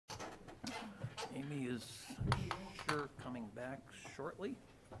Amy is sure coming back shortly.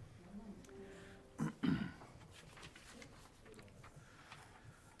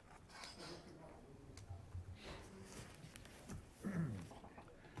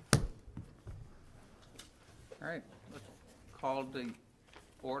 All right, let's call to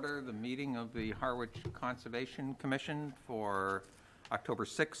order the meeting of the Harwich Conservation Commission for October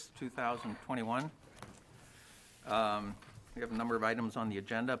 6th, 2021. We have a number of items on the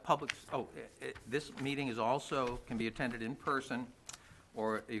agenda. This meeting is also can be attended in person,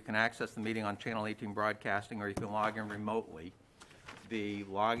 or you can access the meeting on Channel 18 Broadcasting, or you can log in remotely. The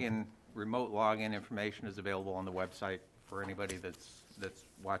remote login information is available on the website for anybody that's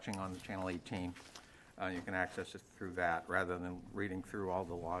watching on the Channel 18. You can access it through that rather than reading through all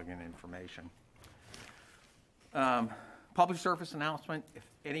the login information. Public service announcement: if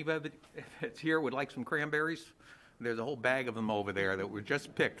anybody that's here would like some cranberries, there's a whole bag of them over there that were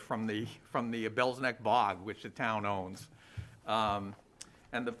just picked from the Bell's Neck Bog, which the town owns. And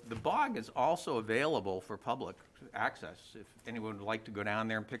the bog is also available for public access. If anyone would like to go down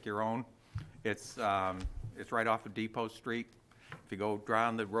there and pick your own, it's right off of Depot Street. If you go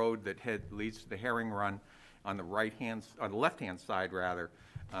down the road that leads to the Herring Run on the left-hand side, rather,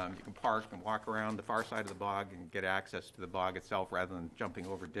 you can park and walk around the far side of the bog and get access to the bog itself rather than jumping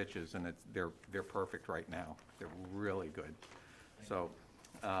over ditches. And they're perfect right now. They're really good. So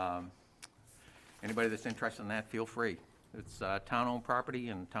anybody that's interested in that, feel free. It's town-owned property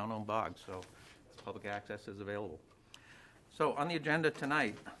and town-owned bog, so public access is available. So on the agenda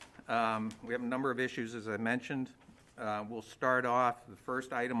tonight, we have a number of issues, as I mentioned. We'll start off, the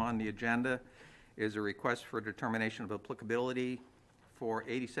first item on the agenda is a request for determination of applicability for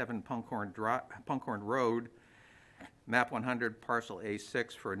 87 Punkhorn Road, map 100, parcel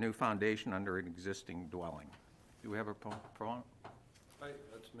A6, for a new foundation under an existing dwelling. Do we have a proponent? Hi,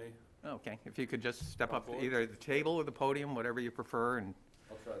 that's me. Okay, if you could just step up to either the table or the podium, whatever you prefer. And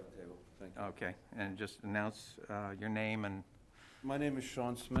I'll try the table, thank you. okay, and just announce your name and... My name is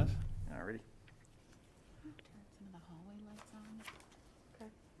Sean Smith. Alrighty. Turn some of the hallway lights on. Okay.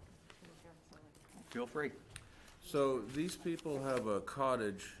 Feel free. So these people have a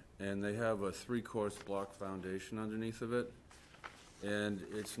cottage and they have a 3-course block foundation underneath of it. And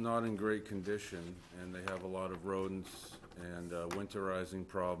it's not in great condition, and they have a lot of rodents and winterizing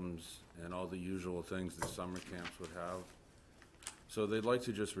problems and all the usual things that summer camps would have. So they'd like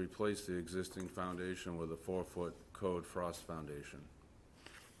to just replace the existing foundation with a 4-foot code frost foundation.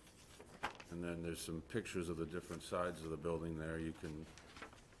 And then there's some pictures of the different sides of the building there. You can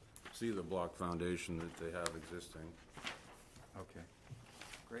see the block foundation that they have existing. Okay,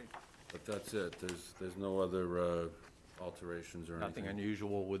 great. But that's it. There's no other alterations or Nothing anything.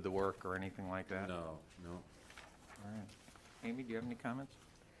 unusual with the work or anything like that? No. All right. Amy, do you have any comments?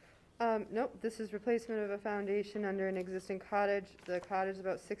 Nope, this is replacement of a foundation under an existing cottage. The cottage is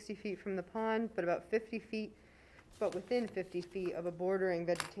about 60 feet from the pond, but within 50 feet of a bordering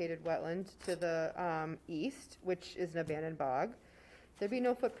vegetated wetland to the east, which is an abandoned bog. There'd be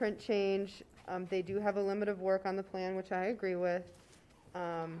no footprint change. They do have a limit of work on the plan, which I agree with.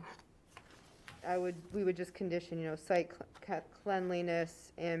 We would just condition, site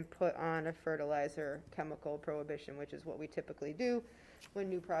cleanliness and put on a fertilizer chemical prohibition, which is what we typically do when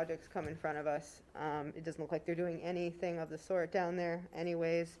new projects come in front of us. It doesn't look like they're doing anything of the sort down there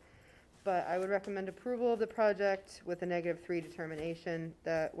anyways. But I would recommend approval of the project with a -3 determination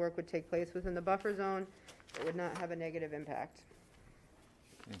that work would take place within the buffer zone. It would not have a negative impact.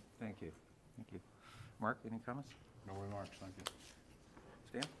 Okay, thank you. Thank you. Mark, any comments? No remarks, thank you.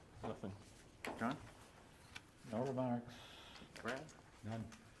 Stan? Nothing. John? No remarks. Brad? None.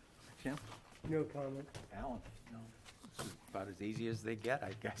 Jim? No comment. Alan? No. This is about as easy as they get,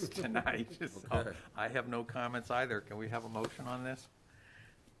 I guess, tonight. So I have no comments either. Can we have a motion on this?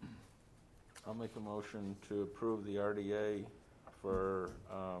 I'll make a motion to approve the RDA for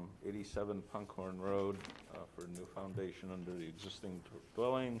 87 Punkhorn Road for a new foundation under the existing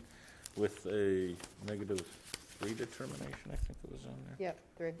dwelling with a -3 determination, I think it was on there. Yep,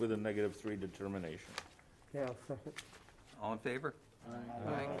 3. With a -3 determination. Yeah, I'll second. All in favor?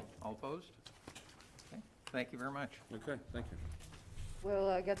 Aye. All opposed? Okay. Thank you very much. Okay, thank you.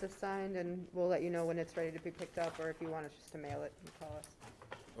 We'll get this signed and we'll let you know when it's ready to be picked up, or if you want us just to mail it, you call us.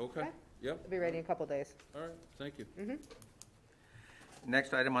 Okay, Okay. yep, It'll be ready in a couple days. all right, thank you.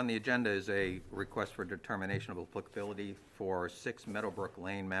 Next item on the agenda is a request for determination of applicability for 6 Meadowbrook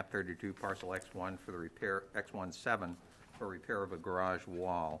Lane, map 32, parcel X1 for the repair, X17, for repair of a garage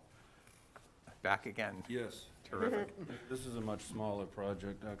wall. Back again. Yes. Terrific. This is a much smaller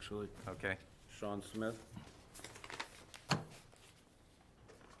project, actually. Okay. Sean Smith.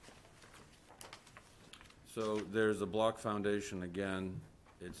 So there's a block foundation again.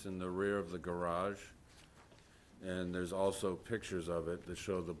 It's in the rear of the garage. And there's also pictures of it that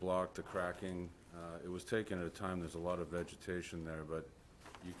show the block, the cracking. It was taken at a time, there's a lot of vegetation there, but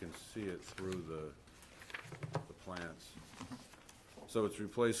you can see it through the plants. So it's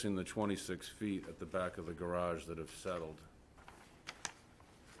replacing the 26 feet at the back of the garage that have settled.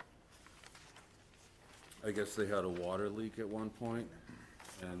 I guess they had a water leak at one point,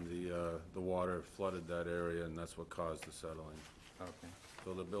 and the water flooded that area, and that's what caused the settling. Okay,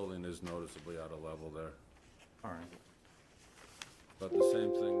 So the building is noticeably out of level there. all right. But the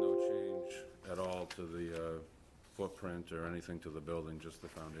same thing, no change at all to the footprint or anything to the building, just the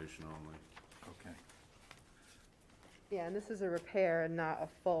foundation only. Okay. Yeah, and this is a repair and not a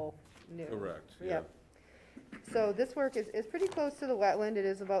full new. Correct, yeah. Yep. So this work is pretty close to the wetland. It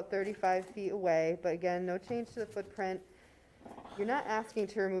is about 35 feet away, but again, no change to the footprint. You're not asking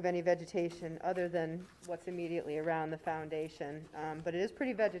to remove any vegetation other than what's immediately around the foundation, but it is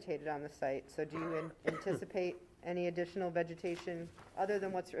pretty vegetated on the site. So do you anticipate any additional vegetation other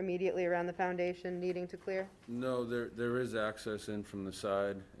than what's immediately around the foundation needing to clear? No, there is access in from the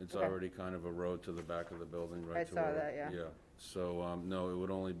side. It's Okay. already kind of a road to the back of the building, right I to saw where- that, yeah. Yeah, so, no, it would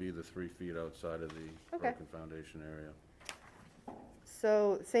only be the 3 feet outside of the Okay. broken foundation area.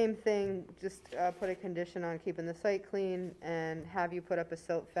 So same thing, just put a condition on keeping the site clean and have you put up a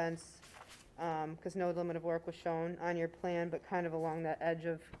silt fence, because no limit of work was shown on your plan, but kind of along that edge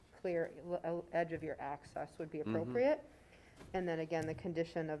of edge of your access would be appropriate. And then again, the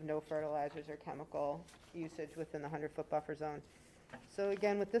condition of no fertilizers or chemical usage within the 100-foot buffer zone. So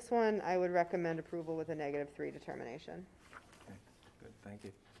again, with this one, I would recommend approval with a -3 determination. Okay, good, thank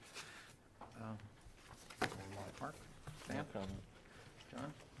you. Mark? No Sam? comment.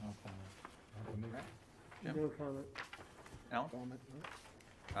 John? No comment. Al?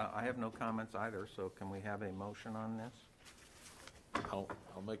 I have no comments either, so can we have a motion on this? I'll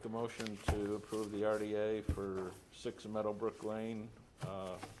make a motion to approve the RDA for 6 Meadowbrook Lane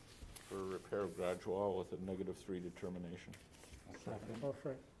for repair of garage wall with a -3 determination. All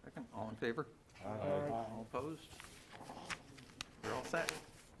set. Second, all in favor? Aye. All opposed? You're all set.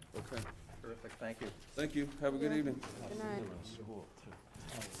 Okay, Terrific, thank you. thank you. Have a good evening. Good night.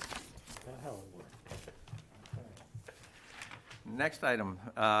 Next item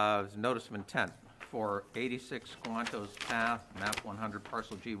is notice of intent for 86 Squantos Path, map 100,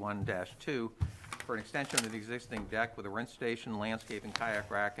 parcel G1-2, for an extension of the existing deck with a rent station, landscaping, kayak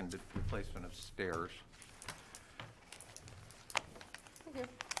rack, and replacement of stairs. Thank you.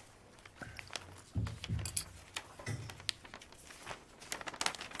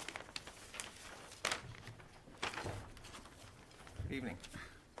 Good evening.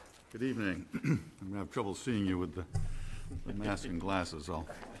 Good evening. I'm gonna have trouble seeing you with the mask and glasses, so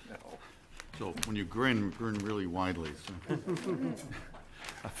when you grin really widely. So.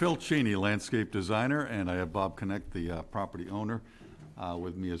 Phil Cheney, landscape designer, and I have Bob Connect, the property owner,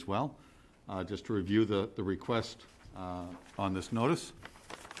 with me as well. Just to review the request on this notice.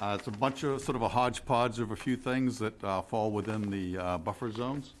 It's a bunch of, sort of a hodgepodge of a few things that fall within the buffer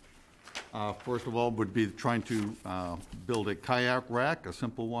zones. First of all, would be trying to build a kayak rack, a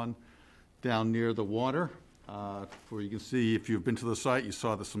simple one, down near the water. Where you can see, if you've been to the site, you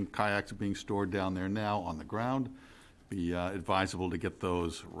saw that some kayaks are being stored down there now on the ground. Be advisable to get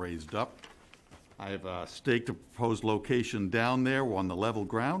those raised up. I have staked a proposed location down there on the level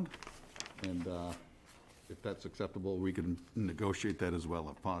ground, and if that's acceptable, we can negotiate that as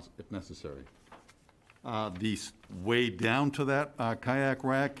well if necessary. The way down to that kayak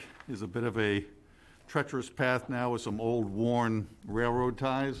rack is a bit of a treacherous path now with some old worn railroad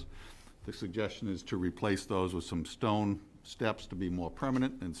ties. The suggestion is to replace those with some stone steps to be more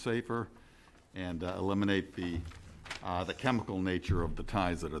permanent and safer, and eliminate the chemical nature of the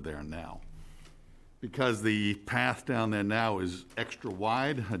ties that are there now. Because the path down there now is extra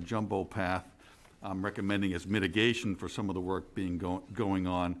wide, a jumbo path, I'm recommending as mitigation for some of the work going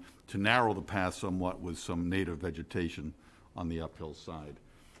on to narrow the path somewhat with some native vegetation on the uphill side,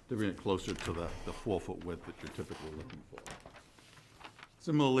 to bring it closer to the 4-foot width that you're typically looking for.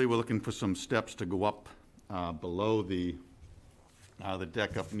 Similarly, we're looking for some steps to go up below the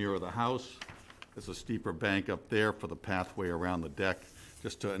deck up nearer the house. There's a steeper bank up there for the pathway around the deck,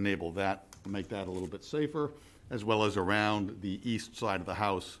 just to enable that, make that a little bit safer, as well as around the east side of the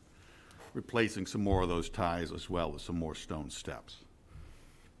house, replacing some more of those ties as well with some more stone steps.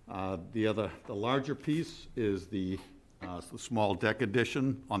 The larger piece is the small deck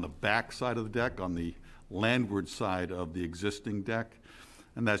addition on the back side of the deck, on the landward side of the existing deck,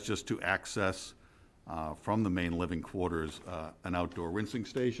 and that's just to access from the main living quarters an outdoor rinsing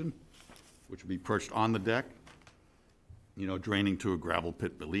station, which would be perched on the deck, draining to a gravel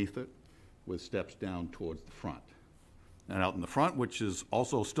pit beneath it with steps down towards the front. And out in the front, which is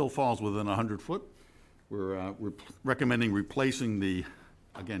also still falls within 100 foot, we're recommending replacing the,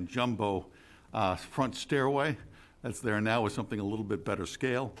 again, jumbo front stairway that's there now with something a little bit better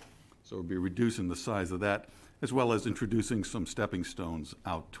scale. So we'll be reducing the size of that, as well as introducing some stepping stones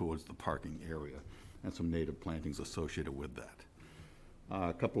out towards the parking area and some native plantings associated with that.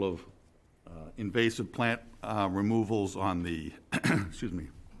 A couple of invasive plant removals on the, excuse me,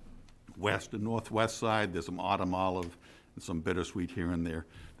 west and northwest side. There's some autumn olive and some bittersweet here and there.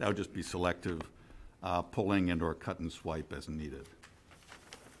 That would just be selective pulling and/or cut and swipe as needed.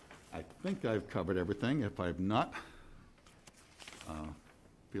 I think I've covered everything. If I've not,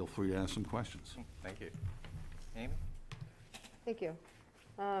 feel free to ask some questions. Thank you. Amy? Thank you.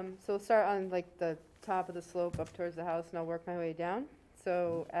 So we'll start on like the top of the slope up towards the house, and I'll work my way down.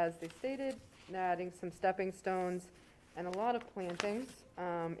 So as they stated, adding some stepping stones and a lot of plantings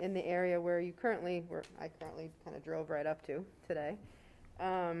in the area where I currently kind of drove right up to today.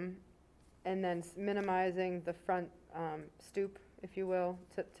 And then minimizing the front stoop, if you will,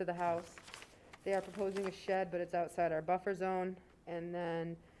 to the house. They are proposing a shed, but it's outside our buffer zone. And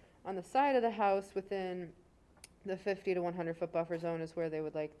then on the side of the house, within the 50 to 100 foot buffer zone, is where they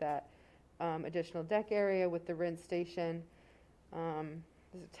would like that additional deck area with the rinse station.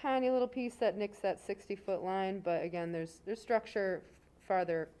 There's a tiny little piece that nicks that 60-foot line, but again, there's structure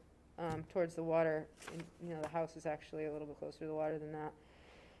farther towards the water. And, the house is actually a little bit closer to the water than that.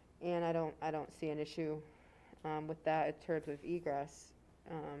 And I don't see an issue with that in terms of egress.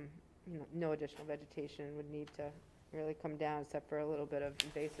 No additional vegetation would need to really come down except for a little bit of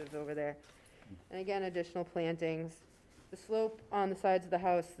invasives over there. And again, additional plantings. The slope on the sides of the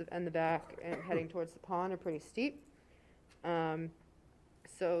house and the back and heading towards the pond are pretty steep.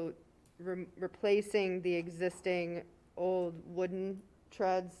 So replacing the existing old wooden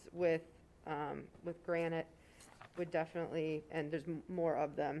treads with granite would definitely, and there's more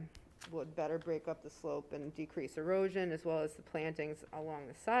of them, would better break up the slope and decrease erosion, as well as the plantings along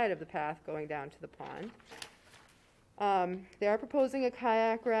the side of the path going down to the pond. They are proposing a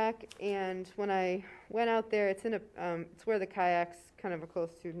kayak rack, and when I went out there, it's where the kayaks kind of are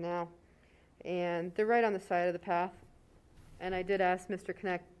close to now, and they're right on the side of the path. And I did ask Mr.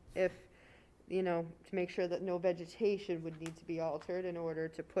 Connect if, to make sure that no vegetation would need to be altered in order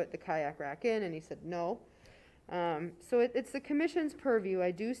to put the kayak rack in, and he said no. So it's the commission's purview.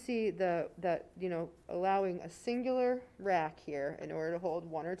 I do see that allowing a singular rack here in order to hold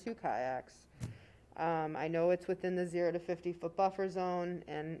 1 or 2 kayaks. I know it's within the 0 to 50 foot buffer zone,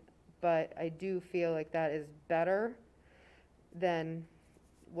 but I do feel like that is better than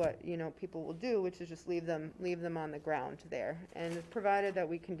what people will do, which is just leave them on the ground there. And provided that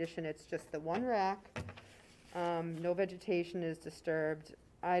we condition it's just the 1 rack, no vegetation is disturbed.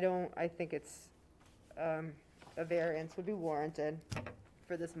 I think it's a variance would be warranted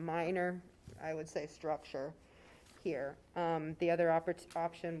for this minor, I would say, structure here. The other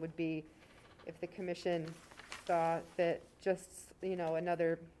option would be if the commission saw that just,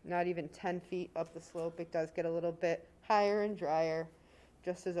 another, not even 10 feet up the slope, it does get a little bit higher and drier,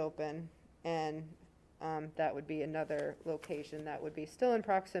 just as open, and that would be another location that would be still in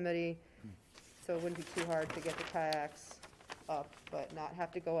proximity, so it wouldn't be too hard to get the kayaks up, but not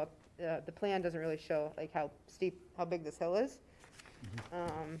have to go up. The plan doesn't really show like how big this hill is.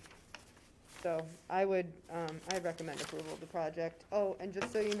 So I'd recommend approval of the project. Oh, and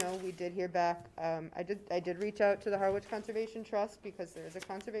just so you know, we did hear back, I did reach out to the Harwich Conservation Trust because there is a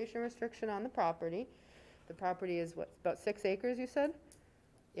conservation restriction on the property. The property is about 6 acres, you said?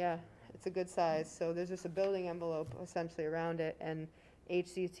 Yeah, it's a good size. So there's just a building envelope essentially around it, and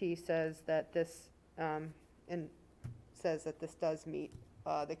HCT says that this, does meet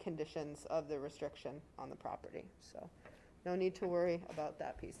the conditions of the restriction on the property. So no need to worry about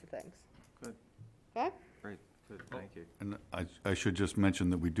that piece of things. Good. Okay? Great, good, thank you. And I should just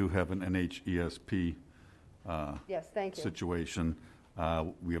mention that we do have an NHESP Yes, thank you. situation.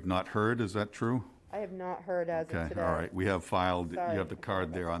 We have not heard, is that true? I have not heard as of Okay, today. all right. We have filed, you Sorry. have the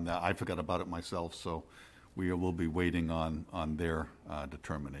card there on that. I forgot about it myself, so we will be waiting on their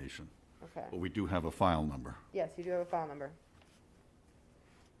determination. Okay. But we do have a file number. Yes, you do have a file number.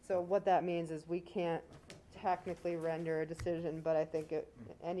 So what that means is we can't technically render a decision, but I think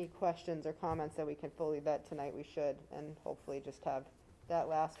any questions or comments that we can fully vet tonight, we should, and hopefully just have that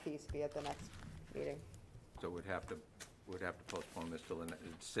last piece be at the next meeting. So we'd have to postpone this till the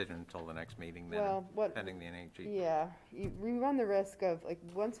decision until the next meeting then, Well, pending the NHG. Yeah, we run the risk of, like,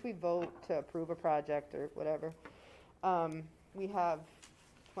 once we vote to approve a project or whatever, we have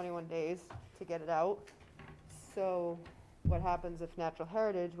 21 days to get it out. So what happens if Natural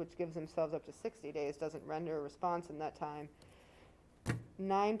Heritage, which gives themselves up to 60 days, doesn't render a response in that time?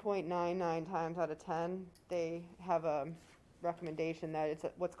 9.99 times out of 10, they have a recommendation that it's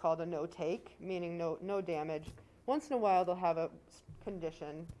what's called a no-take, meaning no damage. Once in a while, they'll have a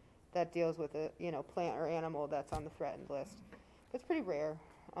condition that deals with a, plant or animal that's on the threatened list. It's pretty rare.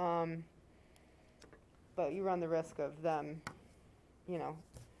 But you run the risk of them,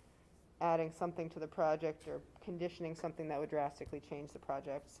 adding something to the project or conditioning something that would drastically change the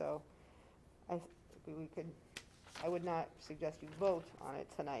project. So I would not suggest you vote on it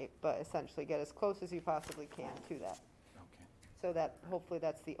tonight, but essentially get as close as you possibly can to that. Okay. So that hopefully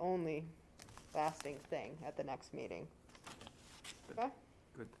that's the only lasting thing at the next meeting. Okay?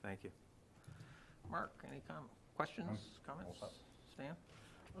 Good, thank you. Mark, any questions, comments? Stan?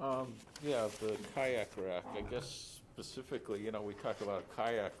 Yeah, the kayak rack, I guess specifically, we talk about a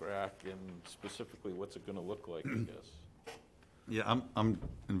kayak rack and specifically what's it gonna look like, I guess? Yeah, I'm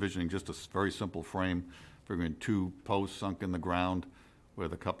envisioning just a very simple frame, figuring 2 posts sunk in the ground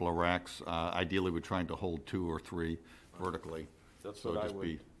with a couple of racks. Ideally, we're trying to hold 2 or 3 vertically. That's So what I just be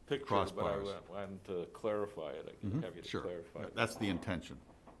would picture, but I crossbars. wanted to clarify it, I can have you to Sure, clarify it. that's the intention.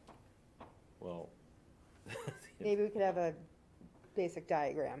 Well, Maybe we could have a basic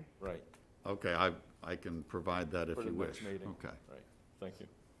diagram. right, Okay, I can provide that if for the you wish. next meeting. Okay. Right, thank you,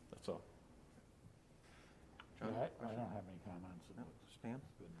 that's all. Yeah, I don't have any comments. No, Stan?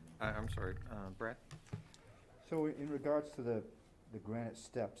 I'm sorry, Brad? So in regards to the granite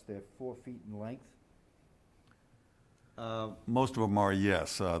steps, they're 4 feet in length? Most of them are,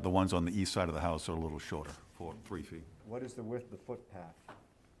 yes. The ones on the east side of the house are a little shorter, 3 feet. What is the width of the footpath?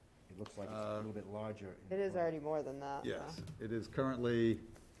 It looks like it's a little bit larger. in It is front. already more than that. Yes, so. it is currently,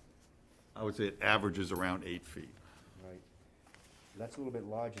 I would say it averages around 8 feet. Right. That's a little bit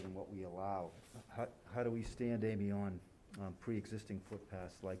larger than what we allow. How do we stand, Amy, on pre-existing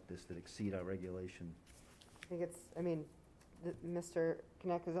footpaths like this that exceed our regulation? Mr.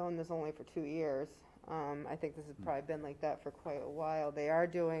 Connect has owned this only for 2 years. I think this has probably been like that for quite a while. They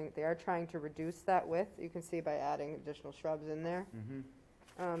are trying to reduce that width, you can see by adding additional shrubs in there.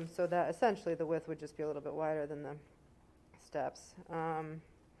 So that essentially the width would just be a little bit wider than the steps. And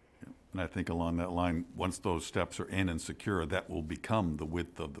I think along that line, once those steps are in and secure, that will become the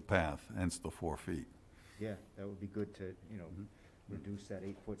width of the path, hence the 4 feet. Yeah, that would be good to, reduce that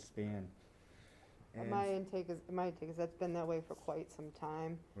 8-foot span. And- My intake is that's been that way for quite some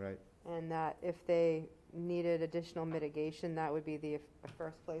time. Right. And that if they needed additional mitigation, that would be the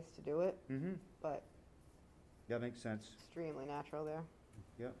first place to do it, Mm-hmm. but That makes sense. extremely natural there.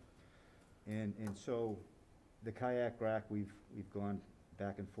 Yep. And so the kayak rack, we've gone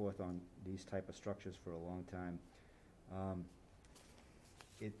back and forth on these type of structures for a long time.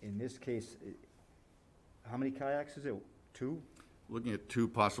 In this case, how many kayaks is it? 2? Looking at 2,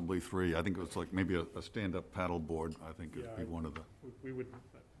 possibly 3. I think it was like maybe a stand-up paddle board, I think would be Yeah, one of the,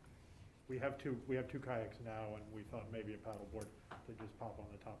 We have two kayaks now, and we thought maybe a paddleboard to just pop on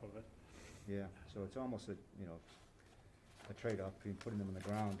the top of it. Yeah, so it's almost a trade-off between putting them on the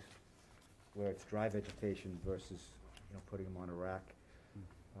ground where it's dry vegetation versus, putting them on a rack.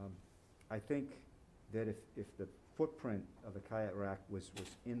 I think that if the footprint of the kayak rack was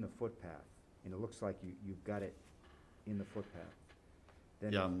in the footpath, and it looks like you've got it in the footpath,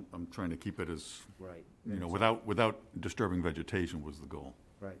 then. yeah, I'm trying to keep it as, Right. then it's- without disturbing vegetation was the goal.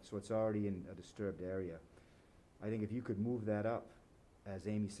 Right, so it's already in a disturbed area. I think if you could move that up, as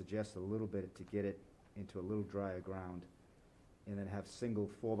Amy suggests, a little bit to get it into a little drier ground, and then have single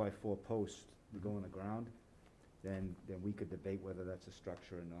 4x4 posts to go in the ground, then we could debate whether that's a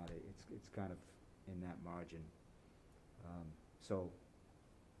structure or not. It's kind of in that margin. So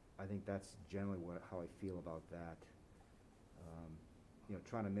I think that's generally how I feel about that.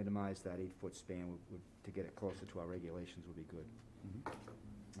 Trying to minimize that 8-foot span to get it closer to our regulations would be good.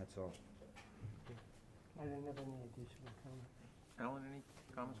 That's all. I didn't have any additional comments. Alan, any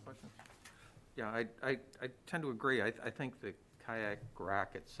comments, questions? Yeah, I tend to agree. I think the kayak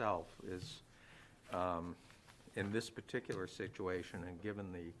rack itself is, in this particular situation, and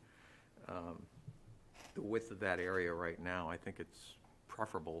given the width of that area right now, I think it's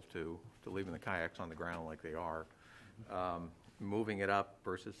preferable to leaving the kayaks on the ground like they are. Moving it up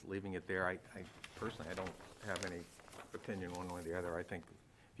versus leaving it there, I personally, I don't have any opinion one way or the other. I think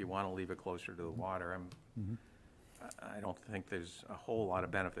if you want to leave it closer to the water, I don't think there's a whole lot of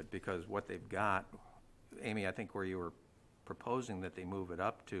benefit, because what they've got, Amy, I think where you were proposing that they move it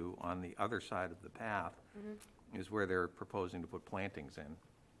up to on the other side of the path is where they're proposing to put plantings in.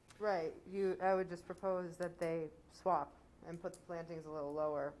 Right, I would just propose that they swap and put the plantings a little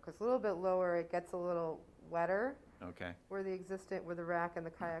lower, because a little bit lower, it gets a little wetter Okay, where the rack and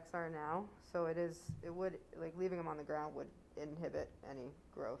the kayaks are now. So it would, like, leaving them on the ground would inhibit any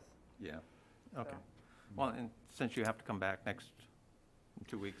growth. yeah, okay. Well, and since you have to come back in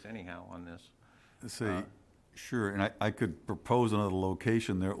 2 weeks anyhow on this. Say, sure, and I could propose another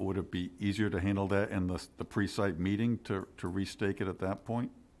location there. Would it be easier to handle that in the pre-site meeting to restake it at that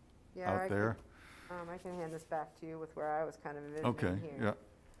point Yeah, I out can- there? I can hand this back to you with where I was kind of Okay, envisioning here. yeah.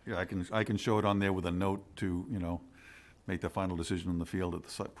 Yeah, I can show it on there with a note to, make the final decision on the field at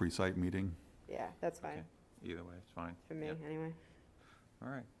the pre-site meeting. Yeah, that's Okay. fine, Either way, it's fine. for me, Yep. anyway. All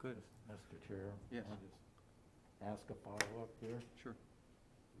right, good. Mr. Chair? Yes. Can I just ask a follow-up here? Sure.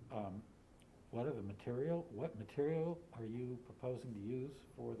 What material are you proposing to use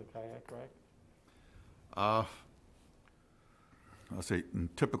for the kayak rack? I'll say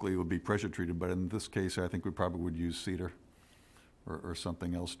typically it would be pressure treated, but in this case, I think we probably would use cedar or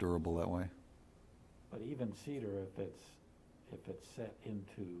something else durable that way. But even cedar, if it's set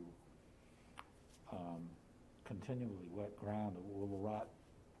into continually wet ground, it will rot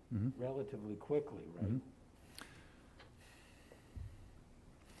relatively quickly, right?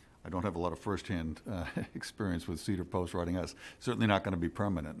 I don't have a lot of firsthand experience with cedar post rotting. It's certainly not going to be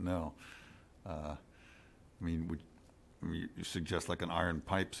permanent, no. I mean, you suggest like an iron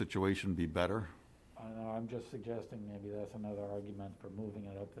pipe situation be better? I know, I'm just suggesting maybe that's another argument for moving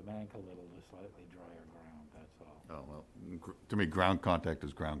it up the bank a little to slightly drier ground, that's all. Oh, well, to me, ground contact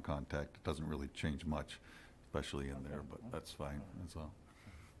is ground contact. It doesn't really change much, especially in there, but that's fine, that's all.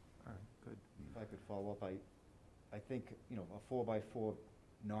 All right, good. If I could follow up, I think, a 4x4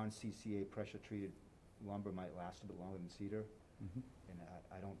 non-CCA pressure-treated lumber might last a bit longer than cedar, and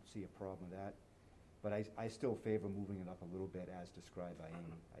I don't see a problem with that. But I still favor moving it up a little bit as described by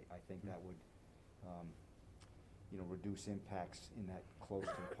Amy. I think that would, reduce impacts in that close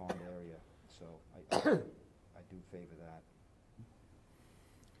to the pond area. So I do favor that.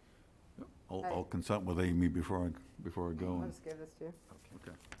 I'll consult with Amy before I go. I'll and- just give this to you.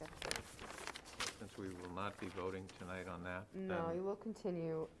 Okay. Okay. Since we will not be voting tonight on that, No, then- you will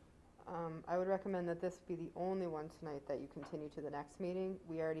continue. I would recommend that this be the only one tonight that you continue to the next meeting.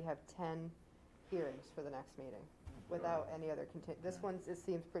 We already have 10 hearings for the next meeting without any other this one, it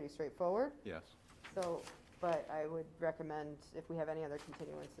seems pretty straightforward. yes. So, but I would recommend, if we have any other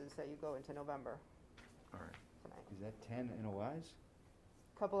continuances, that you go into November All right. tonight. Is that 10 NOIs?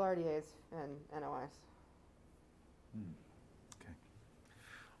 Couple RDAs and NOIs. Okay.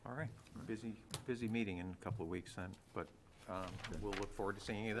 All right. Busy meeting in a couple of weeks then, but we'll look forward to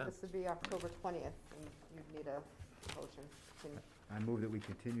seeing you then. This would be October 20th, and you'd need a motion. I move that we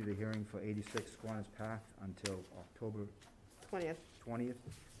continue the hearing for 86 Squander's Path until October 20th. 20th,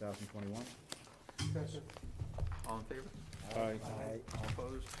 2021. All in favor? Aye. All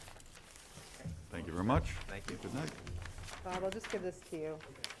opposed? Thank you very much. Thank you. Good night. Bob, I'll just give this to you,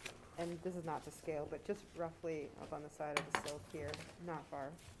 and this is not to scale, but just roughly up on the side of the silt here, not far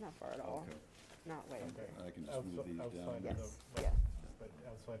at all, not way. Okay. I can just move these down. Outside Yes, of the- yeah, But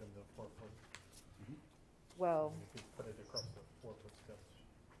outside of the 4-foot, well, you could put it across the 4-foot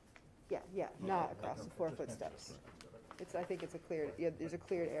steps. yeah, not across the 4-foot steps. I think it's there's a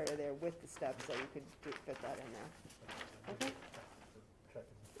cleared area there with the steps that you could fit that in there. Okay, Checking.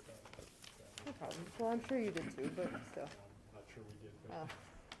 no problem. Well, I'm sure you did too, but still. Not sure we did, but Uh,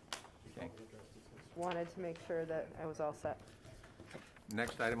 we Okay. probably addressed this. Wanted to make sure that I was all set.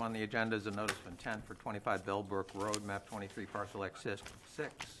 Next item on the agenda is a notice of intent for 25 Bellbrook Road, map 23, parcel X6.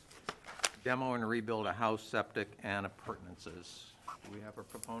 Demo and rebuild a house, septic, and appurtenances. Do we have a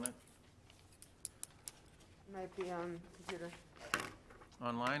proponent Might be on computer.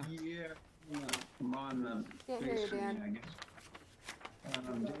 online? Yeah, I'm on the Can't hear big you, screen, Dan. I guess.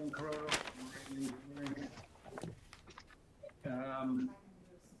 Dan Carrotto,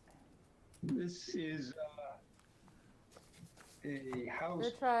 this is a house.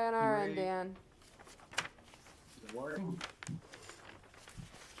 We're trying our end, Great. Dan. Is it working?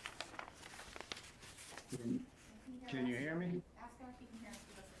 Can you hear me?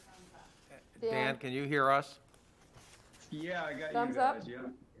 Dan, can you hear us? Yeah, I got Thumbs you up? guys, yeah.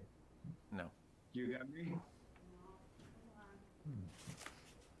 No. You got me?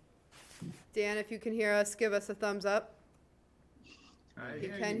 Dan, if you can hear us, give us a thumbs up. I You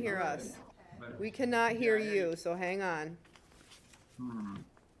can hear all right. us. But- We cannot hear Yeah, I you, so hang on.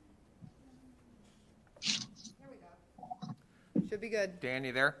 Should be good. Dan,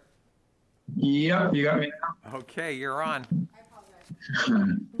 you there? Yep, you got me Okay, you're on. now?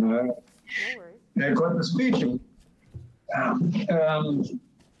 No worries. I got the speech.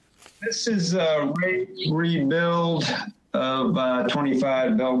 This is a rebuild of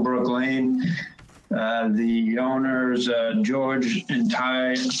 25 Bellbrook Lane. The owners, George and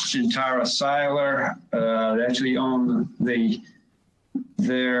Tara Seiler, they actually own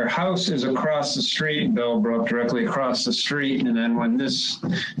their house is across the street, Bellbrook, directly across the street. And then when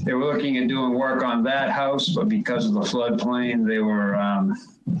they were looking at doing work on that house, but because of the floodplain, they were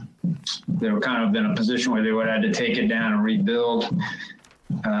kind of in a position where they would have to take it down and rebuild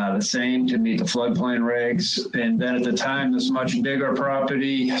the same to meet the floodplain regs. And then at the time, this much bigger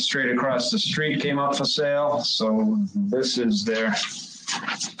property straight across the street came up for sale. So this is their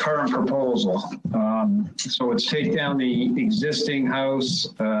current proposal. So it's take down the existing house,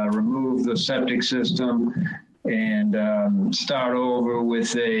 remove the septic system, and start over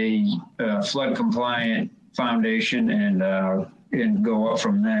with a flood compliant foundation and go up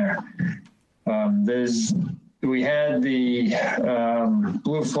from there. We had the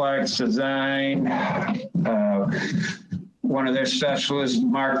Blue Flags Design, one of their specialists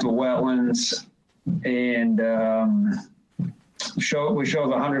marked the wetlands, and we show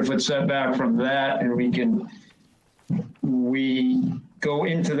the 100-foot setback from that, and we go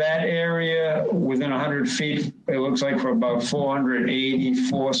into that area within 100 feet, it looks like, for about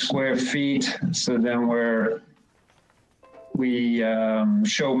 484 square feet. So then we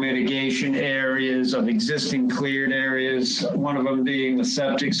show mitigation areas of existing cleared areas, one of them being the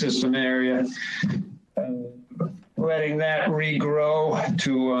septic system area, letting that regrow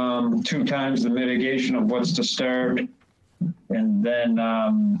to 2 times the mitigation of what's disturbed. And then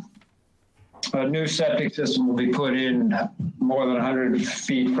a new septic system will be put in more than 100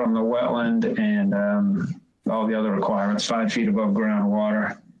 feet from the wetland, and all the other requirements, 5 feet above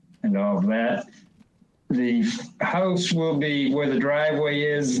groundwater and all of that. The house will be where the driveway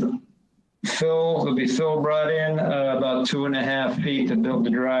is. There'll be fill brought in about 2.5 feet to build the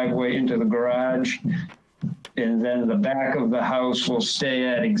driveway into the garage. And then the back of the house will stay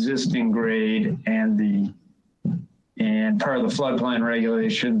at existing grade, and per the floodplain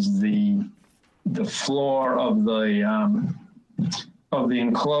regulations, the floor of the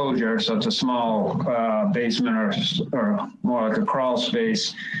enclosure, so it's a small basement or more like a crawl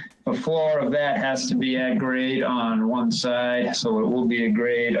space, the floor of that has to be at grade on one side, so it will be a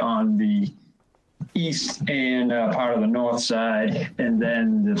grade on the east and part of the north side, and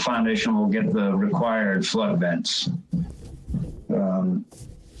then the foundation will get the required flood vents.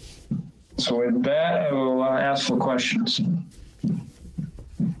 So with that, I will ask for questions. Amy,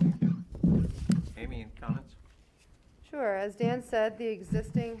 any comments? Sure. As Dan said, the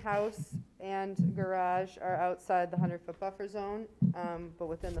existing house and garage are outside the 100-foot buffer zone, but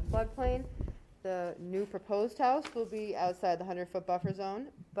within the floodplain. The new proposed house will be outside the 100-foot buffer zone,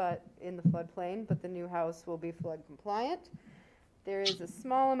 but in the floodplain, but the new house will be flood compliant. There is a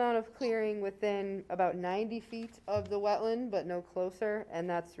small amount of clearing within about 90 feet of the wetland, but no closer, and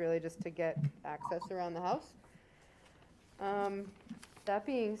that's really just to get access around the house. That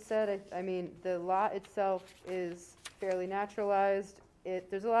being said, I mean, the lot itself is fairly naturalized.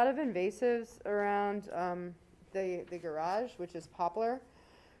 There's a lot of invasives around the garage, which is poplar.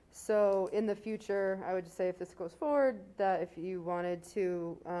 So in the future, I would say if this goes forward, that if you wanted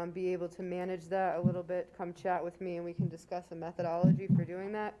to be able to manage that a little bit, come chat with me and we can discuss a methodology for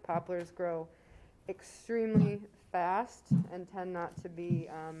doing that. Poplars grow extremely fast and tend not to be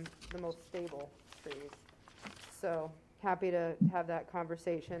the most stable trees. So happy to have that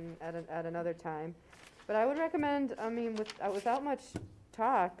conversation at another time. But I would recommend, I mean, without much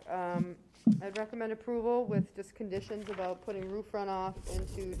talk, I'd recommend approval with just conditions about putting roof runoff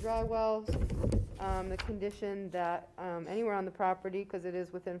into dry wells. The condition that anywhere on the property, because it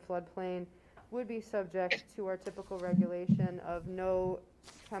is within floodplain, would be subject to our typical regulation of no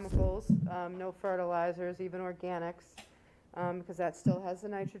chemicals, no fertilizers, even organics, because that still has the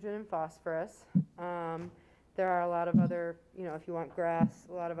nitrogen and phosphorus. There are a lot of other, you know, if you want grass,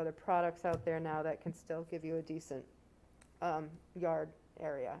 a lot of other products out there now that can still give you a decent yard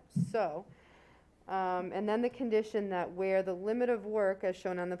area. So, and then the condition that where the limit of work as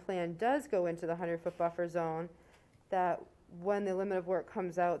shown on the plan does go into the 100-foot buffer zone, that when the limit of work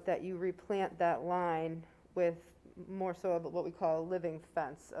comes out, that you replant that line with more so of what we call a living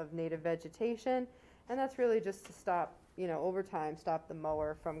fence of native vegetation. And that's really just to stop, you know, over time, stop the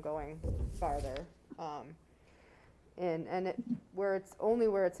mower from going farther. And where it's only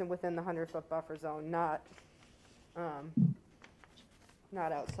where it's within the 100-foot buffer zone, not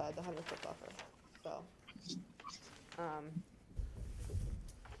outside the 100-foot buffer. So,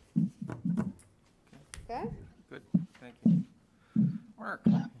 okay. Good, thank you. Mark?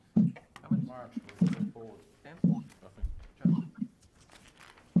 Comments? Mark, we'll move forward. Dan? Nothing.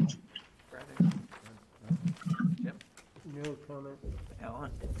 John? Brad? Jim?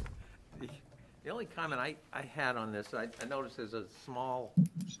 The only comment I had on this, I noticed there's a small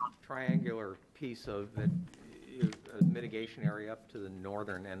triangular piece of that, a mitigation area up to the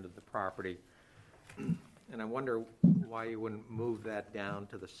northern end of the property. And I wonder why you wouldn't move that down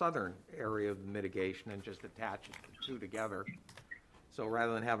to the southern area of the mitigation and just attach the two together. So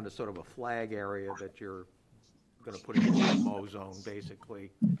rather than having a sort of a flag area that you're gonna put in a mow zone,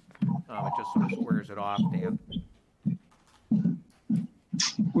 basically, it just sort of squares it off, Dan.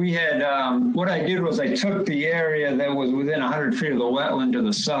 We had, what I did was I took the area that was within 100 feet of the wetland to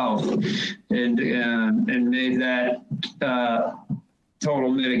the south and made that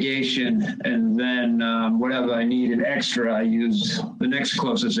total mitigation. And then whatever I needed extra, I used the next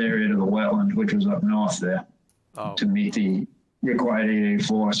closest area to the wetland, which was up north there, to meet the required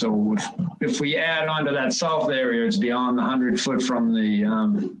 884. So if we add on to that south area, it's beyond the 100 foot from the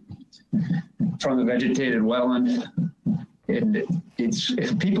vegetated wetland. And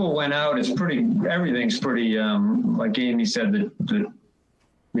if people went out, everything's pretty, like Amy said, the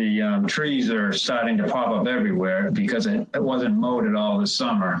trees are starting to pop up everywhere because it wasn't mowed at all this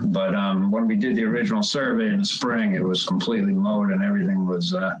summer. But when we did the original survey in the spring, it was completely mowed and everything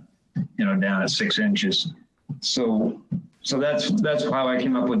was, down at 6 inches. So that's how I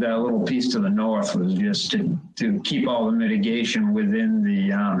came up with that little piece to the north, was just to keep all the mitigation within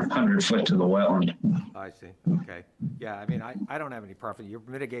the 100 foot to the wetland. I see, okay. Yeah, I mean, I don't have any preference. Your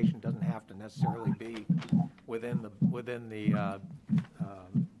mitigation doesn't have to necessarily be within the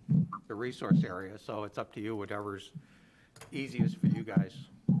resource area, so it's up to you, whatever's easiest for you guys.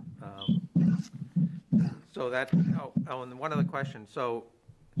 So that, and one other question. So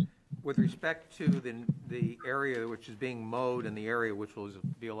with respect to the area which is being mowed and the area which will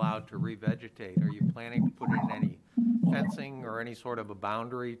be allowed to revegetate, are you planning to put in any fencing or any sort of a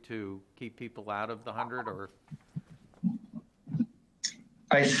boundary to keep people out of the 100, or?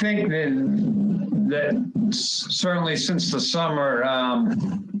 I think that certainly since the summer,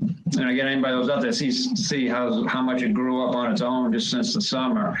 and again, anybody who's out there see how much it grew up on its own just since the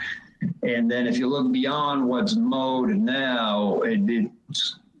summer. And then if you look beyond what's mowed now,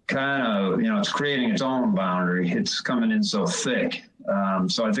 it's kind of, it's creating its own boundary. It's coming in so thick.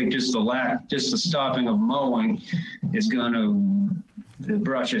 So I think just the stopping of mowing is the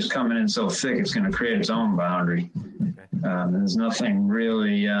brush is coming in so thick, it's going to create its own boundary. There's nothing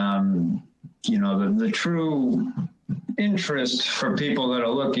really, the true interest for people that are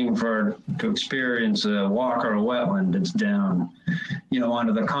looking to experience a walk or a wetland, it's down,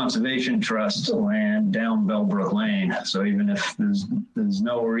 onto the Conservation Trust land down Bellbrook Lane. So even if there's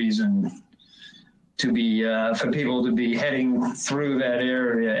no reason to be, for people to be heading through that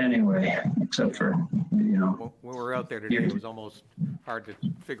area anyway, except for, When we were out there today, it was almost hard to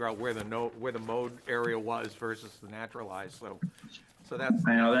figure out where the mowed area was versus the naturalized, so that's.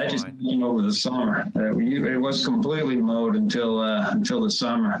 I know, that just came over the summer. It was completely mowed until the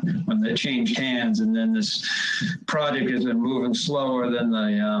summer when they changed hands, and then this project has been moving slower than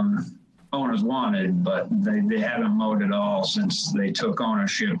the owners wanted, but they haven't mowed at all since they took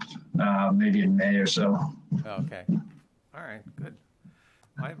ownership, maybe in May or so. Okay. All right, good.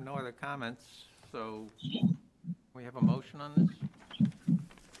 I have no other comments, so we have a motion on this?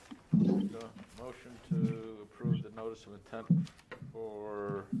 Motion to approve the notice of intent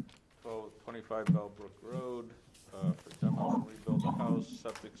for 1225 Bellbrook Road for demo and rebuild the house,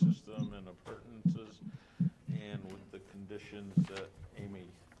 septic system, and appurtenances, and with the conditions that Amy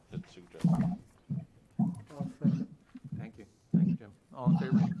had suggested. Thank you. Thank you, Jim. All in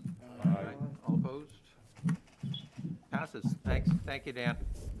favor? Aye. All opposed? Passes. Thanks. Thank you, Dan.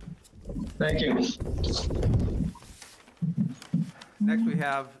 Thank you. Next, we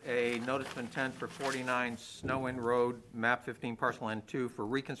have a notice of intent for 49 Snow Inn Road, map 15, parcel N2, for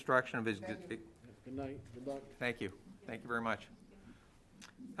reconstruction of his. Good night, good luck. Thank you. Thank you very much.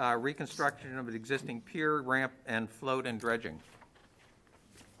 Reconstruction of an existing pier, ramp, and float and dredging.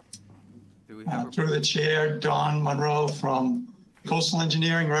 Do we have Through the chair, Don Monroe from Coastal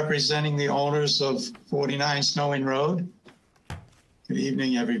Engineering, representing the owners of 49 Snow Inn Road. Good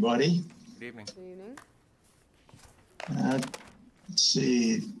evening, everybody. Good evening. Good evening. Let's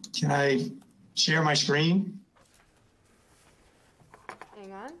see, can I share my screen?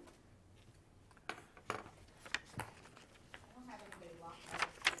 Hang on.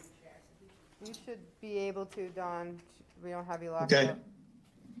 You should be able to, Don. We don't have you locked Okay. up.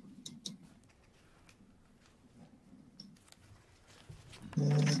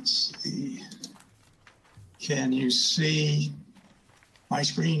 Let's see. Can you see my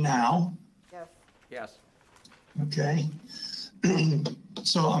screen now? Yes. Yes. Okay.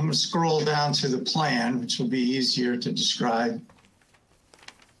 So I'm going to scroll down to the plan, which will be easier to describe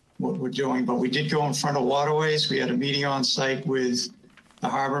what what we're doing, but we did go in front of waterways. We had a meeting on site with the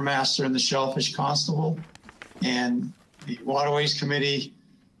harbor master and the shellfish constable, and the waterways committee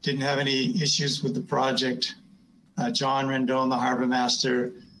didn't have any issues with the project. John Rendon, the harbor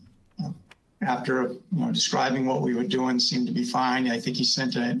master, after describing what we were doing, seemed to be fine. I think he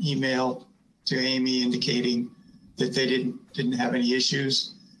sent an email to Amy indicating that they didn't have any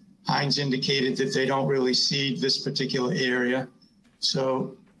issues. Heinz indicated that they don't really see this particular area.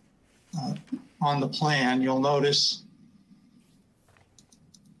 So on the plan, you'll notice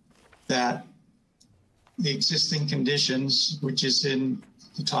that the existing conditions, which is in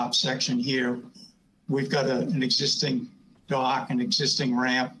the top section here, we've got an existing dock, an existing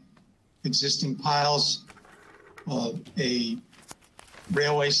ramp, existing piles, a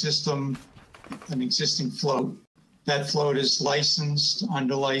railway system, an existing float. That float is licensed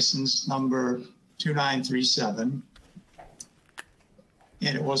under license number 2937.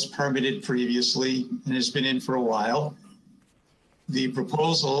 And it was permitted previously and has been in for a while. The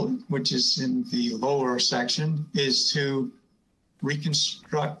proposal, which is in the lower section, is to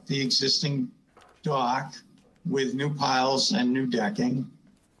reconstruct the existing dock with new piles and new decking.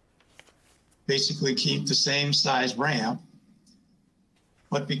 Basically keep the same size ramp.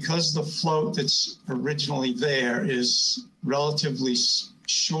 But because the float that's originally there is relatively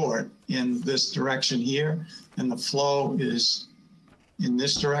short in this direction here, and the flow is in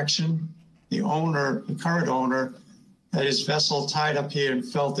this direction, the current owner, had his vessel tied up here and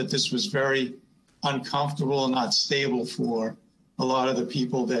felt that this was very uncomfortable and not stable for a lot of the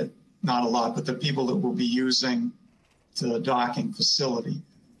people not a lot, but the people that will be using the docking facility.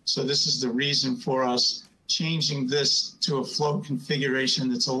 So this is the reason for us changing this to a float configuration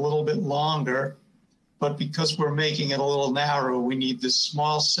that's a little bit longer, but because we're making it a little narrow, we need this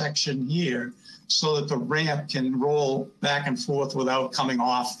small section here so that the ramp can roll back and forth without coming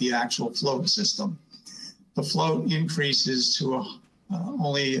off the actual float system. The float increases to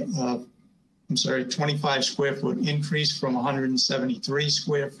only 25 square foot increase from 173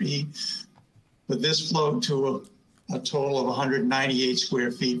 square feet, but this float to a total of 198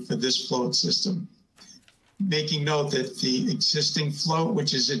 square feet for this float system. Making note that the existing float,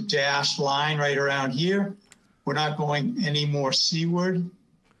 which is a dashed line right around here, we're not going any more seaward.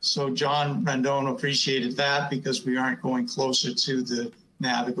 So John Rendon appreciated that because we aren't going closer to the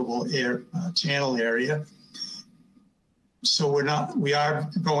navigable channel area. So we are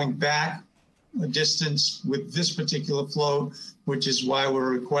going back a distance with this particular float, which is why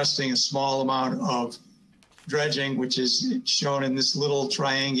we're requesting a small amount of dredging, which is shown in this little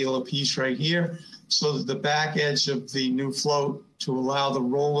triangular piece right here, so that the back edge of the new float to allow the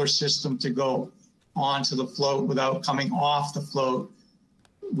roller system to go onto the float without coming off the float.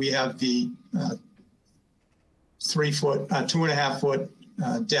 We have the 2.5 foot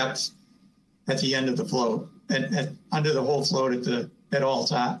depth at the end of the float, and under the whole float at all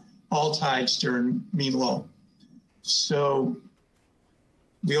tides during mean low. So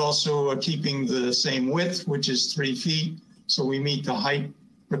we also are keeping the same width, which is 3 feet. So we meet the height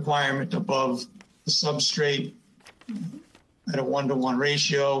requirement above the substrate at a 1-to-1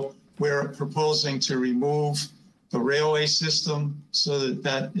 ratio. We're proposing to remove the railway system so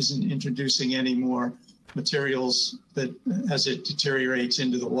that isn't introducing any more materials that as it deteriorates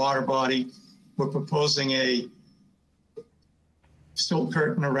into the water body. We're proposing a silt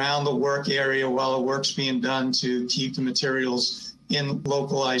curtain around the work area while the work's being done to keep the materials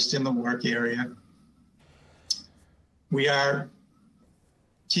localized in the work area. We are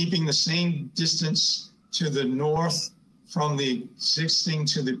keeping the same distance to the north from the existing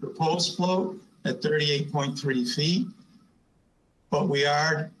to the proposed float at 38.3 feet, but we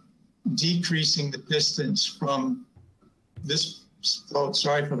are decreasing the distance from this float,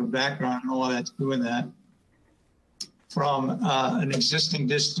 sorry for the background, I don't know why that's doing that, from an existing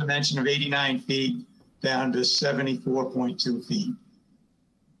dimension of 89 feet down to 74.2 feet.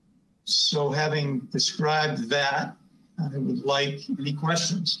 So having described that, I would like any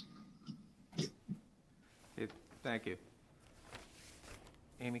questions. Thank you.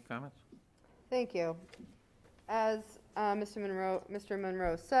 Amy, comments? Thank you. As Mr.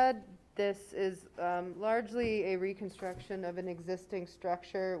 Monroe said, this is largely a reconstruction of an existing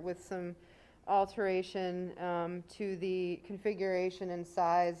structure with some alteration to configuration and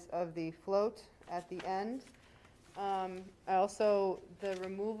size of the float at the end. Also, the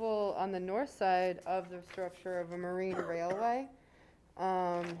removal on the north side of the structure of a marine railway.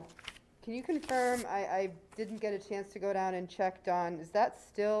 Can you confirm, I didn't get a chance to go down and check, Don, is that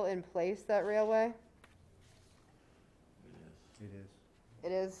still in place, that railway? It is.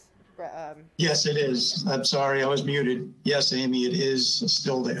 It is, Yes, it is. I'm sorry, I was muted. Yes, Amy, it is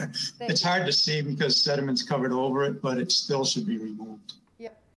still there. Thank It's you. hard to see because sediment's covered over it, but it still should be removed.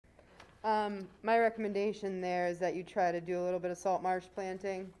 Yep. My recommendation there is that you try to do a little bit of salt marsh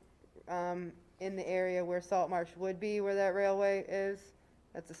planting in the area where salt marsh would be, where that railway is.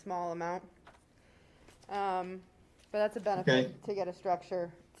 That's a small amount. But that's a benefit Okay. to get a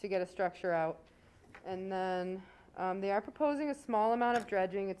structure out. And then they are proposing a small amount of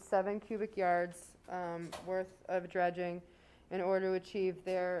dredging. It's 7 cubic yards worth of dredging in order to achieve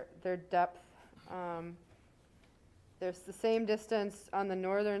their depth. There's the same distance on the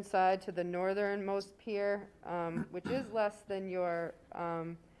northern side to the northernmost pier, which is less than your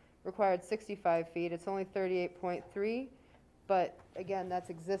required 65 feet. It's only 38.3, but again, that's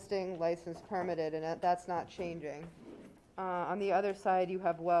existing, licensed, permitted, and that's not changing. On the other side, you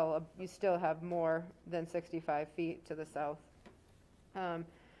have you still have more than 65 feet to the south.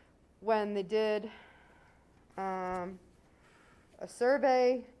 When they did a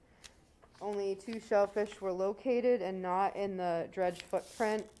survey, only 2 shellfish were located and not in the dredge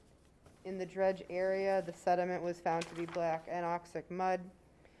footprint. In the dredge area, the sediment was found to be black anoxic mud.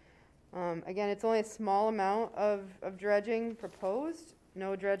 Again, it's only a small amount of dredging proposed.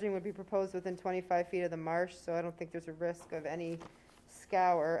 No dredging would be proposed within 25 feet of the marsh, so I don't think there's a risk of any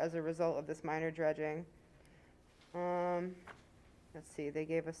scour as a result of this minor dredging. Let's see, they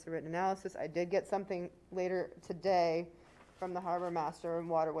gave us a written analysis. I did get something later today from the Harbor Master and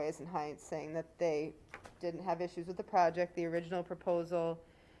Waterways and Heights saying that they didn't have issues with the project. The original proposal,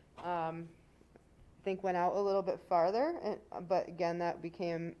 I think, went out a little bit farther, but again, that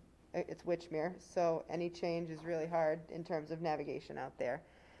became, it's Witchmere, so any change is really hard in terms of navigation out there.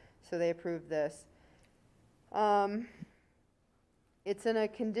 So they approved this. It's in a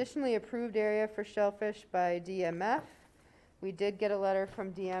conditionally approved area for shellfish by DMF. We did get a letter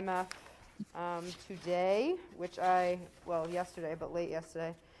from DMF today, yesterday, but late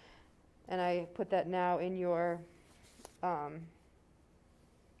yesterday. And I put that now in your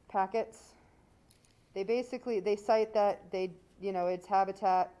packets. They cite that it's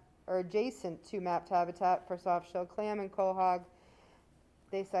habitat or adjacent to mapped habitat for soft-shelled clam and quahog.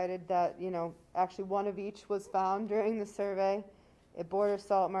 They cited that, actually one of each was found during the survey. It borders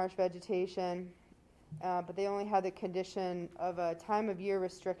salt marsh vegetation, but they only had the condition of a time of year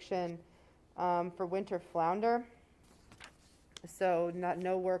restriction for winter flounder. So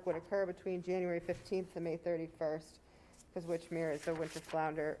no work would occur between January 15th and May 31st, because Witchmere is a winter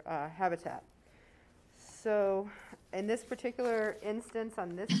flounder habitat. So in this particular instance,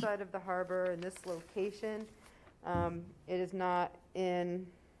 on this side of the harbor, in this location, it is not in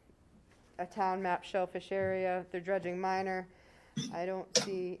a town map shellfish area. They're dredging minor. I don't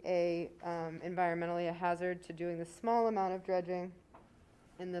see environmentally a hazard to doing the small amount of dredging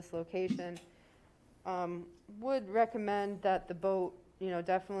in this location. Would recommend that the boat,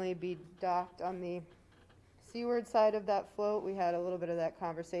 definitely be docked on the seaward side of that float. We had a little bit of that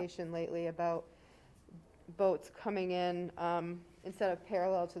conversation lately about boats coming in, instead of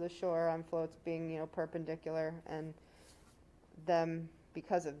parallel to the shore, on floats being, perpendicular, and them,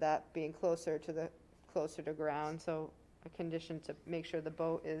 because of that, being closer to ground. So a condition to make sure the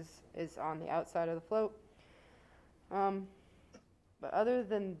boat is on the outside of the float. But other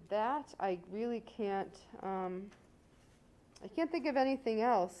than that, I really can't think of anything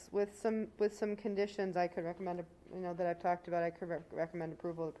else with some conditions I could recommend, that I've talked about. I could recommend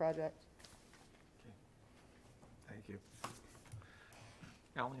approval of the project. Thank you.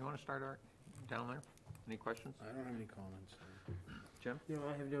 Alan, you want to start, Art, down there? Any questions? I don't have any comments. Jim? No,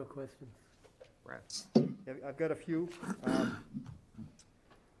 I have no questions. Brad? Yeah, I've got a few.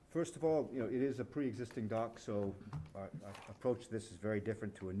 First of all, it is a pre-existing dock, so our approach to this is very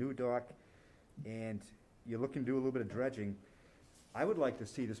different to a new dock. And you're looking to do a little bit of dredging. I would like to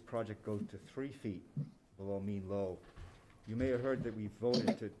see this project go to 3 feet below mean low. You may have heard that we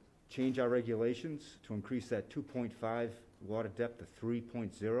voted to change our regulations to increase that 2.5 water depth to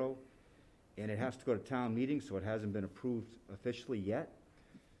 3.0. And it has to go to town meeting, so it hasn't been approved officially yet.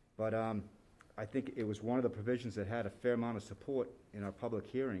 But I think it was one of the provisions that had a fair amount of support in our public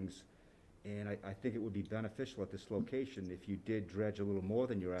hearings, and I think it would be beneficial at this location if you did dredge a little more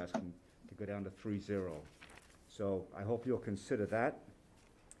than you're asking to go down to 3.0. So I hope you'll consider that.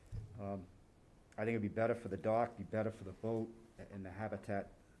 I think it'd be better for the dock, be better for the boat and the habitat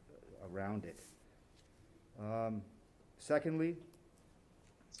around it. Secondly,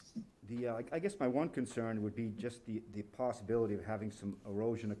 I guess my one concern would be just the possibility of having some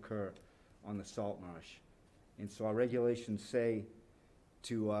erosion occur on the salt marsh. And so our regulations say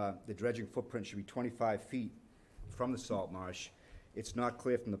the dredging footprint should be 25 feet from the salt marsh. it's not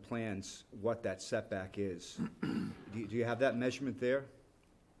clear from the plans what that setback is. Do you have that measurement there?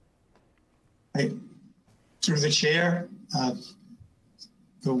 Through the chair,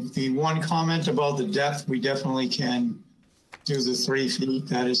 the one comment about the depth, we definitely can do the 3 feet.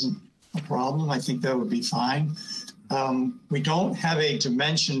 That isn't a problem. I think that would be fine. We don't have a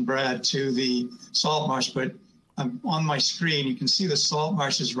dimension, Brad, to the salt marsh, but on my screen, you can see the salt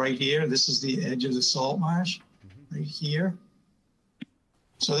marsh is right here. This is the edge of the salt marsh, right here.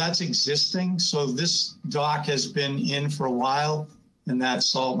 So that's existing. So this dock has been in for a while, and that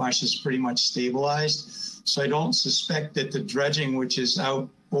salt marsh is pretty much stabilized. So I don't suspect that the dredging, which is out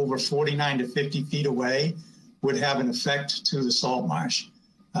over 49 to 50 feet away, would have an effect to the salt marsh.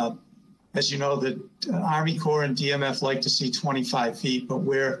 As you know, the Army Corps and DMF like to see 25 feet, but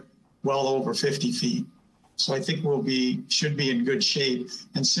we're well over 50 feet. So I think should be in good shape.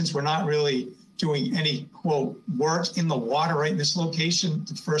 And since we're not really doing any, quote, work in the water right in this location,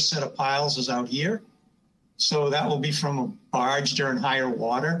 the first set of piles is out here. So that will be from a barge during higher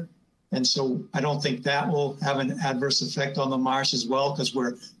water. And so I don't think that will have an adverse effect on the marsh as well, because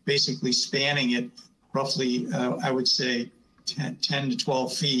we're basically spanning it roughly, I would say, 10 to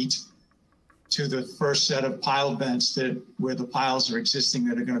 12 feet to the first set of pile vents where the piles are existing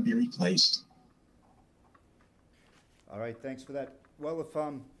that are going to be replaced. All right, thanks for that. Well,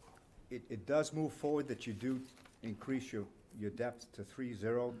 if it does move forward that you do increase your depth to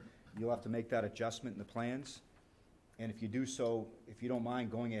 3.0, you'll have to make that adjustment in the plans. And if you do so, if you don't mind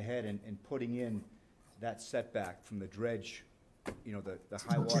going ahead and putting in that setback from the dredge, you know, the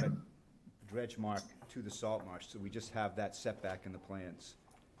high water dredge mark to the salt marsh, so we just have that setback in the plans.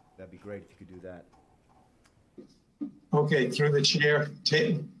 That'd be great if you could do that. Okay, through the chair,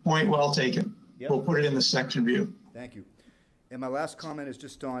 point well taken. Yep. We'll put it in the section view. Thank you. And my last comment is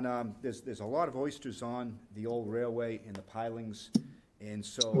just on, there's a lot of oysters on the old railway in the pilings, and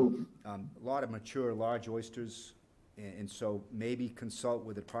so a lot of mature large oysters, and so maybe consult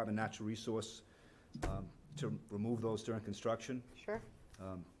with the Department of Natural Resource to remove those during construction. Sure.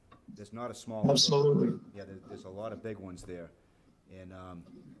 There's not a small number. Absolutely. Yeah, there's a lot of big ones there, and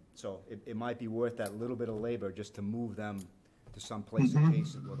so it might be worth that little bit of labor just to move them to some place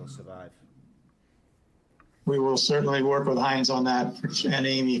adjacent where they'll survive. We will certainly work with Heinz on that, and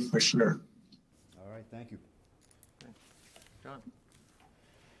Amy for sure. All right, thank you. John?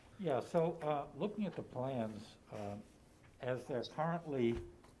 Yeah, so looking at the plans, as they're currently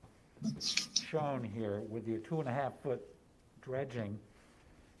shown here with your 2.5-foot dredging,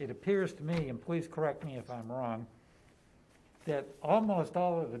 it appears to me, and please correct me if I'm wrong, that almost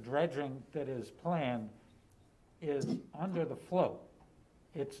all of the dredging that is planned is under the float.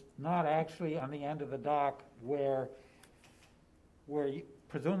 It's not actually on the end of the dock where you,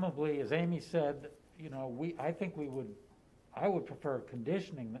 presumably, as Amy said, you know, I would prefer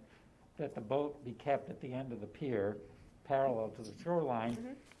conditioning that the boat be kept at the end of the pier, parallel to the shoreline.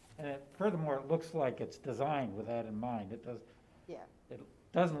 And furthermore, it looks like it's designed with that in mind. It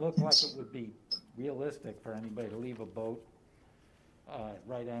doesn't look like it would be realistic for anybody to leave a boat at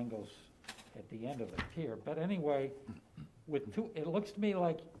right angles at the end of the pier. But anyway, it looks to me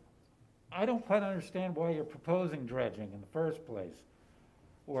like, I don't quite understand why you're proposing dredging in the first place,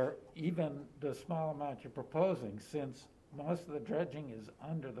 or even the small amount you're proposing, since most of the dredging is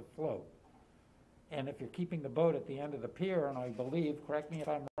under the float. And if you're keeping the boat at the end of the pier, and I believe, correct me if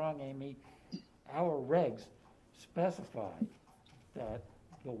I'm wrong, Amy, our regs specify that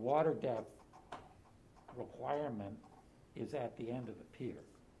the water depth requirement is at the end of the pier.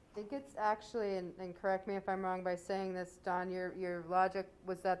 I think it's actually, and correct me if I'm wrong by saying this, Don, your logic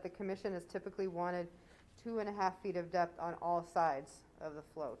was that the commission has typically wanted 2.5 feet of depth on all sides of the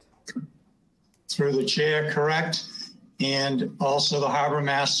float. Through the chair, correct. And also the harbor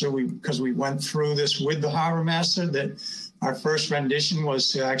master, because we went through this with the harbor master, that our first rendition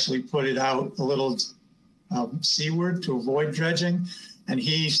was to actually put it out a little seaward to avoid dredging. And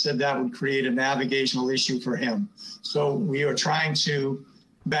he said that would create a navigational issue for him. So we are trying to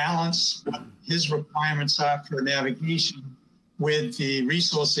balance what his requirements are for navigation with the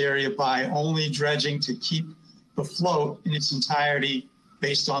resource area by only dredging to keep the float in its entirety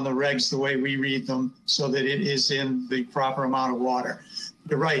based on the regs the way we read them, so that it is in the proper amount of water.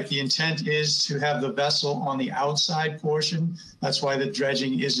 You're right, the intent is to have the vessel on the outside portion. That's why the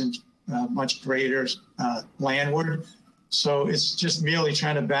dredging isn't much greater landward. So it's just merely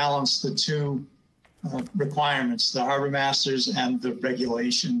trying to balance the two requirements, the harbor masters and the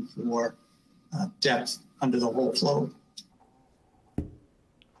regulation for depth under the whole float.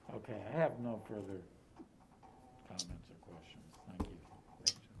 Okay, I have no further comments or questions. Thank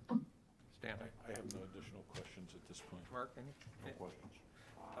you. Stan? I have no additional questions. questions at this point. Mark, any? No questions.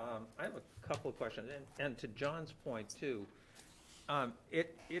 I have a couple of questions, and to John's point too,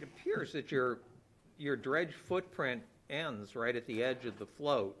 it appears that your dredge footprint ends right at the edge of the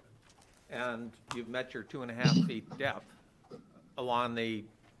float, and you've met your 2.5 feet depth along the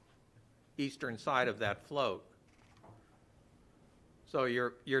eastern side of that float. So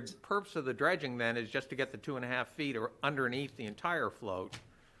your purpose of the dredging then is just to get the 2.5 feet or underneath the entire float,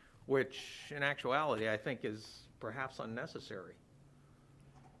 which in actuality I think is perhaps unnecessary.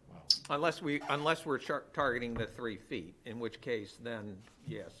 Unless we're targeting the 3 feet, in which case then,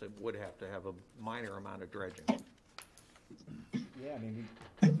 yes, it would have to have a minor amount of dredging. Yeah, I mean,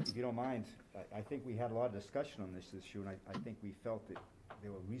 if you don't mind, I think we had a lot of discussion on this issue, and I think we felt that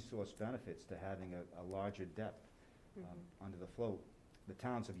there were resource benefits to having a larger depth under the float. The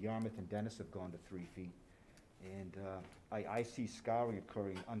towns of Yarmouth and Dennis have gone to 3 feet, and I see scouring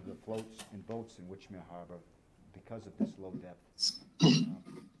occurring under the floats in boats in Wychmere Harbor because of this low depth.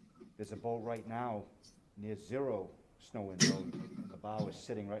 There's a boat right now near zero snow and road, and the bow is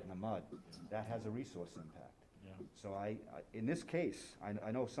sitting right in the mud. That has a resource impact. Yeah. So in this case, I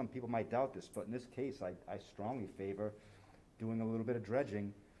know some people might doubt this, but in this case, I strongly favor doing a little bit of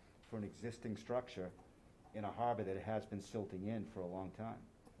dredging for an existing structure in a harbor that has been silting in for a long time.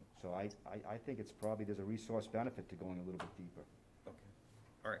 So I think it's probably, there's a resource benefit to going a little bit deeper. Okay.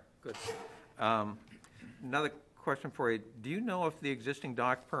 All right, good. Another question for you. Do you know if the existing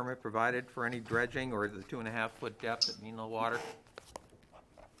dock permit provided for any dredging or the 2.5 foot depth at mean low water?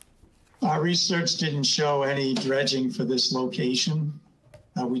 Our research didn't show any dredging for this location.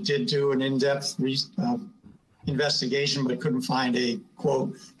 We did do an in-depth investigation, but couldn't find a,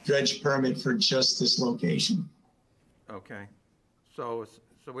 quote, dredge permit for just this location. Okay. So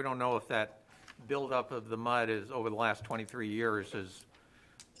we don't know if that buildup of the mud is, over the last 23 years, has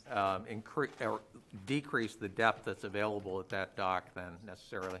decreased the depth that's available at that dock then,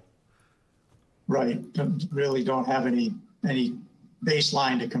 necessarily? Right. Really don't have any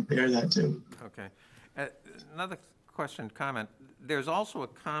baseline to compare that to. Okay. Another question, comment. There's also a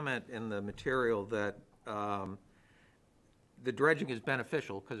comment in the material that the dredging is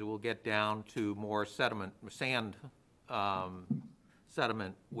beneficial because it will get down to more sediment, sand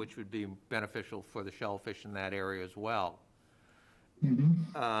sediment, which would be beneficial for the shellfish in that area as well.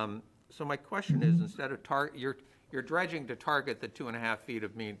 So my question is, instead of you're dredging to target the 2.5 feet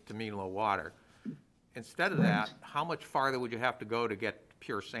of mean low water. Instead of that, how much farther would you have to go to get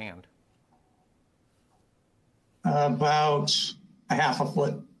pure sand? About a half a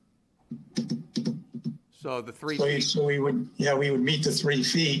foot. So the 3 So, feet. so we would meet the 3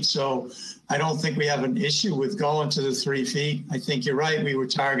 feet. So I don't think we have an issue with going to the 3 feet. I think you're right. We were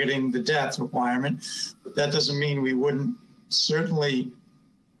targeting the depth requirement. But that doesn't mean we wouldn't certainly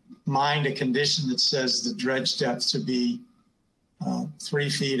mind a condition that says the dredge depth to be 3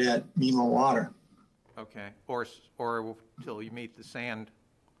 feet at mean low water. Okay, or till you meet the sand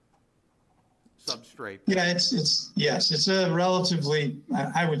substrate. Yeah, it's a relatively,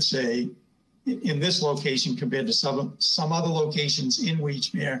 I would say, in this location compared to some other locations in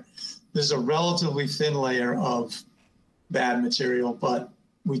Wychmere, there's a relatively thin layer of bad material, but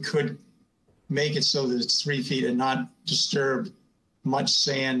we could make it so that it's 3 feet and not disturb much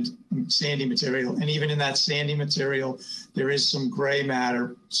sandy material. And even in that sandy material, there is some gray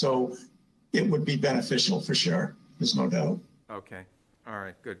matter. So it would be beneficial for sure. There's no doubt. Okay, all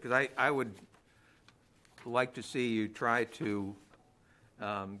right, good. Because I would like to see you try to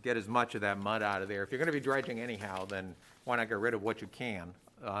get as much of that mud out of there. If you're going to be dredging anyhow, then why not get rid of what you can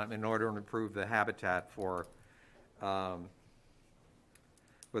in order to improve the habitat for the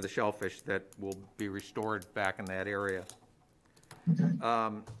shellfish that will be restored back in that area. Okay.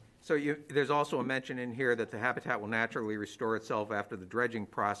 So there's also a mention in here that the habitat will naturally restore itself after the dredging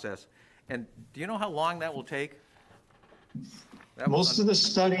process. And do you know how long that will take? Most of the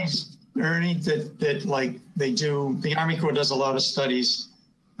studies, Ernie, that like they do, the Army Corps does a lot of studies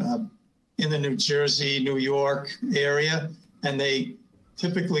in the New Jersey, New York area, and they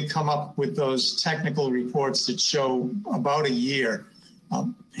typically come up with those technical reports that show about a year.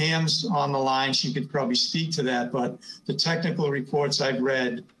 Pam's on the line, she could probably speak to that, but the technical reports I've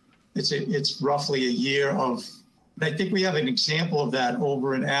read, it's roughly a year of, I think we have an example of that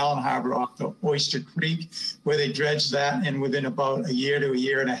over in Allen Harbor off the Oyster Creek, where they dredged that, and within about a year to a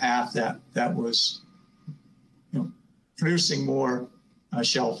year and a half, that was, producing more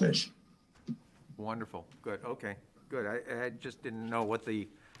shellfish. Wonderful, good, okay, good. I just didn't know what the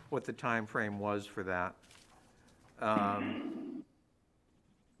time frame was for that.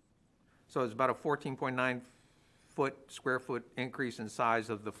 So it's about a 14.9 square foot increase in size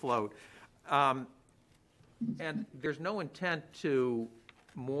of the float. And there's no intent to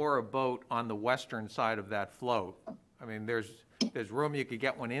moor a boat on the western side of that float. I mean, there's room, you could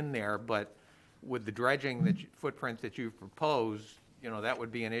get one in there, but with the dredging footprint that you've proposed, that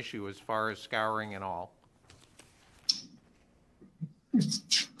would be an issue as far as scouring and all.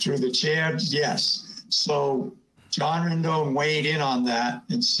 Through the chair, yes. So John Rendon weighed in on that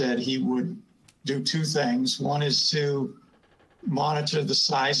and said he would do two things. One is to monitor the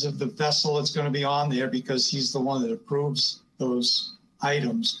size of the vessel that's going to be on there, because he's the one that approves those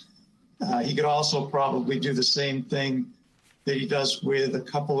items. He could also probably do the same thing that he does with a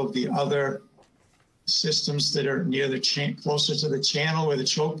couple of the other systems that are near the closer to the channel where the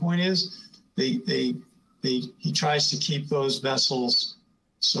choke point is. He tries to keep those vessels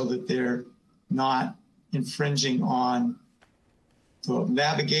so that they're not infringing on the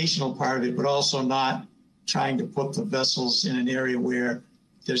navigational part of it, but also not trying to put the vessels in an area where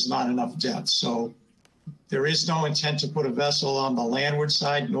there's not enough depth. So there is no intent to put a vessel on the landward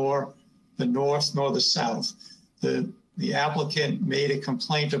side, nor the north, nor the south. The applicant made a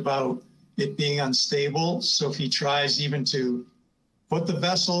complaint about it being unstable. So if he tries even to put the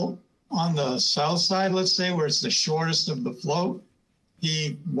vessel on the south side, let's say, where it's the shortest of the float,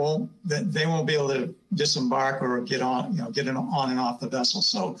 they won't be able to disembark or get on and off the vessel.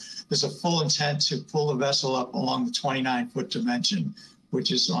 So there's a full intent to pull the vessel up along the 29-foot dimension,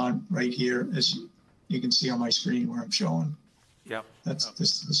 which is on right here, as you can see on my screen where I'm showing. Yep. That's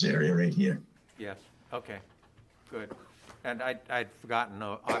this area right here. Yes, okay, good. And I'd forgotten,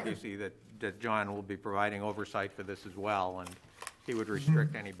 obviously, that John will be providing oversight for this as well, and he would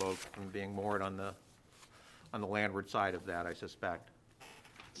restrict any boat from being moored on the landward side of that, I suspect.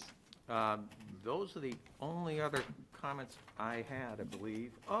 Those are the only other comments I had, I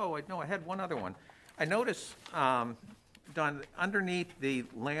believe. Oh, I had one other one. I noticed, Don, underneath the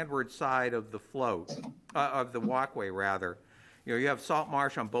landward side of the float, of the walkway, rather, you have salt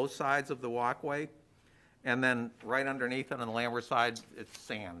marsh on both sides of the walkway, and then right underneath it on the landward side, it's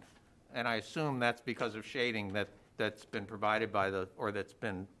sand. And I assume that's because of shading that's been provided by that's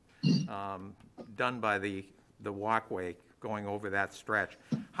been done by the walkway going over that stretch.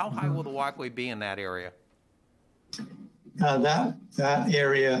 How high will the walkway be in that area? That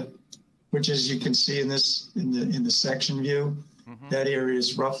area, which as you can see in the section view, that area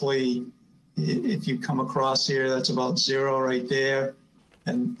is roughly, if you come across here, that's about 0 right there,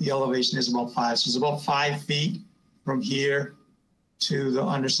 and the elevation is about 5. So it's about 5 feet from here to the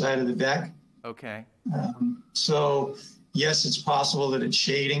underside of the deck. Okay. So yes, it's possible that it's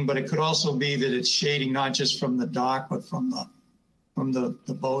shading, but it could also be that it's shading not just from the dock, but from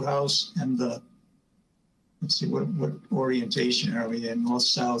the boathouse and let's see, what orientation are we in, north,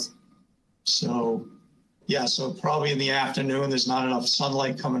 south? So yeah, so probably in the afternoon, there's not enough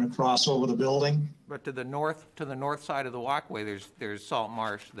sunlight coming across over the building. But to the north side of the walkway, there's salt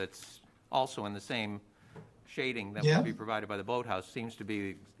marsh that's also in the same shading that would be provided by the boathouse. Seems to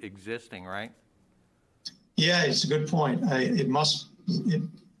be existing, right? Yeah, it's a good point.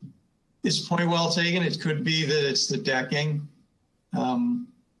 It's point well taken. It could be that it's the decking.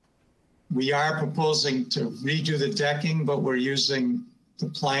 We are proposing to redo the decking, but we're using the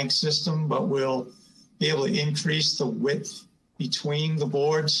plank system, but we'll be able to increase the width between the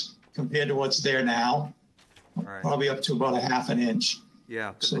boards compared to what's there now, probably up to about 1/2 inch.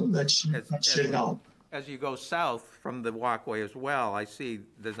 Yeah. So that should help. As you go south from the walkway as well, I see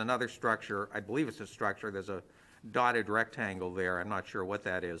there's another structure. I believe it's a structure. There's a dotted rectangle there. I'm not sure what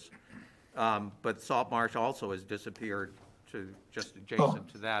that is. But salt marsh also has disappeared to just adjacent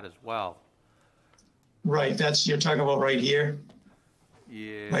to that as well. Right, you're talking about right here?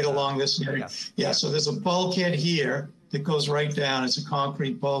 Yeah. Right along this area? Yeah, so there's a bulkhead here that goes right down. It's a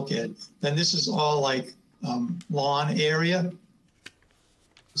concrete bulkhead. Then this is all like lawn area.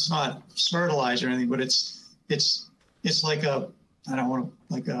 It's not fertilizer or anything, but it's like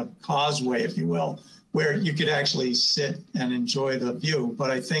like a causeway, if you will, where you could actually sit and enjoy the view. But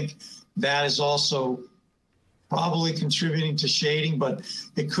I think that is also probably contributing to shading, but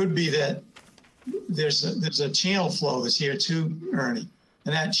it could be that there's a channel flow that's here too, Ernie.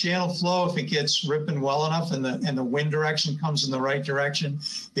 And that channel flow, if it gets ripping well enough and the wind direction comes in the right direction,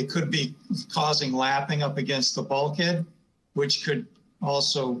 it could be causing lapping up against the bulkhead, which could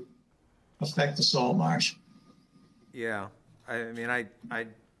also affect the salt marsh. Yeah, I mean, I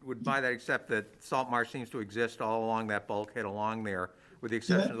would buy that, except that salt marsh seems to exist all along that bulkhead along there, with the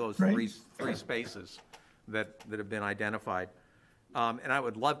exception of those three spaces that have been identified. And I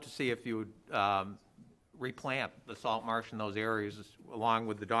would love to see if you would replant the salt marsh in those areas along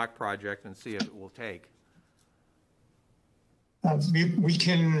with the dock project and see if it will take. We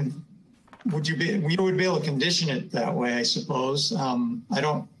can we would be able to condition it that way, I suppose. I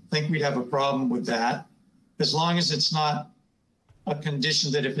don't think we'd have a problem with that, as long as it's not a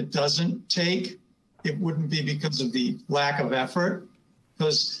condition that if it doesn't take, it wouldn't be because of the lack of effort,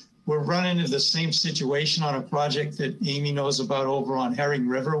 because we're running into the same situation on a project that Amy knows about over on Herring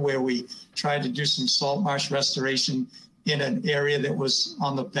River, where we tried to do some salt marsh restoration in an area that was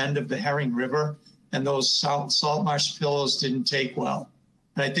on the bend of the Herring River, and those salt marsh pillows didn't take well.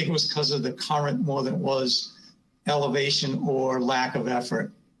 And I think it was because of the current more than it was elevation or lack of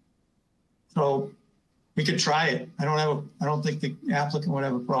effort. So we could try it. I don't think the applicant would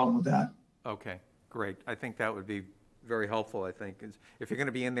have a problem with that. Okay, great. I think that would be very helpful, I think. If you're going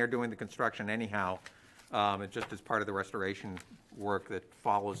to be in there doing the construction anyhow, it just as part of the restoration work that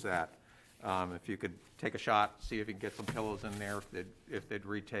follows that, if you could take a shot, see if you can get some pillows in there, if they'd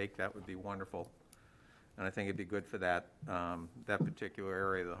retake, that would be wonderful. And I think it'd be good for that, that particular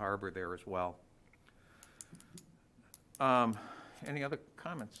area of the harbor there as well. Any other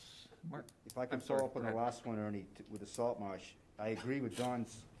comments? Mark? If I can I'm sorry, follow up on go the ahead. last one, Ernie, with the salt marsh, I agree with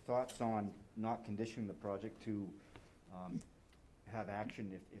Don's thoughts on not conditioning the project to have action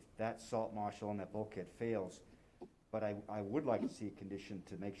if that salt marsh on that bulkhead fails. But I would like to see a condition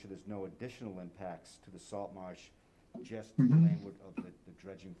to make sure there's no additional impacts to the salt marsh, just to the landward of the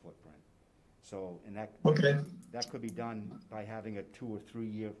dredging footprint. So, and that could be done by having a 2 or 3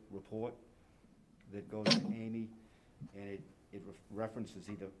 year report that goes to Amy, and it references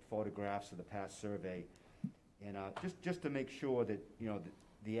either photographs of the past survey, and just to make sure that, you know,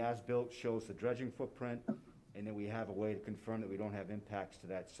 the as-built shows the dredging footprint, and then we have a way to confirm that we don't have impacts to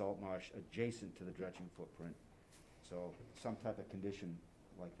that salt marsh adjacent to the dredging footprint. So some type of condition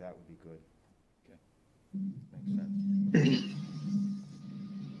like that would be good. Okay. Makes sense.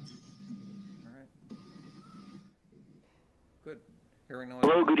 All right. Good. Hearing no other.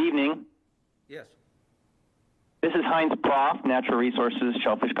 Hello, good evening. Yes. This is Heinz Prof, Natural Resources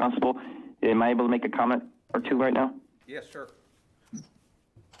Shellfish Constable. Am I able to make a comment or two right now? Yes, sir.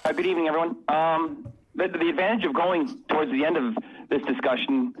 Good evening, everyone. The advantage of going towards the end of this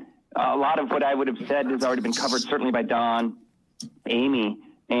discussion, a lot of what I would have said has already been covered, certainly by Don, Amy,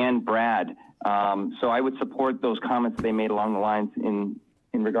 and Brad. So I would support those comments they made along the lines in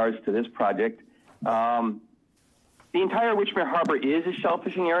regards to this project. The entire Witchmere Harbor is a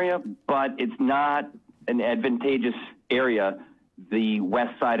shellfishing area, but it's not an advantageous area, the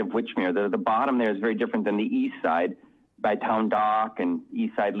west side of Witchmere. The bottom there is very different than the east side by Town Dock and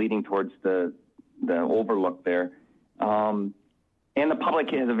east side leading towards the overlook there. And the public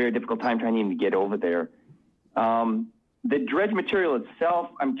has a very difficult time trying to even get over there. The dredge material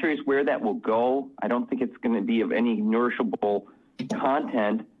itself, I'm curious where that will go. I don't think it's going to be of any nourishable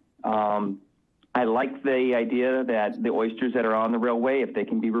content. I like the idea that the oysters that are on the railway, if they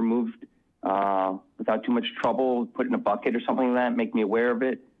can be removed without too much trouble, put in a bucket or something like that, make me aware of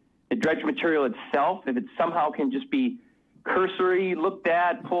it. The dredge material itself, if it somehow can just be cursory looked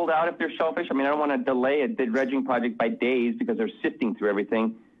at, pulled out if there's shellfish. I mean, I don't want to delay the dredging project by days because they're sifting through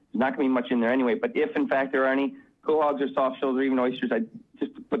everything. There's not going to be much in there anyway. But if, in fact, there are any quahogs or soft shells or even oysters, I'd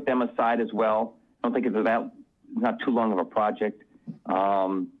just put them aside as well. I don't think it's not too long of a project.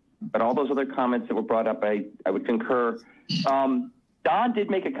 But all those other comments that were brought up, I would concur. Don did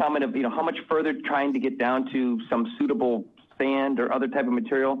make a comment of, how much further trying to get down to some suitable sand or other type of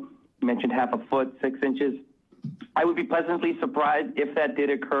material. He mentioned 1/2 foot, 6 inches. I would be pleasantly surprised if that did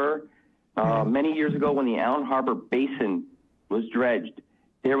occur. Many years ago when the Allen Harbor Basin was dredged,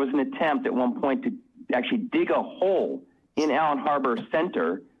 there was an attempt at one point to actually dig a hole in Allen Harbor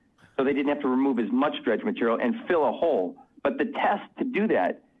Center so they didn't have to remove as much dredge material and fill a hole. But the test to do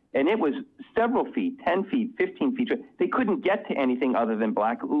that, and it was several feet, 10 feet, 15 feet, they couldn't get to anything other than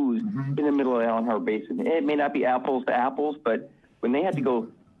black ooze in the middle of the Allen Harbor Basin. It may not be apples to apples, but when they had to go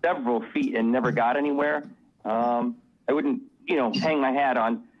several feet and never got anywhere, I wouldn't, hang my hat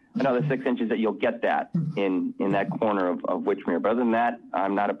on another 6 inches that you'll get that in that corner of Witchmere. But other than that,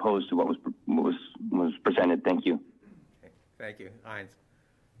 I'm not opposed to what was presented. Thank you. Okay. Thank you. Heinz.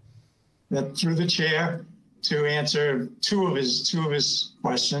 Through the chair, to answer two of his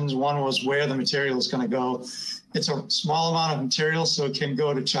questions. One was where the material is going to go. It's a small amount of material, so it can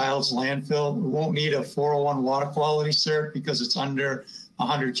go to Child's landfill. We won't need a 401 water quality cert because it's under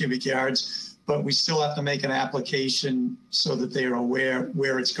 100 cubic yards, but we still have to make an application so that they are aware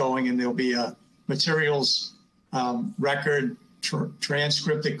where it's going, and there'll be a materials record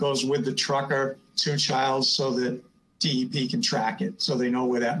transcript that goes with the trucker to Child's so that DEP can track it, so they know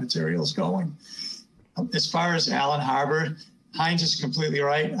where that material is going. As far as Allen Harbor, Heinz is completely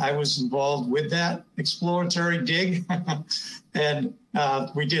right. I was involved with that exploratory dig. And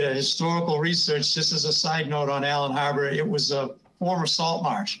we did a historical research, just as a side note on Allen Harbor. It was a former salt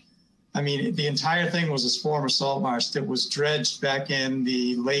marsh. I mean, the entire thing was a former salt marsh that was dredged back in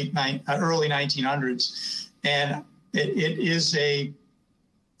the early 1900s. And it is a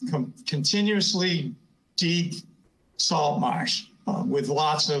continuously deep salt marsh with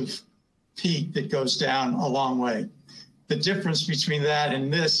lots of peat that goes down a long way. The difference between that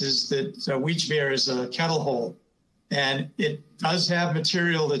and this is that Weechmere is a kettle hole, and it does have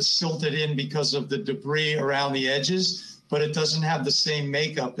material that's silted in because of the debris around the edges, but it doesn't have the same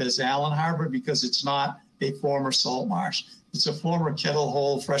makeup as Allen Harbor because it's not a former salt marsh. It's a former kettle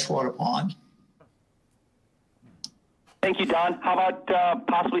hole freshwater pond. Thank you, Don. How about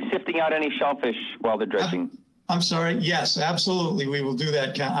possibly sifting out any shellfish while they're dredging? I'm sorry. Yes, absolutely. We will do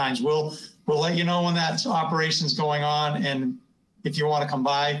that, Heinz. We'll let you know when that operation's going on, and if you want to come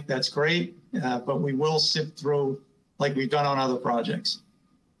by, that's great. But we will sift through like we've done on other projects.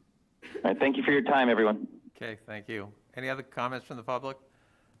 All right, thank you for your time, everyone. Okay, thank you. Any other comments from the public?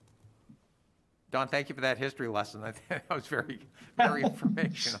 Don, thank you for that history lesson. I think that was very, very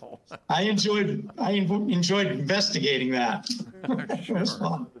informational. I enjoyed investigating that. It was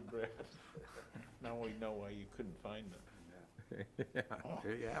fun. Now we know why you couldn't find them. Yeah,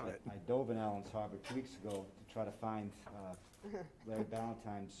 there you have it. I dove in Allen's Harbor 2 weeks ago to try to find Larry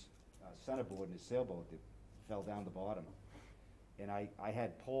Ballantyne's centerboard in his sailboat that fell down the bottom. And I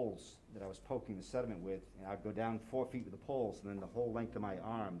had poles that I was poking the sediment with, and I'd go down 4 feet with the poles, and then the whole length of my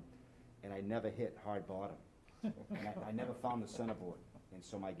arm, and I never hit hard bottom. And I never found the centerboard, and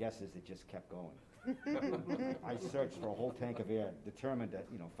so my guess is it just kept going. I searched for a whole tank of air, determined to,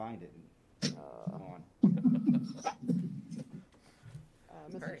 find it, and come on.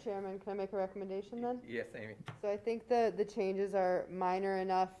 Mr. Chairman, can I make a recommendation then? Yes, Amy. So I think the changes are minor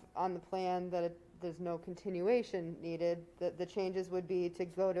enough on the plan that there's no continuation needed. The changes would be to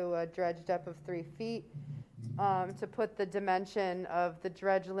go to a dredge depth of 3 feet, to put the dimension of the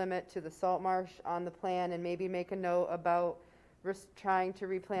dredge limit to the salt marsh on the plan, and maybe make a note about trying to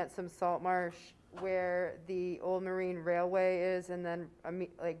replant some salt marsh where the old marine railway is, and then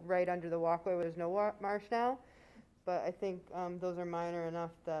like right under the walkway where there's no marsh now. But I think those are minor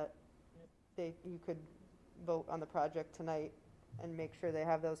enough that you could vote on the project tonight and make sure they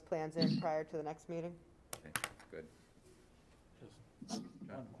have those plans in prior to the next meeting. Okay, good. Just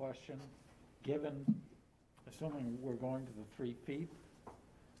one question. Assuming we're going to the 3 feet,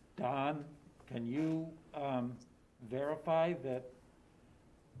 Don, can you verify that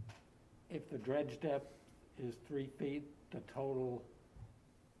if the dredge depth is 3 feet, the total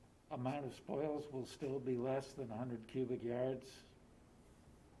amount of spoils will still be less than 100 cubic yards?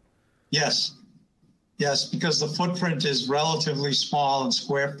 Yes. Yes, because the footprint is relatively small in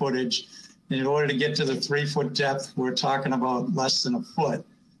square footage. In order to get to the 3 foot depth, we're talking about less than a foot.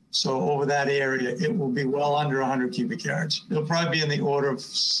 So over that area, it will be well under 100 cubic yards. It'll probably be in the order of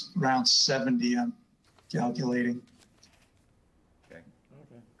around 70, I'm calculating. Okay,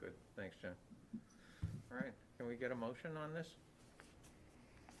 good. Thanks, John. All right, can we get a motion on this?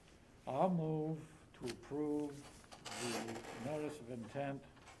 I'll move to approve the notice of intent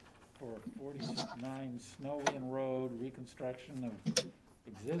for 49 Snow Inn Road, reconstruction of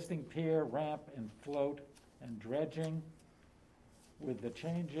existing pier, ramp, and float, and dredging. With the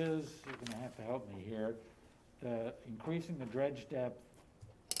changes, you're gonna have to help me here, increasing the dredge depth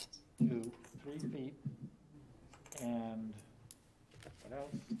to 3 feet, and what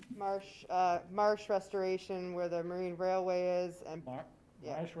else? Marsh restoration where the marine railway is, and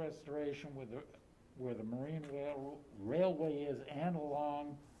Marsh restoration where the marine railway is and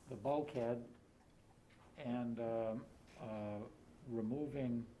along the bulkhead, and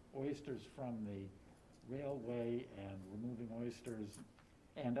removing oysters from the railway, and removing oysters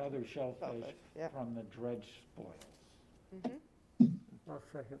and other shellfish from the dredge spoils. I'll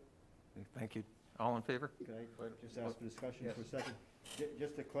second. Thank you. All in favor? Can I just ask for discussion for a second?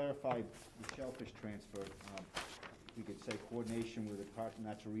 Just to clarify the shellfish transfer, we could say coordination with the Department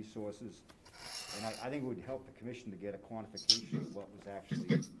of Natural Resources, and I think it would help the commission to get a quantification of what was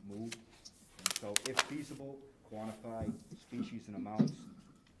actually moved. And so if feasible, quantify species and amounts.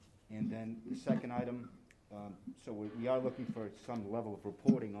 And then the second item, so we are looking for some level of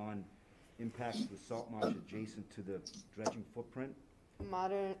reporting on impacts of the salt marsh adjacent to the dredging footprint.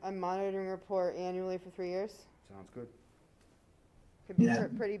 A monitoring report annually for 3 years. Sounds good. Could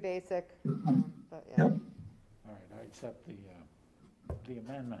be pretty basic, but yeah. Yep. All right, I accept the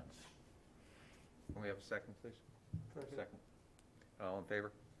amendments. Can we have a second, please? Second. All in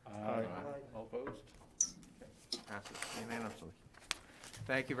favor? Aye. All opposed? Okay. Passes unanimously.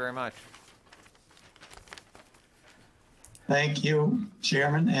 Thank you very much. Thank you,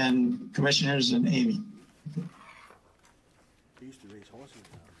 Chairman and Commissioners and Amy. They used to raise horses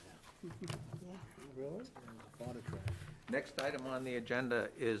down there. Really? Fodder track. Next item on the agenda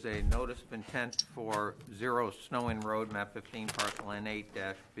is a notice of intent for Zero Snowing Road, map 15, parcel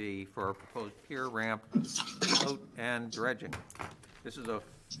N8-B, for a proposed pier ramp, float, and dredging. This is a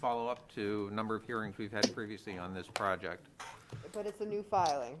follow-up to a number of hearings we've had previously on this project But it's a new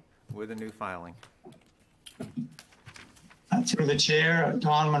filing. with a new filing. Through the chair,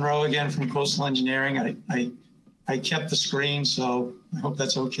 Don Monroe again from Coastal Engineering. I kept the screen, so I hope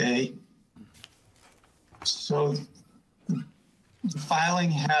that's okay. So the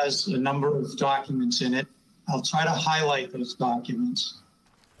filing has a number of documents in it. I'll try to highlight those documents.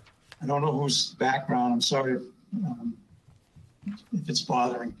 I don't know whose background, I'm sorry if it's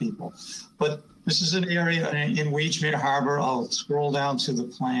bothering people. But this is an area in Weechmere Harbor. I'll scroll down to the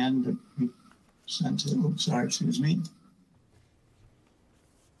plan that we sent to, oops, sorry, excuse me.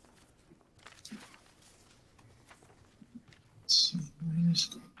 Let's see, where is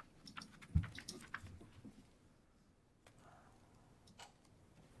it?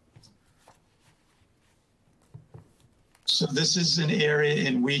 So this is an area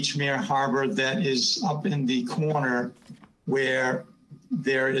in Weechmere Harbor that is up in the corner where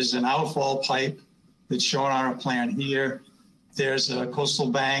there is an outfall pipe that's shown on our plan here. There's a coastal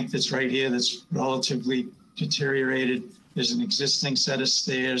bank that's right here that's relatively deteriorated. There's an existing set of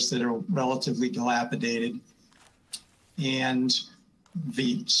stairs that are relatively dilapidated. And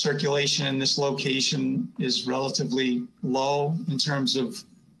the circulation in this location is relatively low in terms of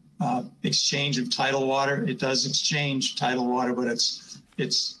exchange of tidal water. It does exchange tidal water, but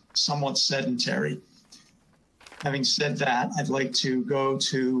it's somewhat sedentary. Having said that, I'd like to go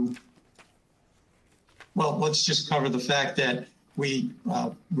to, well, let's just cover the fact that we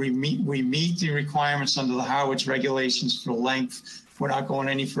meet the requirements under the Harwich regulations for length. We're not going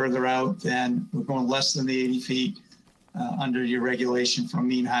any further out than, we're going less than the 80 feet under your regulation from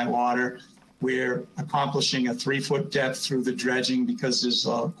mean high water. We're accomplishing a 3-foot depth through the dredging because there's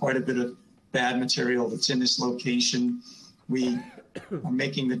quite a bit of bad material that's in this location. We are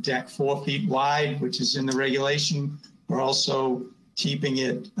making the deck 4 feet wide, which is in the regulation. We're also keeping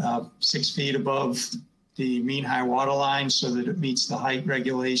it 6 feet above the mean high water line so that it meets the height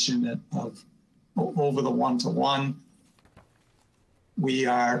regulation of over the 1-to-1. We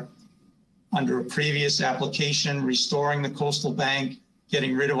are, under a previous application, restoring the coastal bank,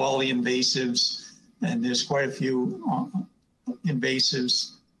 getting rid of all the invasives, and there's quite a few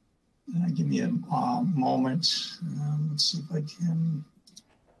invasives. Give me a moment. Let's see if I can.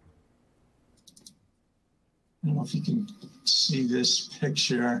 I don't know if you can see this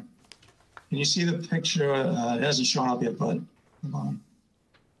picture. Can you see the picture? It hasn't shown up yet, but hold on.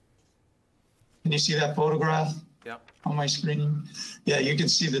 Can you see that photograph? Yep. On my screen? Yeah, you can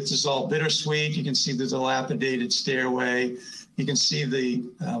see that this is all bittersweet. You can see the dilapidated stairway. You can see the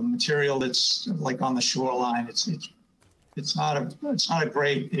material that's like on the shoreline. It's not a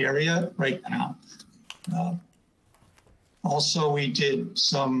great area right now. Also, we did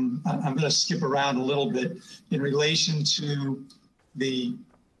some, I'm going to skip around a little bit in relation to the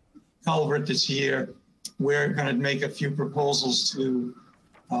culvert that's here. We're going to make a few proposals to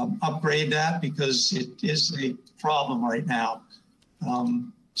upgrade that because it is a problem right now.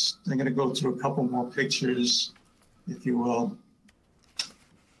 I'm going to go through a couple more pictures, if you will.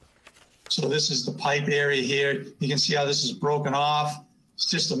 So this is the pipe area here. You can see how this is broken off. It's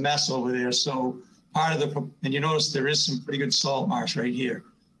just a mess over there. So part of the, and you notice there is some pretty good salt marsh right here.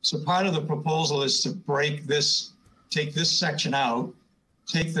 So part of the proposal is to break this, take this section out,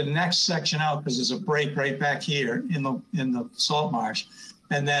 take the next section out because there's a break right back here in the salt marsh,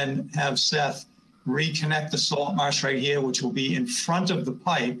 and then have Seth reconnect the salt marsh right here, which will be in front of the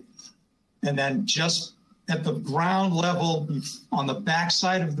pipe, and then just at the ground level on the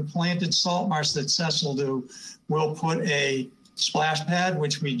backside of the planted salt marsh that Seth will do, we'll put a splash pad,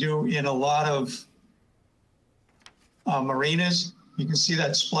 which we do in a lot of marinas. You can see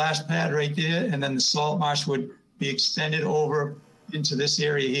that splash pad right there, and then the salt marsh would be extended over into this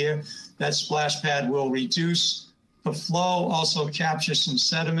area here. That splash pad will reduce the flow, also capture some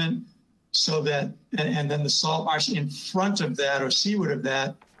sediment, so that, and then the salt marsh in front of that or seaward of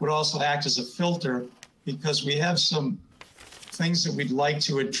that would also act as a filter, because we have some things that we'd like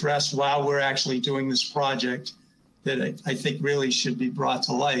to address while we're actually doing this project that I think really should be brought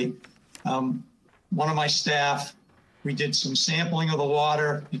to light. One of my staff, we did some sampling of the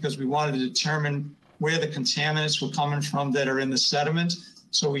water because we wanted to determine where the contaminants were coming from that are in the sediment.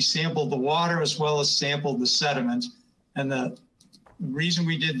 So we sampled the water as well as sampled the sediment. And the reason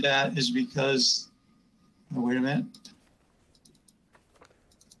we did that is because, oh, wait a minute.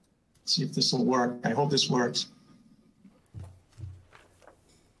 Let's see if this will work. I hope this works.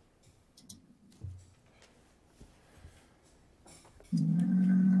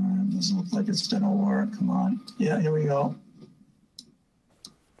 Doesn't look like it's gonna work. Come on. Yeah, here we go.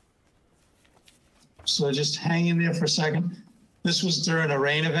 So just hang in there for a second. This was during a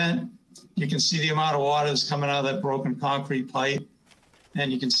rain event. You can see the amount of water that's coming out of that broken concrete pipe.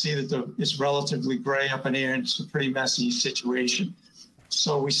 And you can see that it's relatively gray up in here, and it's a pretty messy situation.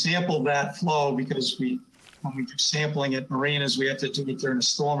 So we sampled that flow because when we do sampling at marinas, we have to do it during a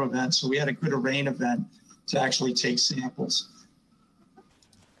storm event. So we had a good rain event to actually take samples.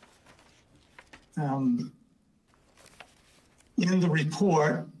 In the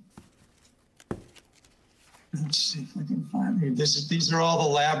report, let's see if I can find this. These are all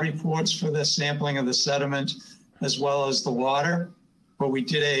the lab reports for the sampling of the sediment as well as the water. But we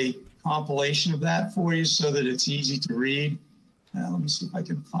did a compilation of that for you so that it's easy to read. Let me see if I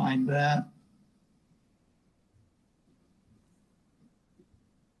can find that.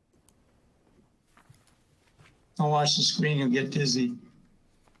 Don't watch the screen, you'll get dizzy.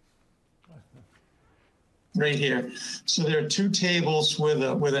 Right here. So there are two tables with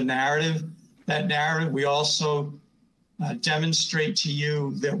a narrative. That narrative, we also demonstrate to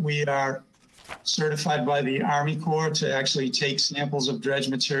you that we are certified by the Army Corps to actually take samples of dredge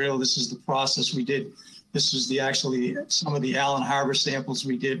material. This is the process we did. This was actually some of the Allen Harbor samples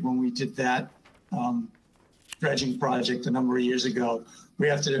we did when we did that dredging project a number of years ago. We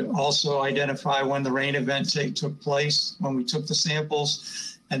have to also identify when the rain event took place, when we took the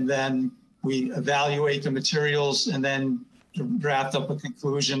samples, and then we evaluate the materials and then draft up a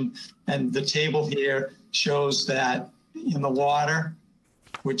conclusion. And the table here shows that in the water,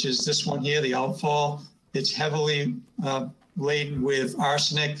 which is this one here, the outfall, it's heavily laden with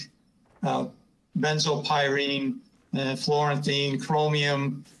arsenic, benzopyrene, fluoranthene,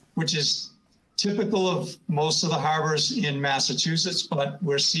 chromium, which is typical of most of the harbors in Massachusetts, but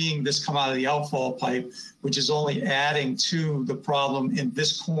we're seeing this come out of the outfall pipe, which is only adding to the problem in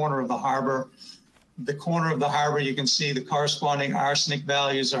this corner of the harbor. The corner of the harbor, you can see the corresponding arsenic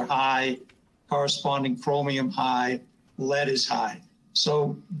values are high, corresponding chromium high, lead is high.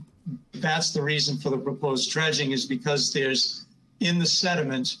 So that's the reason for the proposed dredging, is because there's in the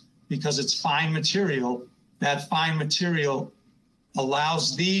sediment, because it's fine material, that fine material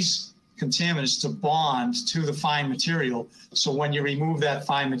allows these contaminants to bond to the fine material. So when you remove that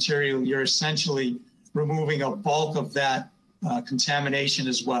fine material, you're essentially removing a bulk of that contamination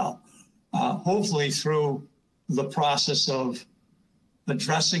as well. Hopefully through the process of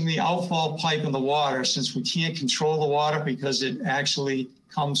addressing the outfall pipe in the water, since we can't control the water because it actually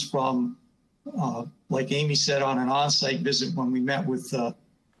comes from, like Amy said on an on-site visit when we met with the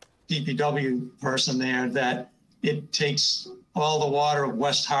DPW person there, that it takes all the water of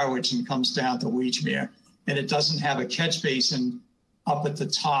West Harwich and comes down to Weechmere. And it doesn't have a catch basin up at the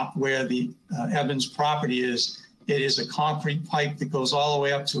top where the Evans property is. It is a concrete pipe that goes all the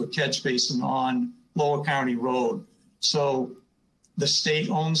way up to a catch basin on Lower County Road. So the state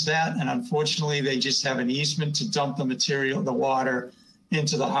owns that, and unfortunately they just have an easement to dump the material, the water,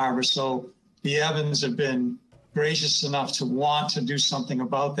 into the harbor. So the Evans have been gracious enough to want to do something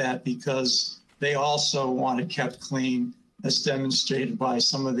about that, because they also want it kept clean, as demonstrated by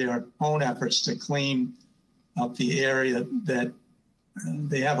some of their own efforts to clean up the area. That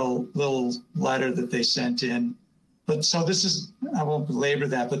they have a little letter that they sent in. But so this is, I won't belabor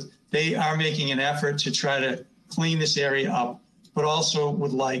that, but they are making an effort to try to clean this area up, but also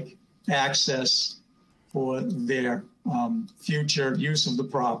would like access for their future use of the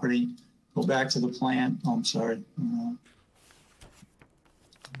property. Go back to the plan. Oh, I'm sorry.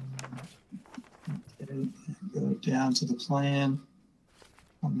 Go down to the plan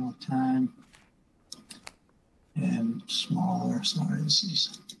one more time. And smaller, sorry, this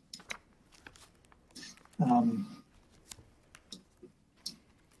is.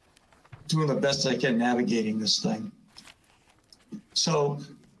 Doing the best I can navigating this thing. So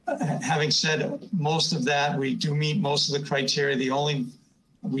having said most of that, we do meet most of the criteria.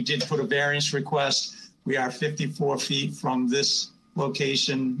 We did put a variance request. We are 54 feet from this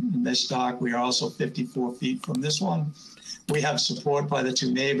location in this dock. We are also 54 feet from this one. We have support by the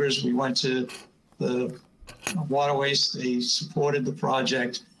two neighbors. We went to the waterways. They supported the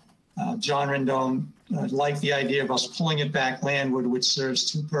project. John Rendon liked the idea of us pulling it back landward, which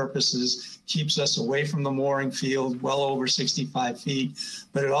serves two purposes: keeps us away from the mooring field, well over 65 feet,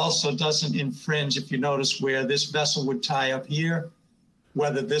 but it also doesn't infringe. If you notice where this vessel would tie up here,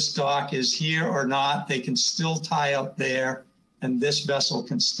 whether this dock is here or not, they can still tie up there, and this vessel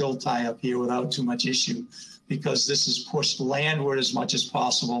can still tie up here without too much issue, because this is pushed landward as much as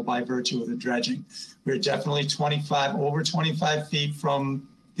possible by virtue of the dredging. We're definitely over 25 feet from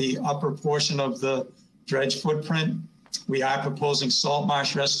the upper portion of the dredge footprint. We are proposing salt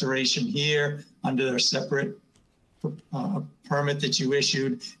marsh restoration here under a separate permit that you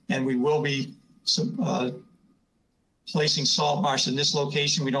issued, and we will be placing salt marsh in this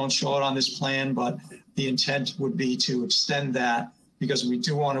location. We don't show it on this plan, but the intent would be to extend that because we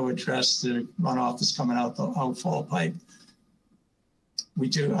do want to address the runoff that's coming out the outfall pipe. We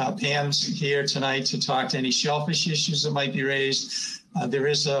do, Pam's here tonight to talk to any shellfish issues that might be raised. There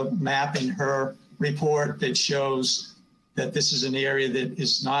is a map in her report that shows that this is an area that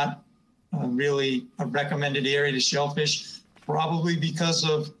is not really a recommended area to shellfish, probably because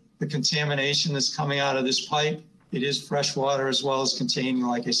of the contamination that's coming out of this pipe. It is fresh water as well as containing,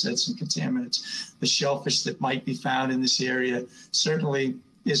 like I said, some contaminants. The shellfish that might be found in this area certainly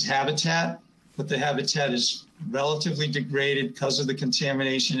is habitat, but the habitat is relatively degraded because of the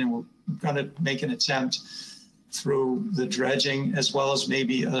contamination, and we're going to make an attempt through the dredging, as well as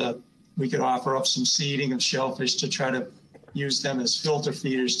maybe we could offer up some seeding of shellfish to try to use them as filter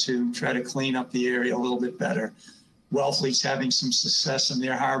feeders to try to clean up the area a little bit better. Wellfleet's having some success in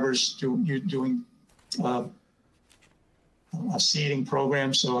their harbors doing a seeding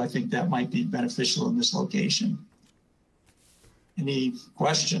program, so I think that might be beneficial in this location. Any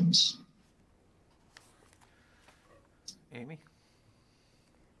questions? Amy?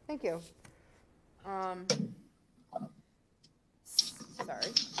 Thank you.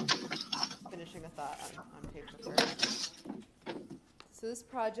 Sorry, finishing a thought on paper first. So this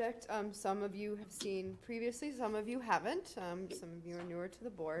project, some of you have seen previously, some of you haven't. Some of you are newer to the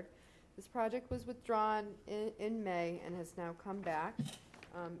board. This project was withdrawn in May and has now come back.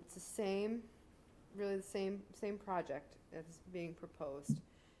 It's the same, really the same project that's being proposed.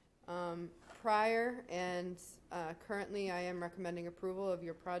 Prior and currently I am recommending approval of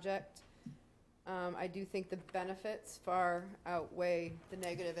your project. I do think the benefits far outweigh the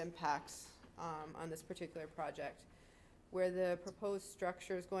negative impacts on this particular project. Where the proposed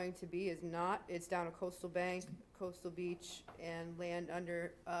structure is going to be is not, it's down a coastal bank, coastal beach, and land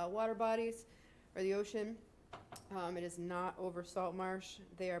under water bodies or the ocean. It is not over salt marsh.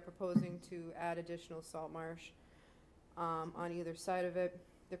 They are proposing to add additional salt marsh on either side of it.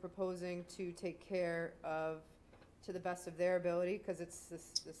 They're proposing to take care of, to the best of their ability, because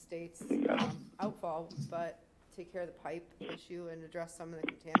it's the state's outfall, but take care of the pipe issue and address some of the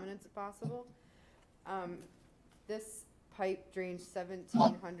contaminants if possible. This pipe drains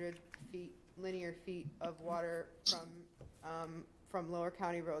 1,700 linear feet of water from Lower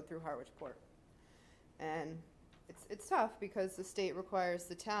County Road through Harwich Port. And it's tough because the state requires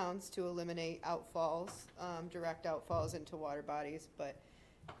the towns to eliminate outfalls, direct outfalls into water bodies, but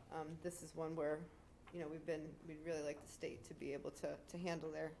this is one where, you know, we'd really like the state to be able to handle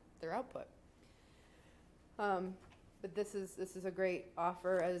their output. But this is a great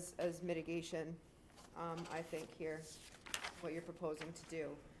offer as mitigation, I think, here, what you're proposing to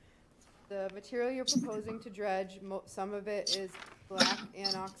do. The material you're proposing to dredge, some of it is black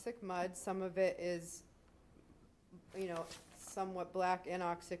anoxic mud, some of it is, you know, somewhat black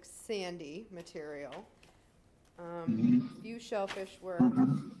anoxic sandy material. Few shellfish were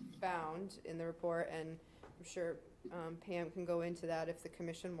found in the report, and I'm sure Pam can go into that if the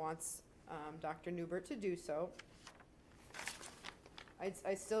commission wants Dr. Newbert to do so.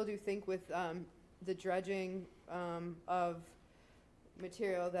 I still do think with the dredging of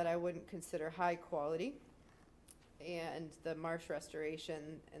material that I wouldn't consider high quality, and the marsh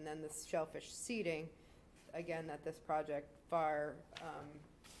restoration, and then the shellfish seeding, again, that this project far,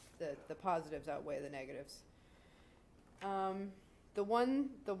 the positives outweigh the negatives. The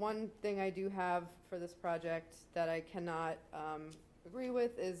one thing I do have for this project that I cannot agree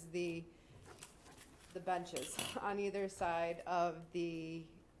with is the benches on either side of the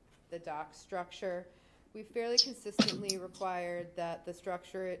dock structure. We fairly consistently required that the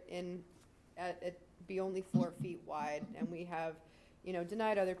structure it be only 4 feet wide, and we have, you know,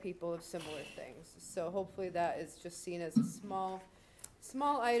 denied other people of similar things. So hopefully that is just seen as a small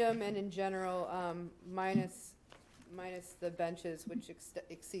item, and in general, minus the benches which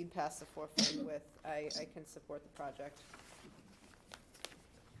exceed past the 4 foot width, I can support the project.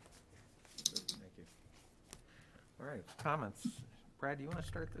 Thank you. All right, comments. Brad, do you want to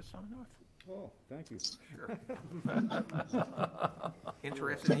start this on off? Oh, thank you. Sure.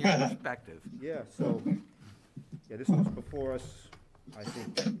 Interested in your perspective. Yeah, so, yeah, this was before us, I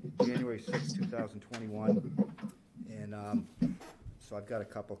think, January 6, 2021. And So I've got a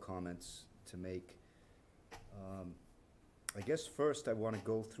couple comments to make. I guess first I want to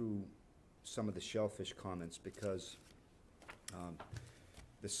go through some of the shellfish comments because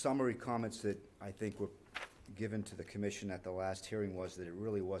the summary comments that I think were given to the commission at the last hearing was that it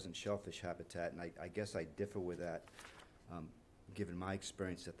really wasn't shellfish habitat, and I guess I differ with that, given my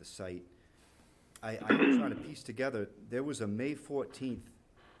experience at the site. I'm trying to piece together, there was a May 14th,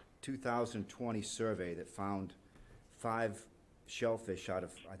 2020 survey that found 5 shellfish out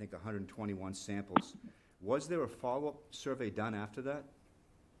of, I think, 121 samples. Was there a follow-up survey done after that?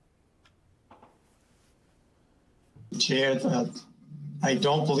 Chair, I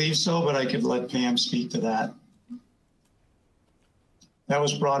don't believe so, but I could let Pam speak to that. That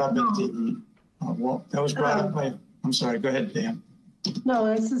was brought up at the, that was brought up by, I'm sorry, go ahead, Pam.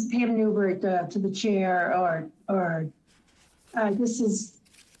 No, this is Pam Newbert to the chair, this is,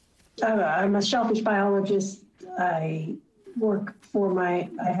 I'm a shellfish biologist. I work for I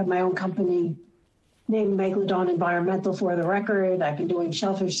have my own company named Megalodon Environmental for the record. I've been doing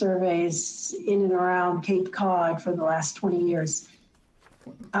shellfish surveys in and around Cape Cod for the last 20 years.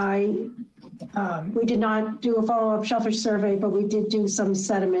 We did not do a follow-up shellfish survey, but we did do some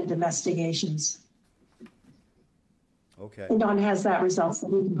sediment investigations. Okay. And Don has that results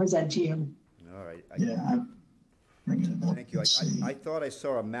that we can present to you. All right. Thank you. I thought I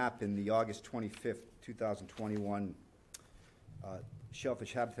saw a map in the August 25th, 2021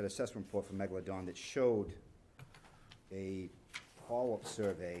 Shellfish Habitat Assessment Report from Megalodon that showed a follow-up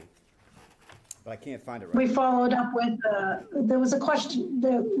survey, but I can't find it right We now. followed up with, there was a question,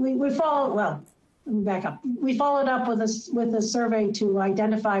 we followed, well, let me back up. We followed up with a survey to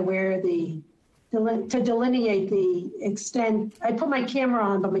identify where to delineate the extent. I put my camera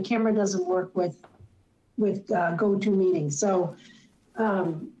on, but my camera doesn't work with GoToMeeting. So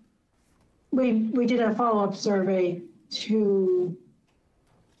we did a follow-up survey to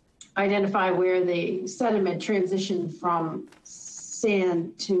identify where the sediment transitioned from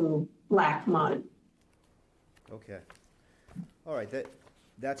sand to black mud. Okay. All right,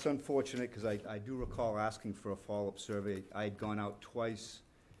 that's unfortunate because I do recall asking for a follow-up survey. I had gone out twice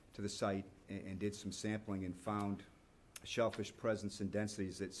to the site and did some sampling and found shellfish presence and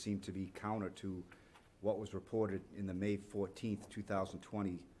densities that seemed to be counter to what was reported in the May 14th,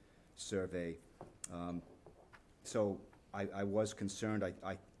 2020 survey. So I was concerned.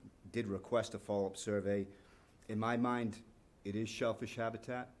 I did request a follow-up survey. In my mind, it is shellfish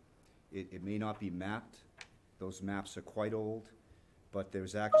habitat. It may not be mapped. Those maps are quite old, but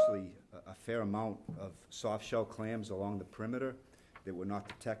there's actually a fair amount of soft shell clams along the perimeter that were not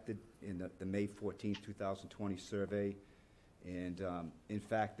detected in the May 14th, 2020 survey. And in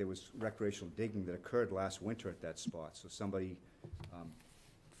fact, there was recreational digging that occurred last winter at that spot. So somebody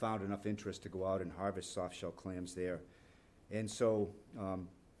found enough interest to go out and harvest soft shell clams there. And so,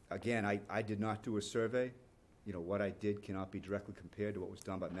 again, I did not do a survey. You know, what I did cannot be directly compared to what was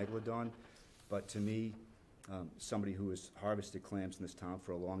done by Megalodon. But to me, somebody who has harvested clams in this town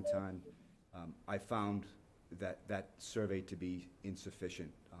for a long time, I found that survey to be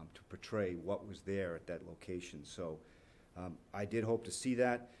insufficient to portray what was there at that location. So I did hope to see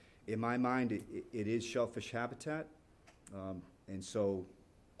that. In my mind, it is shellfish habitat, and so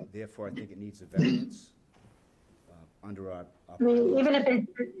therefore I think it needs a variance under our I mean, even if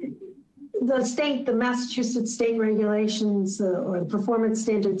the Massachusetts state regulations or the performance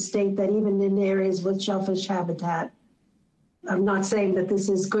standards state that even in areas with shellfish habitat, I'm not saying that this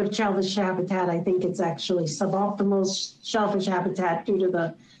is good shellfish habitat. I think it's actually suboptimal shellfish habitat due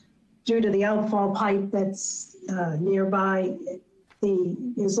to the outfall pipe that's nearby.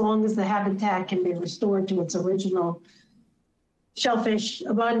 As long as the habitat can be restored to its original shellfish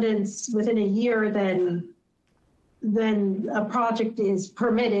abundance within a year, then a project is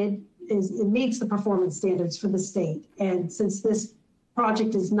permitted. It meets the performance standards for the state. And since this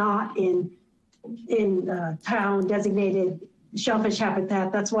project is not in town designated shellfish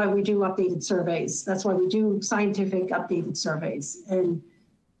habitat, that's why we do updated surveys. That's why we do scientific updated surveys. And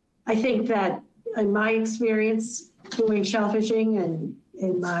I think that in my experience doing shellfishing and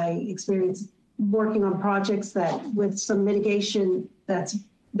in my experience working on projects that with some mitigation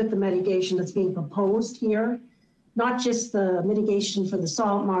with the mitigation that's being proposed here, not just the mitigation for the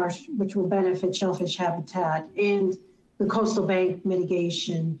salt marsh, which will benefit shellfish habitat, and the coastal bank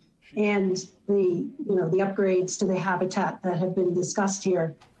mitigation, and the upgrades to the habitat that have been discussed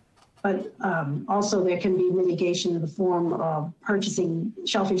here. But also there can be mitigation in the form of purchasing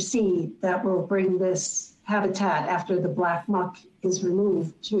shellfish seed that will bring this habitat after the black muck is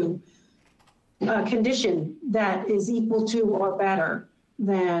removed to a condition that is equal to or better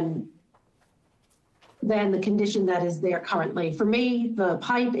than than the condition that is there currently. For me, the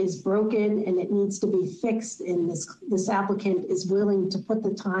pipe is broken and it needs to be fixed, and this applicant is willing to put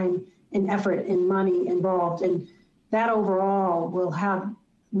the time and effort and money involved, and that overall will have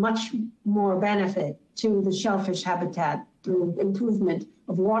much more benefit to the shellfish habitat through improvement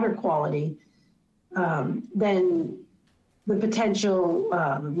of water quality than the potential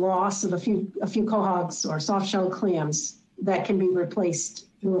loss of a few quahogs or soft shell clams that can be replaced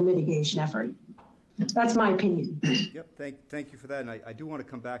through a mitigation effort. That's my opinion. Yep, thank you for that, and I do want to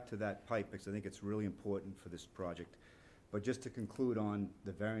come back to that pipe, because I think it's really important for this project. But just to conclude on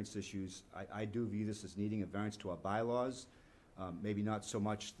the variance issues, I do view this as needing a variance to our bylaws. Maybe not so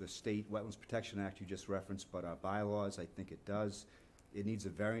much the State Wetlands Protection Act you just referenced, but our bylaws, I think it does. It needs a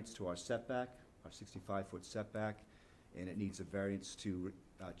variance to our setback, our 65-foot setback, and it needs a variance to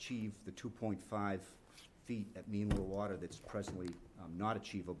achieve the 2.5 feet at mean low water that's presently not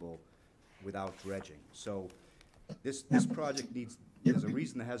achievable without dredging. So this project needs, there's a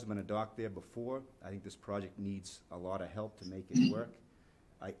reason there hasn't been a dock there before. I think this project needs a lot of help to make it work.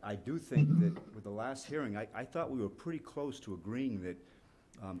 I do think that with the last hearing, I thought we were pretty close to agreeing that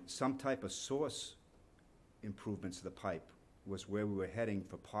some type of source improvements to the pipe was where we were heading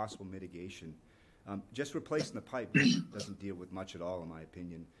for possible mitigation. Just replacing the pipe doesn't deal with much at all, in my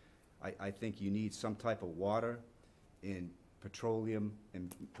opinion. I think you need some type of water and petroleum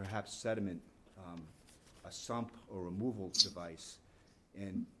and perhaps sediment, a sump or removal device.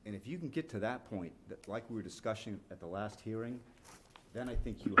 And if you can get to that point, that, like we were discussing at the last hearing, then I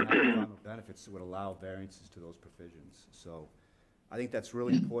think you have final benefits that would allow variances to those provisions. So I think that's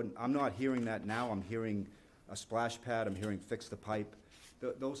really important. I'm not hearing that now. I'm hearing a splash pad. I'm hearing fix the pipe.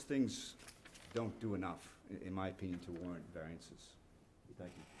 Those things don't do enough, in my opinion, to warrant variances.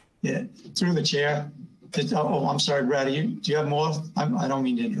 Thank you. Yeah, through the chair. I'm sorry, Brad, do you have more? I don't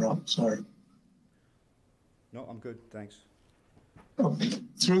mean to interrupt, sorry. No, I'm good, thanks.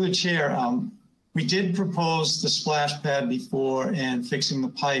 Through the chair, we did propose the splash pad before and fixing the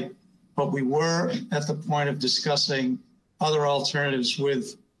pipe, but we were at the point of discussing other alternatives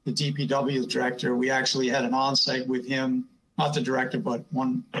with the DPW director. We actually had an on-site with him, not the director, but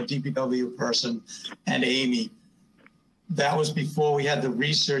a DPW person, and Amy. That was before we had the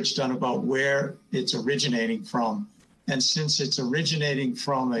research done about where it's originating from. And since it's originating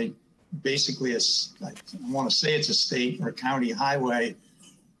from basically I want to say it's a state or county highway,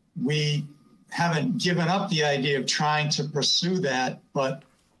 we haven't given up the idea of trying to pursue that, but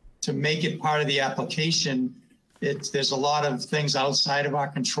to make it part of the application, there's a lot of things outside of our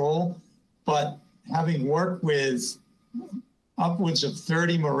control. But having worked with upwards of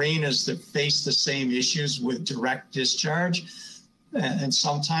 30 marinas that face the same issues with direct discharge, and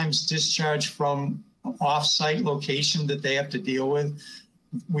sometimes discharge from off-site location that they have to deal with.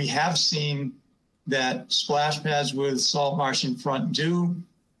 We have seen that splash pads with salt marsh in front do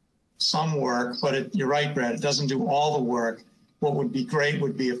some work, but you're right, Brad, it doesn't do all the work. What would be great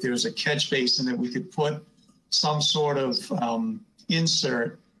would be if there was a catch basin that we could put some sort of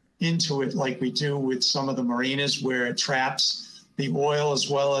insert into it like we do with some of the marinas where it traps the oil as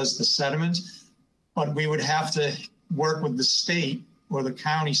well as the sediment. But we would have to work with the state or the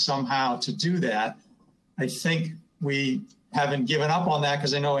county somehow to do that. I think we haven't given up on that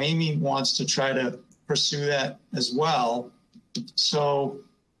because I know Amy wants to try to pursue that as well. So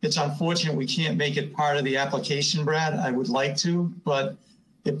it's unfortunate we can't make it part of the application, Brad. I would like to, but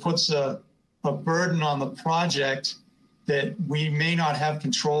it puts a burden on the project that we may not have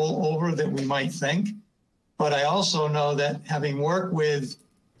control over that we might think. But I also know that having worked with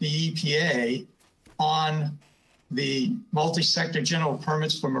the EPA on the multi-sector general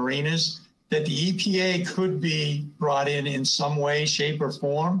permits for marinas, that the EPA could be brought in some way, shape, or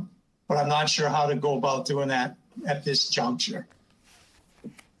form, but I'm not sure how to go about doing that at this juncture.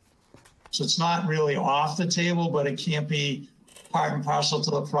 So it's not really off the table, but it can't be part and parcel to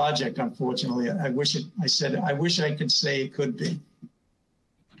the project, unfortunately. I wish I could say it could be.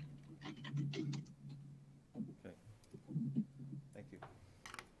 Okay. Thank you.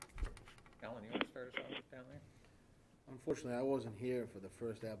 Alan, you want to start us off down there? Unfortunately, I wasn't here for the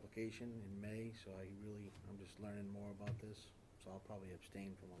first application in May, so I'm just learning more about this, so I'll probably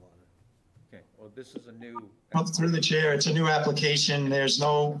abstain from a lot of it. Okay, well, this is a new. Through the chair, it's a new application.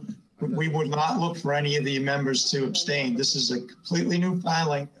 We would not look for any of the members to abstain. This is a completely new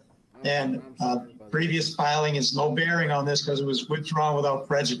filing, and previous filing is no bearing on this because it was withdrawn without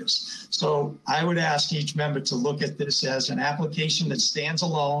prejudice. So I would ask each member to look at this as an application that stands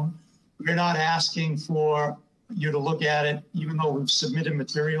alone. We're not asking for you to look at it, even though we've submitted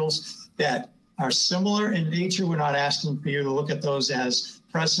materials that are similar in nature. We're not asking for you to look at those as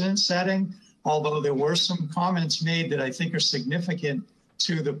precedent setting. although there were some comments made that I think are significant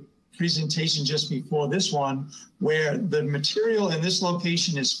to the presentation just before this one, where the material in this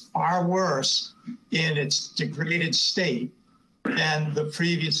location is far worse in its degraded state than the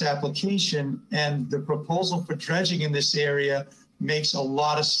previous application. And the proposal for dredging in this area makes a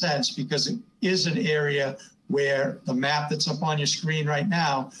lot of sense because it is an area where the map that's up on your screen right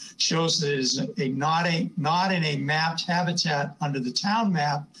now shows that it is not in a mapped habitat under the town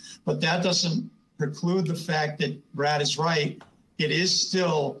map, but that doesn't preclude the fact that Brad is right. It is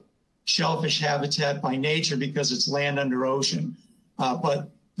still shellfish habitat by nature because it's land under ocean. But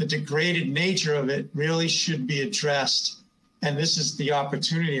the degraded nature of it really should be addressed. And this is the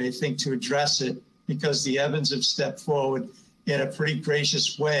opportunity, I think, to address it because the Evans have stepped forward in a pretty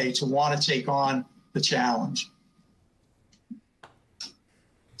gracious way to want to take on the challenge.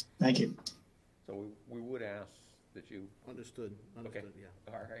 Thank you. So we would ask that you, Understood, okay,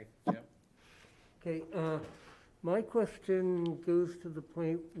 yeah. all right, Jim? Okay, my question goes to the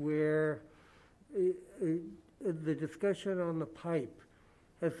point where the discussion on the pipe.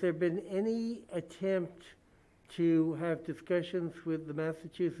 Has there been any attempt to have discussions with the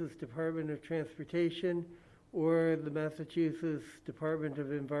Massachusetts Department of Transportation or the Massachusetts Department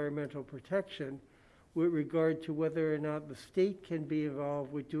of Environmental Protection with regard to whether or not the state can be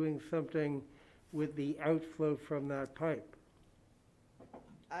involved with doing something with the outflow from that pipe?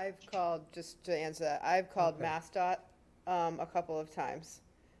 I've called, just to answer that, I've called Okay. MassDOT a couple of times,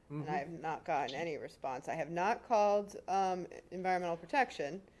 and I have not gotten any response. I have not called Environmental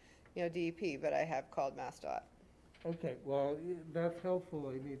Protection, you know, DEP, but I have called MassDOT. Okay, well, that's helpful.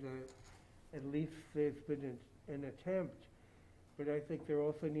 I mean, at least there's been an attempt, but I think there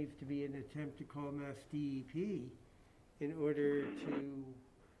also needs to be an attempt to call Mass DEP in order to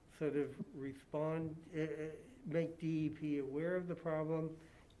sort of respond, make DEP aware of the problem,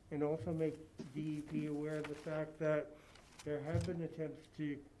 and also make DEP aware of the fact that there have been attempts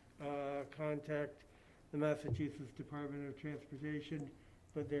to contact the Massachusetts Department of Transportation,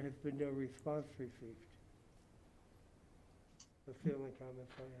 but there has been no response received. That's the only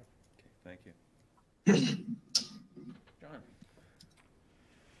comments I have. Okay, thank you. John?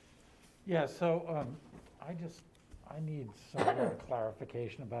 Yeah, so I need some more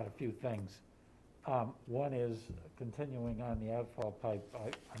clarification about a few things. One is continuing on the outfall pipe.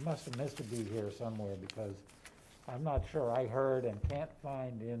 I must have missed a beat here somewhere because I'm not sure I heard and can't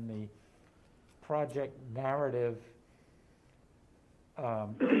find in the project narrative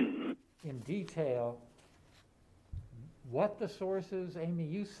in detail what the source is. Amy,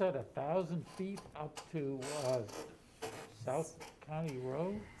 you said 1,000 feet up to South County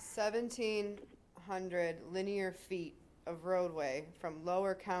Road? 1,700 linear feet of roadway from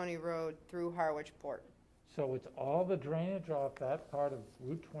Lower County Road through Harwich Port. So it's all the drainage off that part of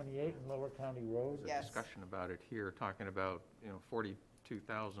Route 28 and Lower County Road? There's a Yes. discussion about it here, talking about,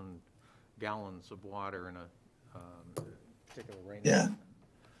 42,000 gallons of water in a particular rain. Yeah.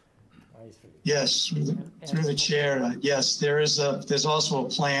 I see. Yes, through the chair. Yes, there's also a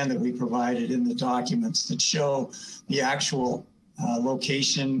plan that we provided in the documents that show the actual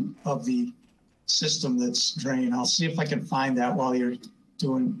location of the system that's drained. I'll see if I can find that while you're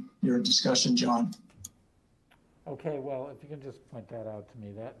doing your discussion, John. Okay, well, if you can just point that out to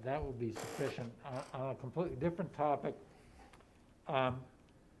me, that would be sufficient. On a completely different topic, I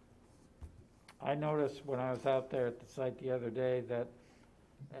noticed when I was out there at the site the other day that,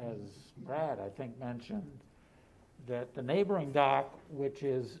 as Brad, I think, mentioned, that the neighboring dock, which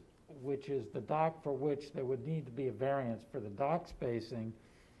is the dock for which there would need to be a variance for the dock spacing,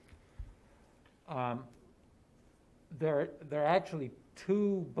 there are actually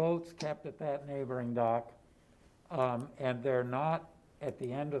two boats kept at that neighboring dock, and they're not at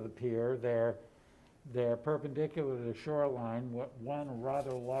the end of the pier. They're perpendicular to the shoreline. One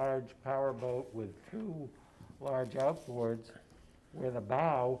rather large power boat with two large outboards, where the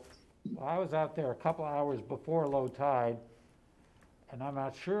bow, well, I was out there a couple hours before low tide, and I'm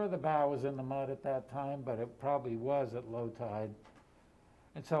not sure the bow was in the mud at that time, but it probably was at low tide.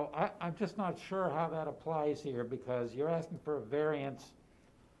 And so I'm just not sure how that applies here, because you're asking for a variance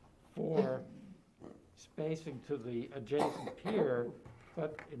for spacing to the adjacent pier,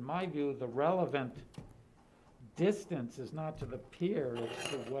 but in my view, the relevant distance is not to the pier, it's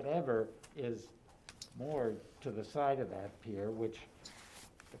to whatever is more to the side of that pier, which,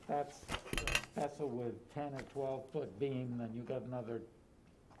 if that's a vessel with 10 or 12 foot beam, then you got another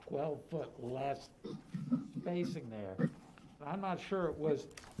 12 foot less spacing there. I'm not sure it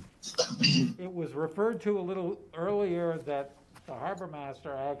was referred to a little earlier that the harbor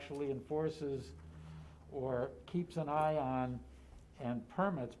master actually enforces or keeps an eye on and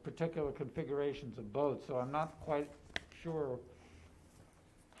permits particular configurations of boats, so I'm not quite sure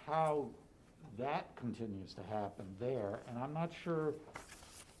how that continues to happen there, and I'm not sure,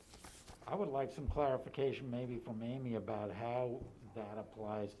 I would like some clarification maybe from Amy about how that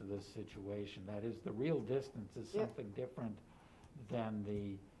applies to this situation. That is, the real distance is Yep. something different than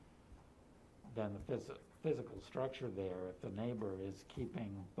the physical structure there, if the neighbor is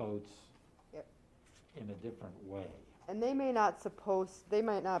keeping boats Yep. in a different way. And they might not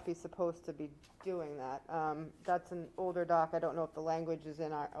be supposed to be doing that. That's an older dock, I don't know if the language is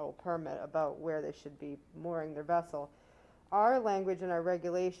in our permit about where they should be mooring their vessel. Our language in our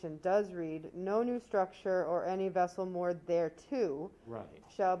regulation does read, no new structure or any vessel moored thereto Right.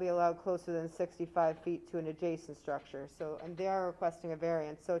 shall be allowed closer than 65 feet to an adjacent structure. So, and they are requesting a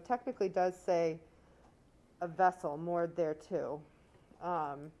variance, so it technically does say a vessel moored thereto.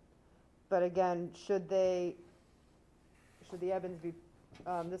 But again, should the Evans be,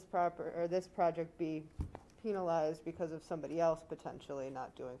 this project be penalized because of somebody else potentially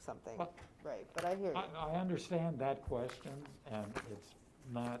not doing something Well, right? But I hear you. I understand that question, and it's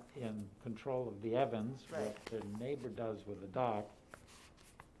not in control of the Evans, what Right. their neighbor does with the dock.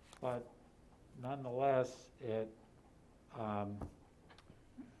 But nonetheless, it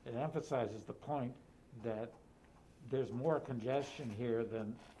emphasizes the point that there's more congestion here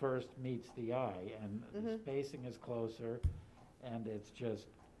than first meets the eye, and the spacing is closer, and it's just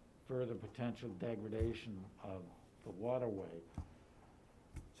further potential degradation of the waterway.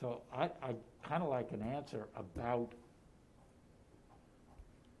 So I kind of like an answer about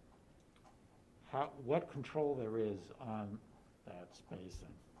what control there is on that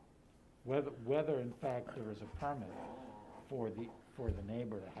spacing. Whether in fact there is a permit for the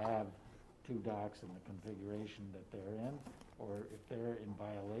neighbor to have two docks in the configuration that they're in, or if they're in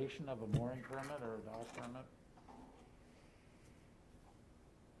violation of a mooring permit or a dock permit.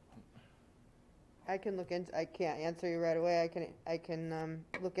 I can't answer you right away. I can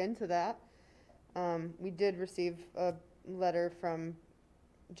look into that. We did receive a letter from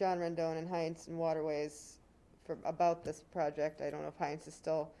John Rendon and Heinz and Waterways about this project. I don't know if Heinz is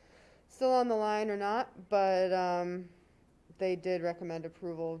still on the line or not, but they did recommend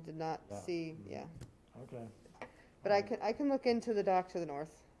approval, did not see, yeah. Okay. But I can look into the dock to the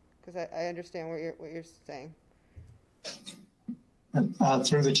north, because I understand what you're saying.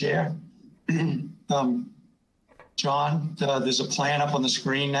 Through the chair. John, there's a plan up on the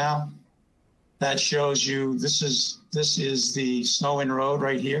screen now that shows you, this is the Snow Inn Road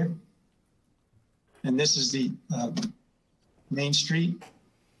right here. And this is the Main Street.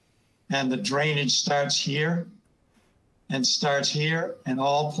 And the drainage starts here and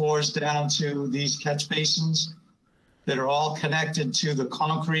all pours down to these catch basins that are all connected to the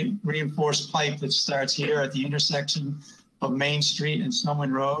concrete reinforced pipe that starts here at the intersection of Main Street and Snow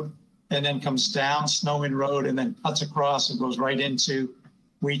Inn Road, and then comes down Snow Inn Road and then cuts across and goes right into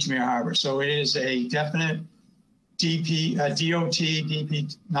Weechmere Harbor. So it is a definite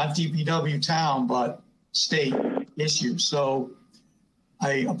not DPW town, but state issue. So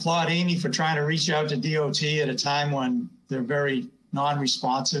I applaud Amy for trying to reach out to DOT at a time when they're very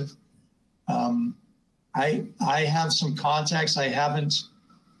non-responsive. I have some contacts. I haven't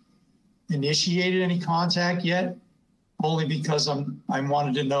initiated any contact yet, only because I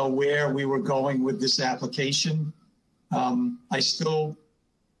wanted to know where we were going with this application. I still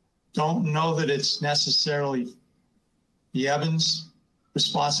don't know that it's necessarily the Evans'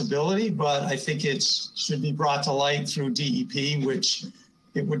 responsibility, but I think it should be brought to light through DEP, which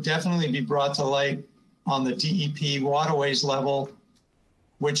it would definitely be brought to light on the DEP waterways level,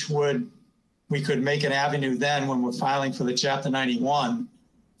 which we could make an avenue then when we're filing for the Chapter 91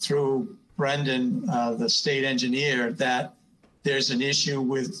 through Brendan, the state engineer, that there's an issue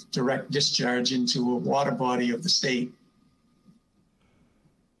with direct discharge into a water body of the state.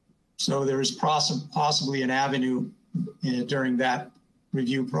 So there is possibly an avenue during that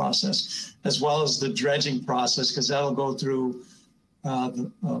review process, as well as the dredging process, because that'll go through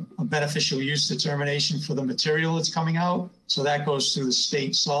a beneficial use determination for the material that's coming out. So that goes through the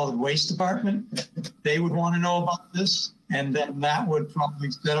state solid waste department. They would want to know about this, and then that would probably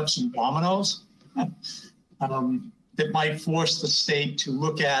set up some dominoes that might force the state to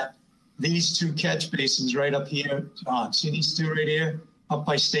look at these two catch basins right up here. See these two right here, up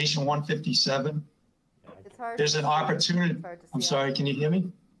by Station 157? It's hard. There's an opportunity. I'm sorry, can you hear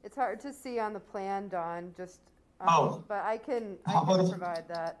me? It's hard to see on the plan, Don, just, but I can provide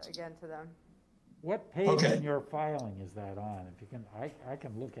that again to them. What page in your filing is that on? If you can, I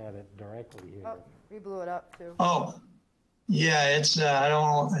can look at it directly here. Oh, we blew it up too. Oh, yeah, it's, I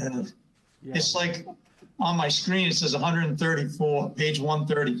don't know, it's like on my screen, it says 134, page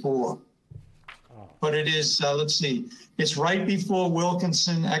 134. But it is, let's see, it's right before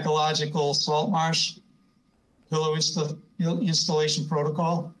Wilkinson Ecological Salt Marsh Pillow Installation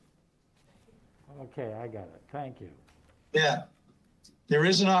Protocol. Okay, I got it. Thank you. Yeah. There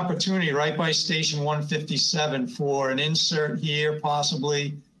is an opportunity right by station 157 for an insert here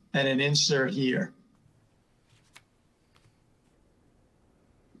possibly and an insert here.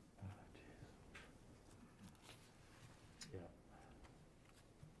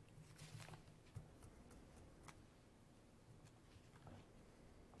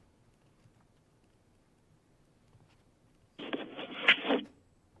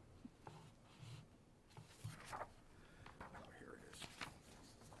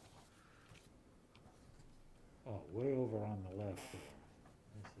 Oh, way over on the left there.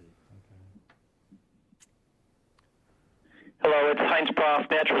 Let's see, okay. Hello, it's Heinz Prof,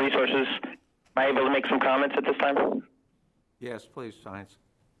 Natural Resources. Am I able to make some comments at this time? Yes, please, Science.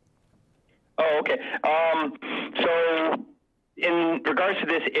 Oh, okay. So in regards to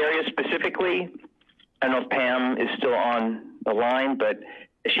this area specifically, I don't know if Pam is still on the line, but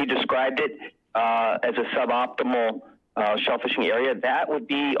she described it as a suboptimal shellfishing area. That would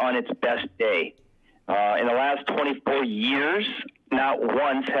be on its best day. In the last 24 years, not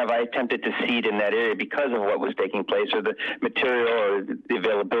once have I attempted to seed in that area because of what was taking place or the material or the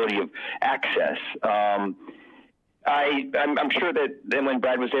availability of access. I'm sure that then when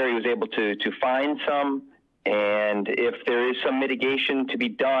Brad was there, he was able to find some. And if there is some mitigation to be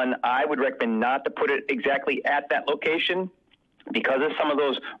done, I would recommend not to put it exactly at that location because of some of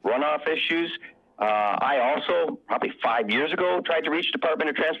those runoff issues. I also, probably 5 years ago, tried to reach Department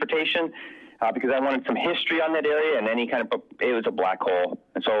of Transportation because I wanted some history on that area, and any kind of, it was a black hole.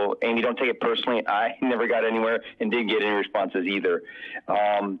 And so, Amy, don't take it personally. I never got anywhere and didn't get any responses either.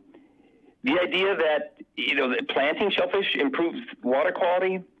 The idea that, that planting shellfish improves water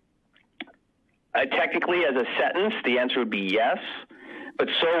quality, technically as a sentence, the answer would be yes. But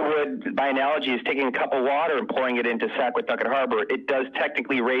so would, by analogy, is taking a cup of water and pouring it into Saquatucket Harbor. It does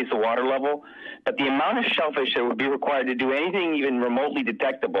technically raise the water level, but the amount of shellfish that would be required to do anything even remotely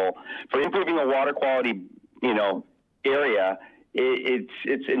detectable for improving the water quality, area,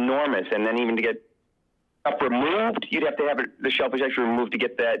 it's enormous. And then even to get stuff removed, you'd have to have the shellfish actually removed to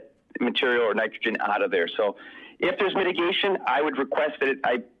get that material or nitrogen out of there. So if there's mitigation, I would request that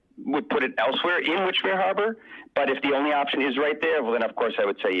I would put it elsewhere in Witchmere Harbor, but if the only option is right there, well, then of course I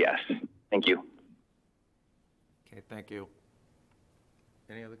would say yes. Thank you. Okay, thank you.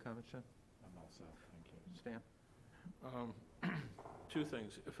 Any other comments, John? I'm all set, thank you. Stan? Two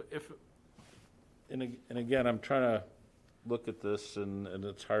things. And again, I'm trying to look at this, and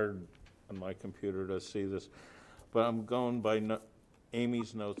it's hard on my computer to see this, but I'm going by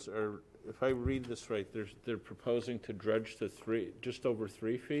Amy's notes. If I read this right, they're proposing to dredge to just over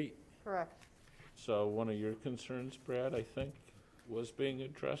 3 feet? Correct. So one of your concerns, Brad, I think, was being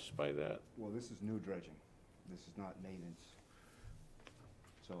addressed by that? Well, this is new dredging. This is not maintenance.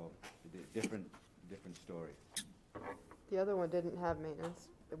 So, different story. The other one didn't have maintenance.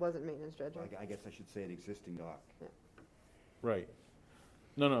 It wasn't maintenance dredging. I guess I should say an existing dock. Yeah. Right.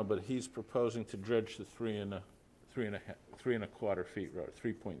 No, but he's proposing to dredge the 3.25 feet road,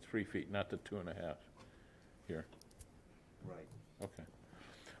 3.3 feet, not the 2.5 here. Right. Okay.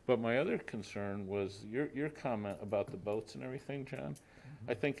 But my other concern was your comment about the boats and everything, John.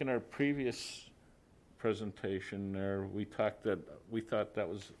 I think in our previous presentation there, we thought that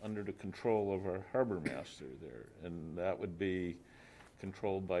was under the control of our harbor master there, and that would be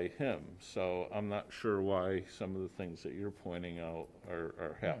controlled by him. So I'm not sure why some of the things that you're pointing out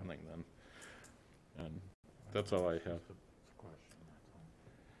are happening then. And that's all I have.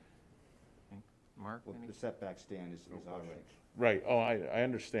 Mark? Well, the setback stand is our right. Right. Oh, I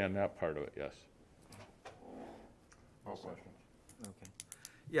understand that part of it, yes. All questions. Okay.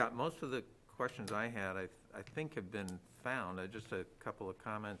 Yeah, most of the questions I had, I think have been found. Just a couple of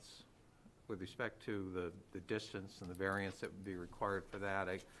comments with respect to the distance and the variance that would be required for that.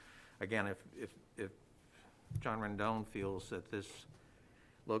 Again, if John Rendon feels that this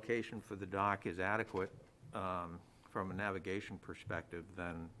location for the dock is adequate from a navigation perspective,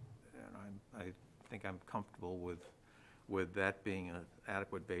 then I think I'm comfortable with that being an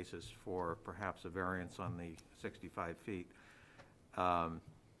adequate basis for perhaps a variance on the 65 feet.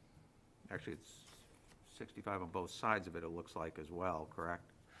 Actually, it's 65 on both sides of it, it looks like, as well,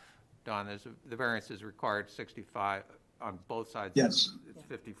 correct? Don, the variance is required 65 on both sides. Yes. It's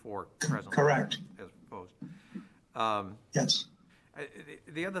 54 presently. Correct. As proposed. Yes.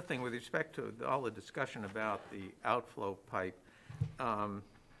 The other thing, with respect to all the discussion about the outflow pipe,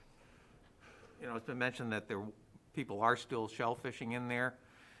 you know, it's been mentioned that people are still shellfishing in there.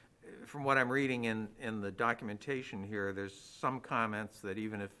 From what I'm reading in the documentation here, there's some comments that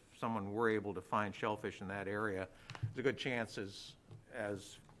even if someone were able to find shellfish in that area, there's a good chance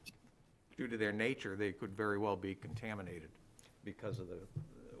as due to their nature, they could very well be contaminated because of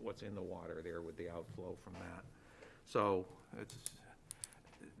what's in the water there with the outflow from that. So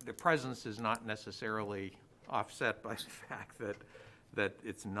the presence is not necessarily offset by the fact that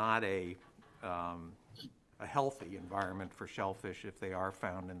it's not a healthy environment for shellfish if they are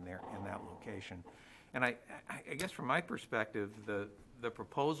found in that location. And I guess from my perspective, the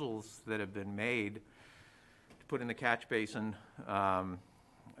proposals that have been made to put in the catch basin,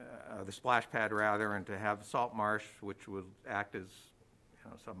 the splash pad rather, and to have salt marsh, which would act as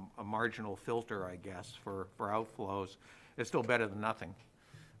a marginal filter, I guess, for outflows, is still better than nothing.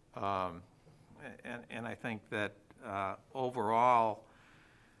 And I think that overall,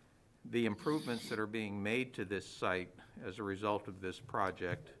 the improvements that are being made to this site as a result of this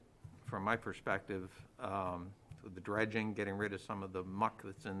project, from my perspective, the dredging, getting rid of some of the muck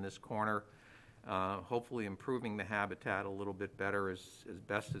that's in this corner, hopefully improving the habitat a little bit better as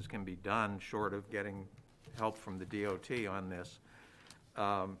best as can be done, short of getting help from the DOT on this,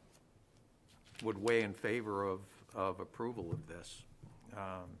 would weigh in favor of approval of this.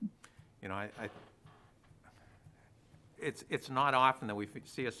 You know, it's not often that we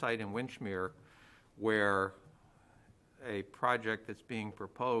see a site in Winchmere where a project that's being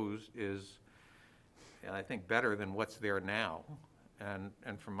proposed is, I think, better than what's there now.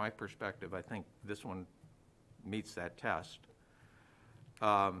 And from my perspective, I think this one meets that test.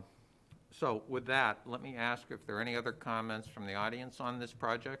 So with that, let me ask if there are any other comments from the audience on this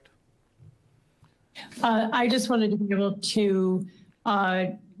project. I just wanted to be able to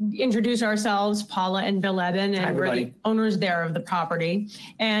introduce ourselves, Paula and Bill Eben, and we're the owners there of the property.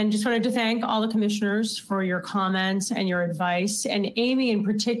 And just wanted to thank all the commissioners for your comments and your advice, and Amy in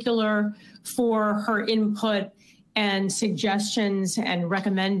particular for her input and suggestions and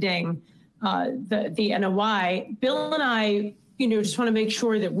recommending the NOI. Bill and I, just want to make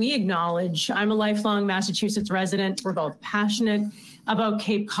sure that we acknowledge, I'm a lifelong Massachusetts resident. We're both passionate about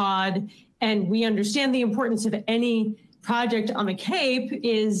Cape Cod, and we understand the importance of any project on the Cape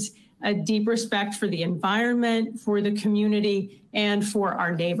is a deep respect for the environment, for the community, and for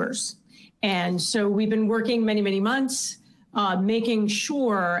our neighbors. And so we've been working many, many months, making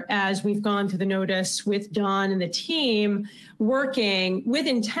sure as we've gone through the notice with Don and the team, working with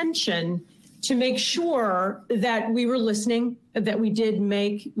intention to make sure that we were listening, that we did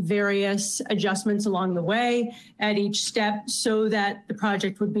make various adjustments along the way at each step so that the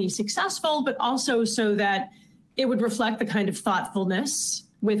project would be successful, but also so that it would reflect the kind of thoughtfulness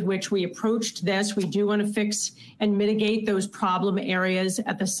with which we approached this. We do want to fix and mitigate those problem areas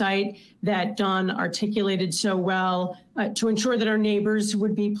at the site that Don articulated so well to ensure that our neighbors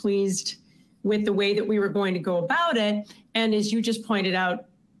would be pleased with the way that we were going to go about it. And as you just pointed out,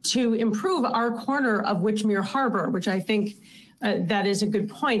 to improve our corner of Winchmere Harbor, which I think that is a good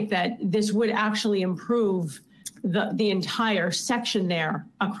point, that this would actually improve the entire section there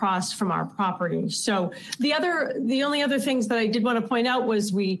across from our property. So the only other things that I did want to point out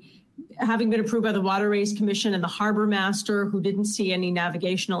was we, having been approved by the Waterways Commission and the harbor master, who didn't see any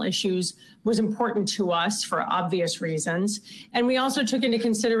navigational issues, was important to us for obvious reasons. And we also took into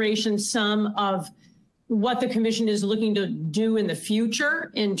consideration some of what the commission is looking to do in the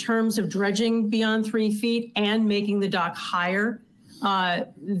future in terms of dredging beyond 3 feet and making the dock higher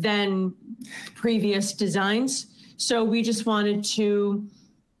than previous designs. So we just wanted to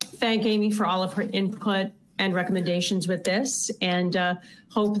thank Amy for all of her input and recommendations with this, and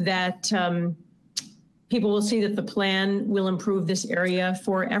hope that people will see that the plan will improve this area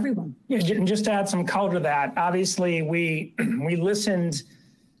for everyone. Yeah, and just to add some color to that, obviously we listened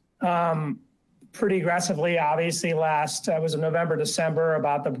pretty aggressively, obviously last, was in November, December,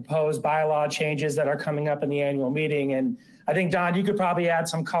 about the proposed bylaw changes that are coming up in the annual meeting. And I think, Don, you could probably add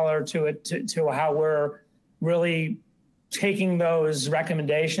some color to it, to how we're really taking those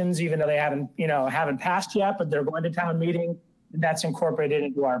recommendations, even though they haven't passed yet, but they're going to town meeting, and that's incorporated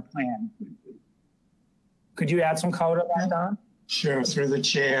into our plan. Could you add some color to that, Don? Sure, through the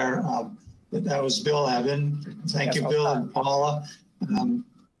chair. That was Bill Eben. Thank you, Bill and Paula.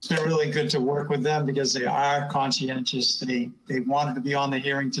 It's been really good to work with them because they are conscientious. They wanted to be on the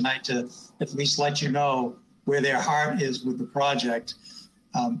hearing tonight to at least let you know where their heart is with the project.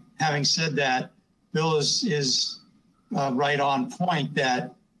 Having said that, Bill is right on point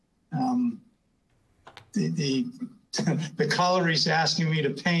that the color he's asking me to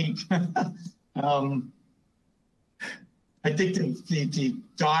paint I think the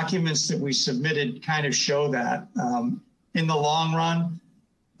documents that we submitted kind of show that. In the long run,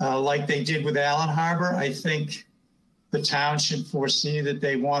 like they did with Allen Harbor, I think the town should foresee that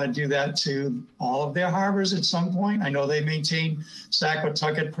they want to do that to all of their harbors at some point. I know they maintain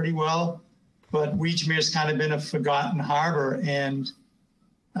Saquatucket pretty well, but Weechmere's kind of been a forgotten harbor, and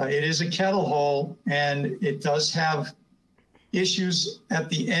it is a kettle hole, and it does have issues at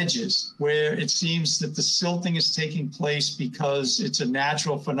the edges where it seems that the silting is taking place because it's a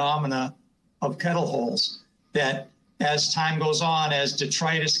natural phenomena of kettle holes that as time goes on, as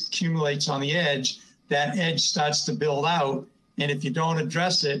detritus accumulates on the edge, that edge starts to build out. And if you don't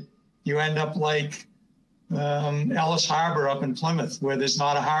address it, you end up like Ellis Harbor up in Plymouth, where there's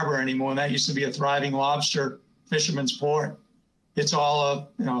not a harbor anymore. And that used to be a thriving lobster fisherman's port. It's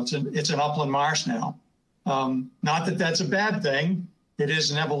all it's an upland marsh now. Not that that's a bad thing. It is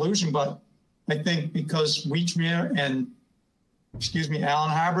an evolution, but I think because Weechmere and,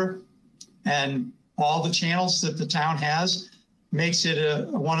 Allen Harbor and all the channels that the town has makes it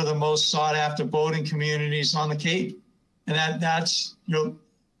one of the most sought after boating communities on the Cape. And that's,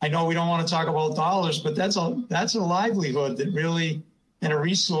 I know we don't want to talk about dollars, but that's a livelihood that really, and a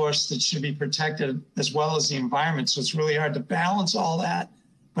resource that should be protected as well as the environment. So it's really hard to balance all that.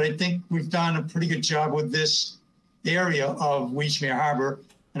 But I think we've done a pretty good job with this area of Weechmere Harbor.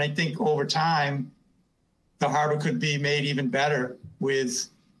 And I think over time, the harbor could be made even better with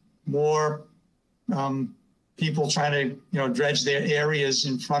more people trying to, dredge their areas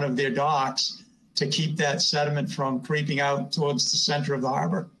in front of their docks to keep that sediment from creeping out towards the center of the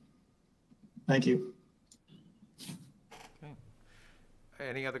harbor. Thank you. Okay.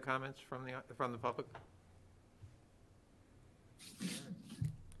 Any other comments from the public?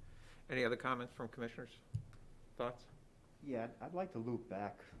 Any other comments from commissioners? Thoughts? Yeah, I'd like to loop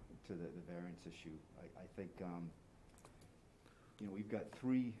back to the variance issue. I think, we've got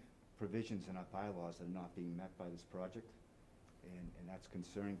 3 provisions in our bylaws that are not being met by this project, and that's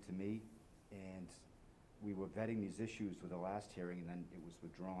concerning to me. And we were vetting these issues with the last hearing, and then it was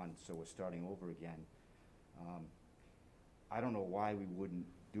withdrawn, so we're starting over again. I don't know why we wouldn't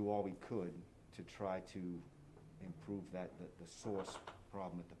do all we could to try to improve the source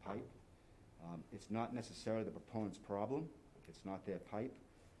problem at the pipe. It's not necessarily the proponent's problem. It's not their pipe.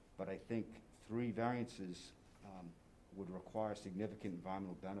 But I think 3 variances would require significant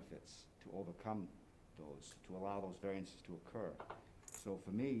environmental benefits to overcome those, to allow those variances to occur. So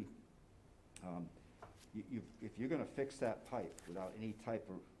for me, if you're going to fix that pipe without any type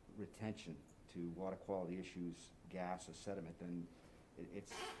of retention to water quality issues, gas or sediment, then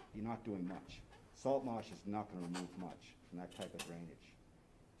you're not doing much. Salt marsh is not going to remove much from that type of drainage.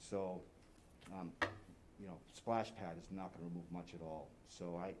 So, splash pad is not going to remove much at all.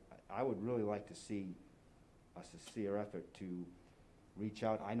 So I would really like to see a sincere effort to reach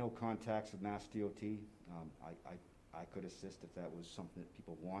out. I know contacts with Mass DOT. I could assist if that was something that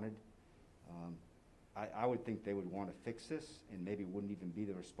people wanted. I would think they would want to fix this, and maybe it wouldn't even be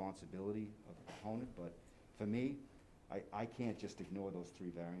the responsibility of the proponent. But for me, I can't just ignore those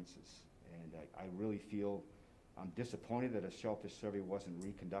 3 variances. And I really feel I'm disappointed that a shellfish survey wasn't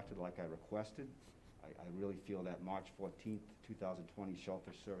reconducted like I requested. I really feel that March 14th, 2020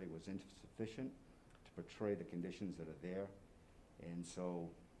 shellfish survey was insufficient to portray the conditions that are there. And so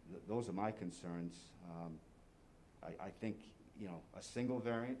those are my concerns. I think, a single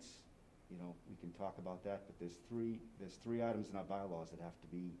variance, we can talk about that, but there's three items in our bylaws that have to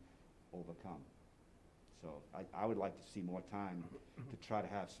be overcome. So I would like to see more time to try to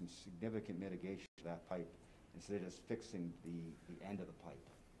have some significant mitigation of that pipe instead of just fixing the end of the pipe.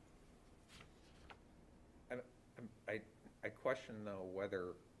 I question, though,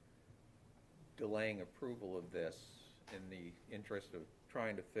 whether delaying approval of this in the interest of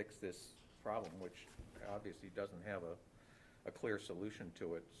trying to fix this problem, which obviously doesn't have a clear solution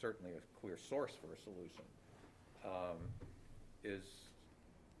to it, certainly a clear source for a solution, is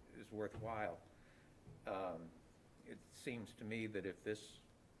worthwhile. It seems to me that if this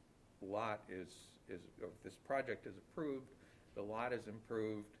lot if this project is approved, the lot is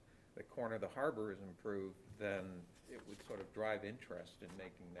improved, the corner of the harbor is improved, then it would sort of drive interest in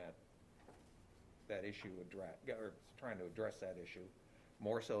making that issue or trying to address that issue,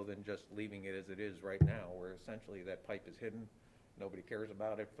 more so than just leaving it as it is right now, where essentially that pipe is hidden. Nobody cares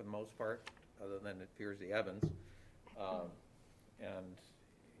about it for the most part, other than it fears the Evans. And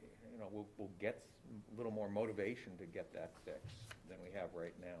we'll get a little more motivation to get that fixed than we have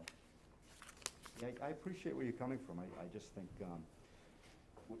right now. Yeah, I appreciate where you're coming from. I just think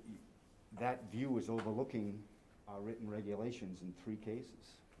that view is overlooking our written regulations in 3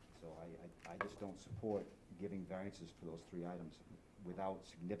 cases. So I just don't support giving variances for those 3 items without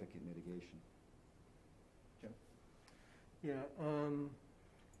significant mitigation. Yeah,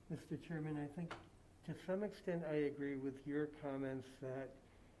 Mr. Chairman, I think to some extent I agree with your comments that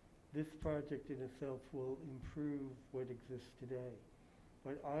this project in itself will improve what exists today.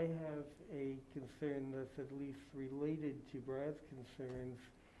 But I have a concern that's at least related to Brad's concerns,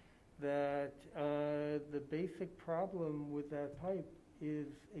 that the basic problem with that pipe is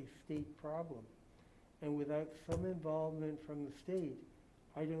a state problem. And without some involvement from the state,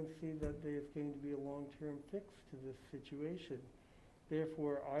 I don't see that there's going to be a long-term fix to this situation.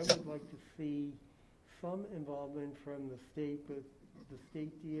 Therefore, I would like to see some involvement from the state, but the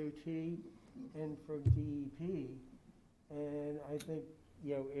state DOT and from DEP. And I think,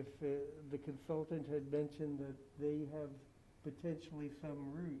 you know, if the consultant had mentioned that they have potentially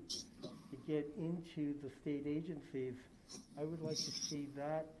some route to get into the state agencies, I would like to see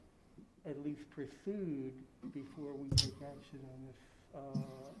that at least pursued before we take action on this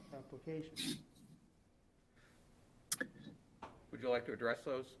application. Would you like to address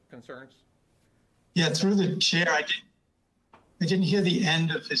those concerns? Yeah, through the chair, I didn't hear the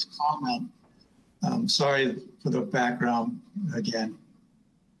end of his comment. Sorry for the background again.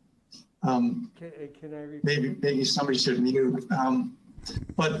 Can I repeat? Maybe somebody should mute.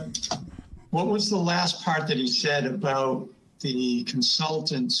 But what was the last part that he said about the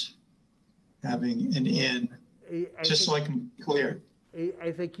consultant having an in? Just so I can be clear.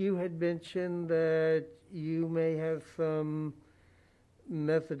 I think you had mentioned that you may have some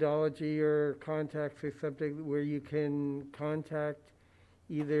methodology or contacts or something where you can contact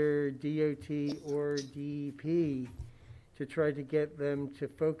either DOT or DEP to try to get them to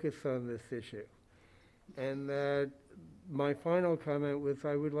focus on this issue. And that my final comment was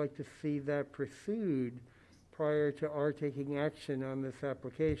I would like to see that pursued prior to our taking action on this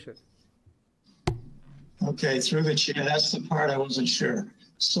application. Okay, through the chair, that's the part I wasn't sure.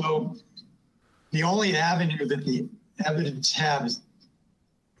 So the only avenue that the evidence has,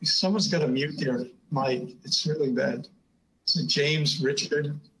 someone's got to mute their mic. It's really bad. So James Richard,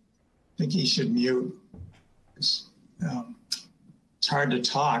 I think he should mute. It's hard to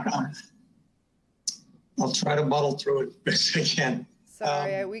talk. I'll try to muddle through it best I can.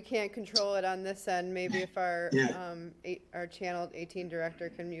 Sorry, we can't control it on this end. Maybe if our our channel 18 director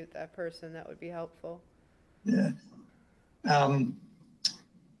can mute that person, that would be helpful. Yeah.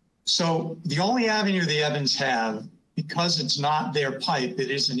 So the only avenue the Evans have, because it's not their pipe,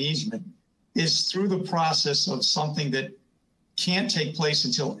 it is an easement, is through the process of something that can't take place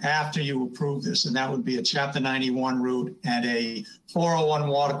until after you approve this, and that would be a Chapter 91 route and a 401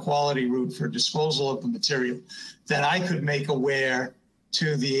 water quality route for disposal of the material. That I could make aware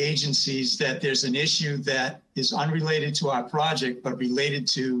to the agencies that there's an issue that is unrelated to our project, but related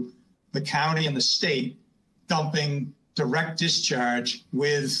to the county and the state dumping direct discharge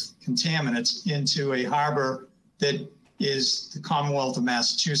with contaminants into a harbor that is the Commonwealth of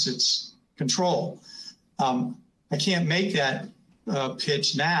Massachusetts control. I can't make that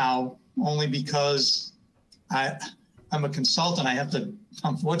pitch now only because I'm a consultant. I have to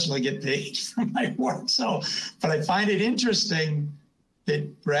unfortunately get paid for my work. So, but I find it interesting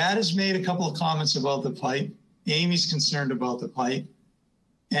that Brad has made a couple of comments about the pipe. Amy's concerned about the pipe.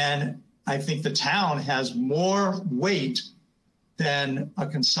 And I think the town has more weight than a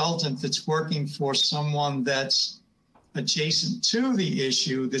consultant that's working for someone that's adjacent to the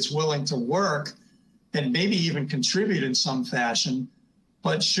issue, that's willing to work and maybe even contribute in some fashion.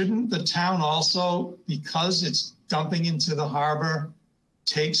 But shouldn't the town also, because it's dumping into the harbor,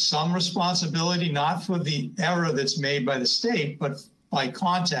 take some responsibility, not for the error that's made by the state, but by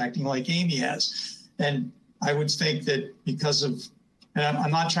contacting like Amy has? And I would think that because of, and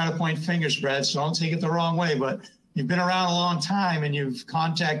I'm not trying to point fingers, Brad, so don't take it the wrong way, but you've been around a long time and you've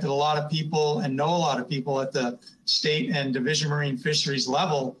contacted a lot of people and know a lot of people at the state and Division Marine Fisheries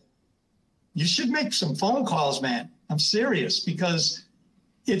level. You should make some phone calls, man. I'm serious, because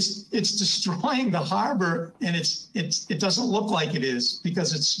it's destroying the harbor, and it doesn't look like it is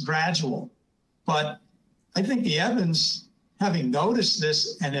because it's gradual. But I think the Evans, having noticed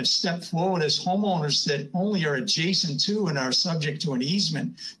this and have stepped forward as homeowners that only are adjacent to and are subject to an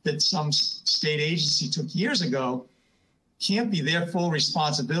easement that some state agency took years ago, can't be their full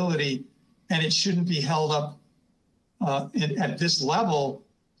responsibility, and it shouldn't be held up at this level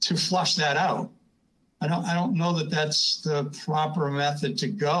to flush that out. I don't know that that's the proper method to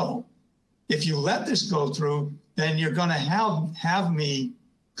go. If you let this go through, then you're going to have me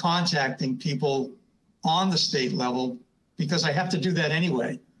contacting people on the state level, because I have to do that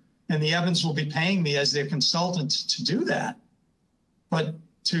anyway. And the Evans will be paying me as their consultant to do that. But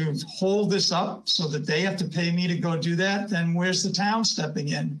to hold this up so that they have to pay me to go do that, then where's the town stepping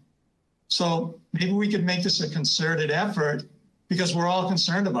in? So maybe we could make this a concerted effort because we're all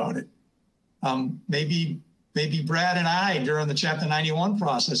concerned about it. Maybe Brad and I during the Chapter 91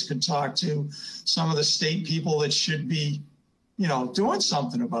 process could talk to some of the state people that should be, doing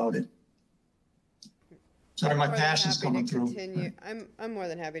something about it. Sorry, my passion's coming through. I'm more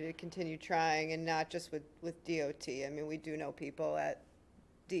than happy to continue trying, and not just with DOT. I mean, we do know people at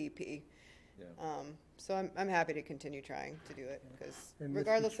DEP. So I'm happy to continue trying to do it, because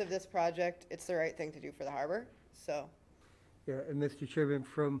regardless of this project, it's the right thing to do for the harbor, so. Yeah, and Mr. Chairman,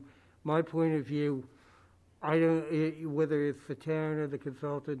 from my point of view, I don't, whether it's the town or the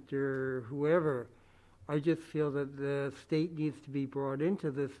consultant or whoever, I just feel that the state needs to be brought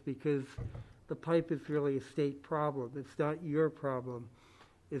into this, because the pipe is really a state problem. It's not your problem,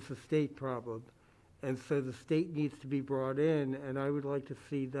 it's a state problem. And so the state needs to be brought in, and I would like to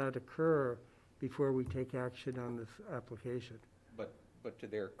see that occur before we take action on this application. But to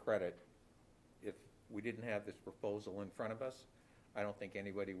their credit, if we didn't have this proposal in front of us, I don't think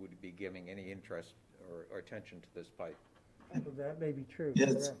anybody would be giving any interest or attention to this pipe. Well, that may be true.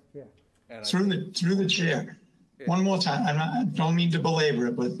 Yes. Yeah. And Through the chair. One more time. I don't mean to belabor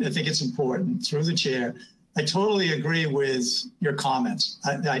it, but I think it's important. Through the chair, I totally agree with your comments.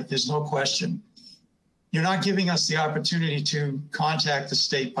 There's no question. You're not giving us the opportunity to contact the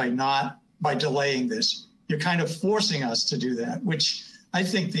state by delaying this. You're kind of forcing us to do that, which I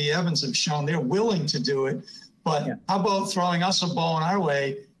think the Evans have shown they're willing to do it. But how about throwing us a bone our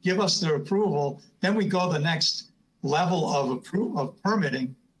way, give us their approval, then we go the next level of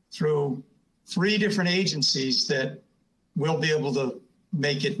permitting through 3 different agencies that will be able to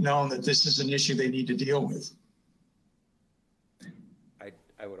make it known that this is an issue they need to deal with.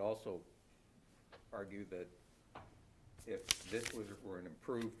 I would also argue that if this were an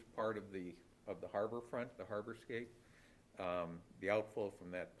improved part of the harbor front, the harborscape, the outflow from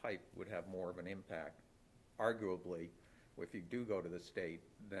that pipe would have more of an impact. Arguably, if you do go to the state,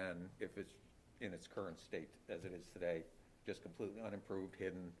 than if it's in its current state as it is today, just completely unimproved,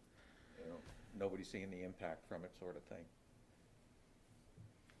 hidden, nobody's seeing the impact from it, sort of thing.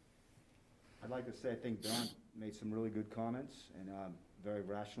 I'd like to say I think Don made some really good comments and very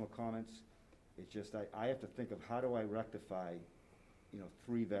rational comments. It's just I have to think of how do I rectify,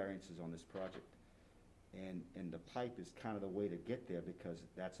 3 variances on this project. And the pipe is kind of the way to get there, because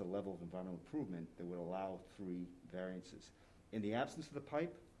that's a level of environmental improvement that would allow 3 variances. In the absence of the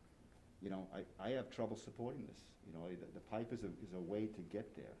pipe, I have trouble supporting this. The pipe is a way to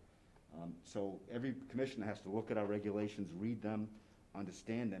get there. So every commissioner has to look at our regulations, read them,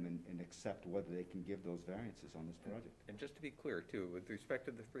 understand them, and accept whether they can give those variances on this project. And just to be clear, too, with respect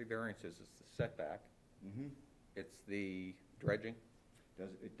to the 3 variances, it's the setback, it's the dredging. The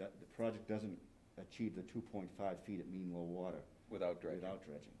project doesn't achieve the 2.5 feet at mean low water. Without dredging. Without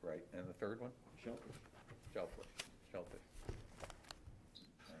dredging. Right, and the third one? Shellfish. Shellfish.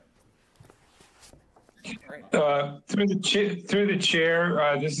 Through the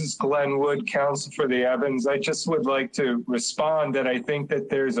chair, this is Glenn Wood, counsel for the Evans. I just would like to respond that I think that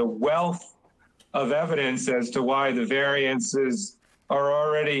there's a wealth of evidence as to why the variances are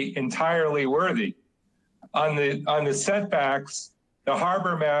already entirely worthy. On the setbacks, the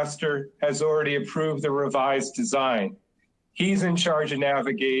harbor master has already approved the revised design. He's in charge of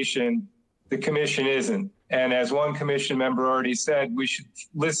navigation. The commission isn't. And as one commission member already said, we should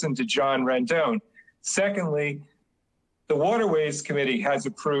listen to John Rendon. Secondly, the Waterways Committee has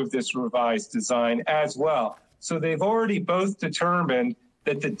approved this revised design as well. So they've already both determined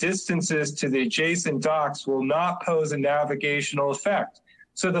that the distances to the adjacent docks will not pose a navigational effect.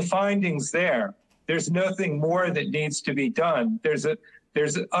 So the finding's there. There's nothing more that needs to be done. There's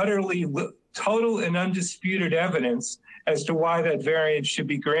utterly total and undisputed evidence as to why that variance should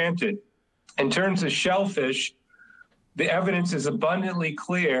be granted. In terms of shellfish, the evidence is abundantly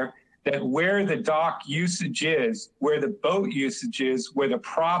clear that where the dock usage is, where the boat usage is, where the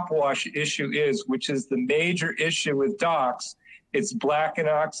prop wash issue is, which is the major issue with docks, it's black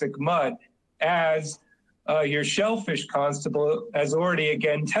anoxic mud, as your shellfish constable has already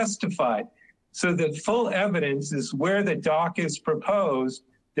again testified. So the full evidence is where the dock is proposed,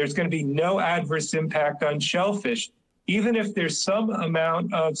 there's going to be no adverse impact on shellfish. Even if there's some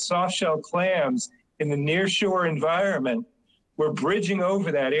amount of soft shell clams in the nearshore environment, we're bridging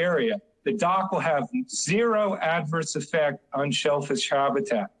over that area. The dock will have 0 adverse effect on shellfish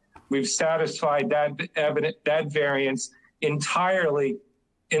habitat. We've satisfied that variance entirely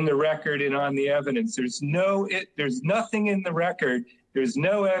in the record and on the evidence. There's nothing in the record. There's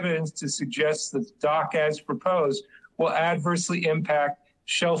no evidence to suggest that the dock as proposed will adversely impact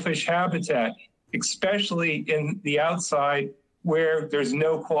shellfish habitat, especially in the outside where there's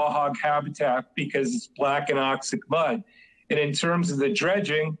no quahog habitat because it's black anoxic mud. And in terms of the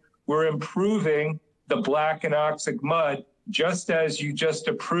dredging, we're improving the black anoxic mud, just as you just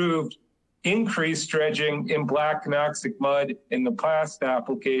approved increased dredging in black anoxic mud in the past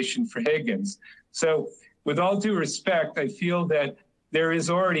application for Higgins. So with all due respect, I feel that there is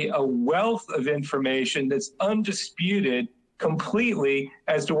already a wealth of information that's undisputed completely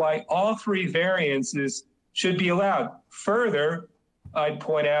as to why all three variances should be allowed. Further, I'd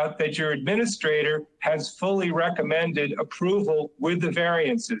point out that your administrator has fully recommended approval with the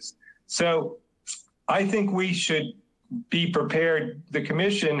variances. So I think we should be prepared. The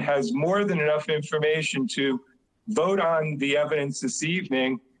commission has more than enough information to vote on the evidence this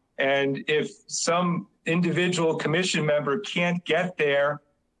evening. And if some individual commission member can't get there,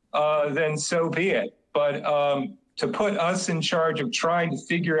 then so be it. But to put us in charge of trying to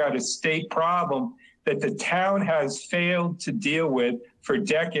figure out a state problem that the town has failed to deal with for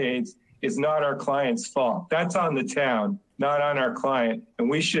decades is not our client's fault. That's on the town, not on our client, and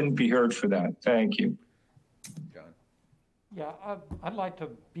we shouldn't be heard for that. Thank you. Yeah, I'd like to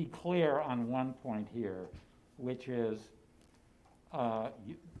be clear on one point here, which is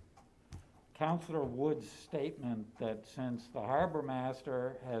Councilor Wood's statement that since the harbor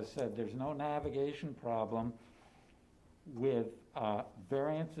master has said there's no navigation problem with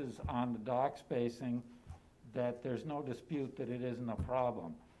variances on the dock spacing, that there's no dispute that it isn't a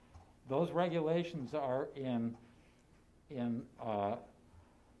problem. Those regulations are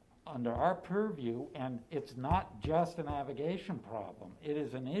under our purview, and it's not just a navigation problem. It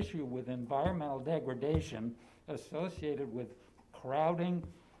is an issue with environmental degradation associated with crowding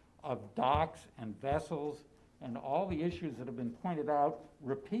of docks and vessels and all the issues that have been pointed out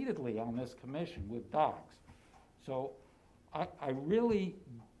repeatedly on this commission with docks. So I really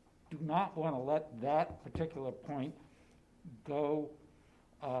do not want to let that particular point go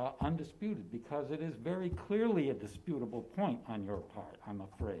undisputed, because it is very clearly a disputable point on your part, I'm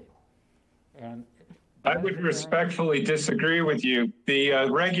afraid. And I would respectfully disagree with you. The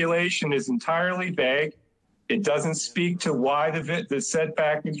regulation is entirely vague. It doesn't speak to why the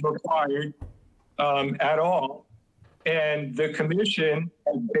setback is required at all. And the commission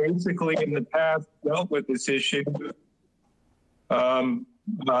has basically in the past dealt with this issue on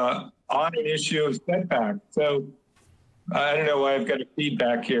an issue of setback. So I don't know why I've got a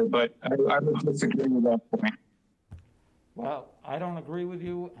feedback here, but I would disagree with that point. Well, I don't agree with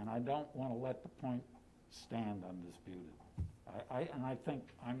you, and I don't want to let the point stand undisputed. And I think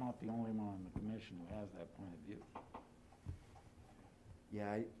I'm not the only one on the commission who has that point of view.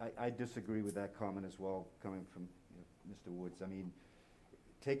 Yeah, I disagree with that comment as well, coming from Mr. Woods. I mean,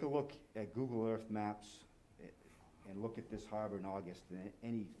 take a look at Google Earth maps and look at this harbor in August,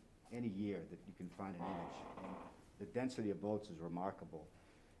 and any year that you can find an image. And the density of boats is remarkable.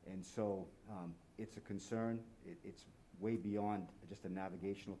 And so it's a concern. It's way beyond just a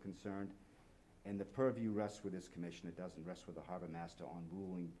navigational concern. And the purview rests with this commission. It doesn't rest with the harbor master on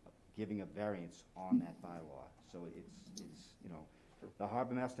ruling, giving a variance on that bylaw. So it's you know, the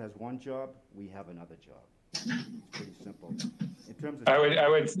harbor master has one job, we have another job. Pretty simple. In terms of I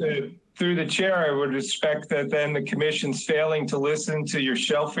would through the chair, I would expect that then the commission's failing to listen to your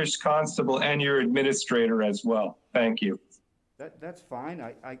shellfish constable and your administrator as well. Thank you. That's fine.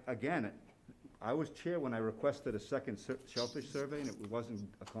 Again, I was chair when I requested a second shellfish survey and it wasn't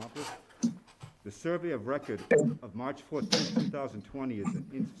accomplished. The survey of record of March 14, 2020 is an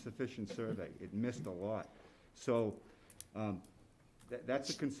insufficient survey. It missed a lot. So that's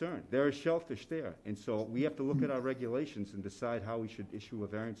a concern. There is shellfish there. And so we have to look at our regulations and decide how we should issue a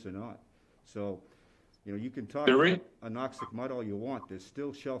variance or not. So, you know, you can talk about anoxic mud all you want. There's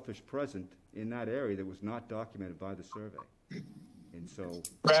still shellfish present in that area that was not documented by the survey. And so,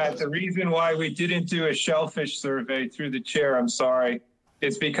 Brad, the reason why we didn't do a shellfish survey through the chair, I'm sorry,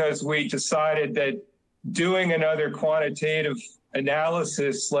 is because we decided that doing another quantitative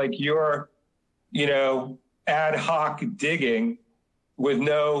analysis like your, you know, ad hoc digging with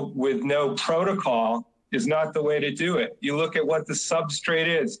no protocol is not the way to do it. You look at what the substrate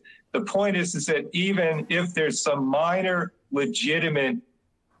is. The point is that even if there's some minor legitimate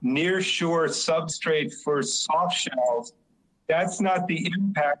near shore substrate for soft shells, that's not the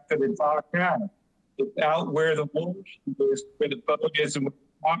impact that a dock has. It's out where the water is, where the boat is, and where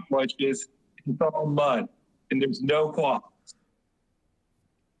the dock much is. It's all mud, and there's no quality.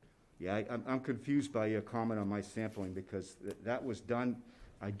 yeah, I'm confused by your comment on my sampling because that was done.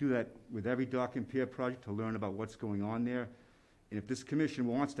 I do that with every dock and pier project to learn about what's going on there. And if this commission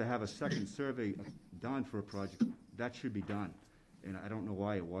wants to have a second survey done for a project, that should be done. and I don't know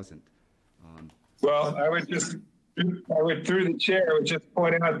why it wasn't. Well, through the chair, I would just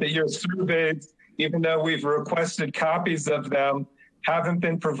point out that your surveys, even though we've requested copies of them, haven't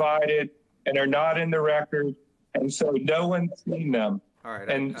been provided and are not in the record, and so no one's seen them. All right.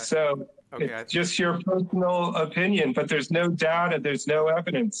 And so it's just your personal opinion, but there's no data, there's no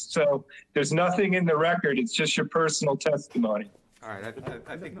evidence. So there's nothing in the record, it's just your personal testimony. All right,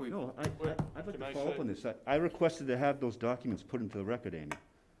 I think we. No, I'd like to follow up on this. I requested to have those documents put into the record, Amy.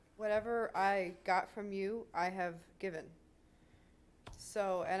 Whatever I got from you, I have given.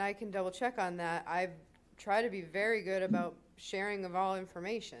 So, and I can double check on that. I've tried to be very good about sharing of all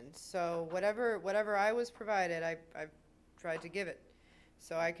information. So whatever I was provided, I've tried to give it.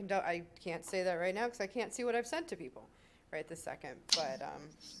 So I can't say that right now because I can't see what I've sent to people right this second. But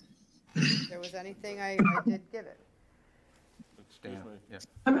if there was anything, I did give it. Yeah.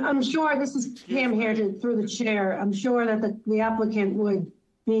 I'm sure, this is Pam here through the chair, I'm sure that the applicant would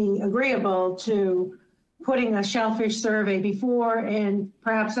be agreeable to putting a shellfish survey before and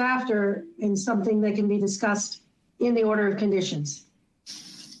perhaps after in something that can be discussed in the order of conditions.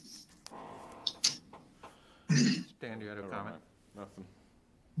 Stan, do you have a comment? Nothing.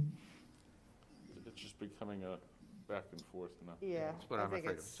 It's just becoming a back and forth now. Yeah. That's what I'm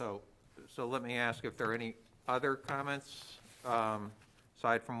afraid of. So let me ask if there are any other comments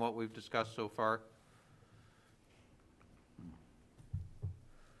aside from what we've discussed so far.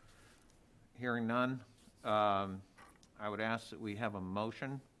 Hearing none, I would ask that we have a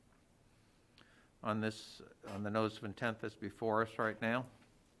motion on this, on the notice of intent that's before us right now.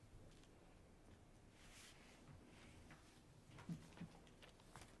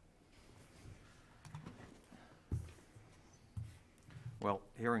 Well,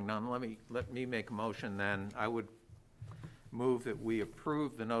 hearing none, let me make a motion then. I would move that we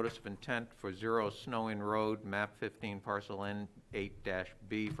approve the notice of intent for 0 Snowing Road, map 15, parcel N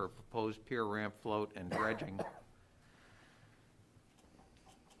 8-B for proposed pier ramp float and dredging.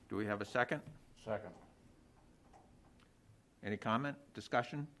 Do we have a second? Second. Any comment,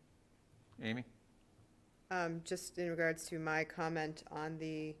 discussion? Amy? Just in regards to my comment on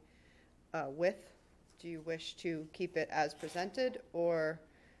the width, do you wish to keep it as presented or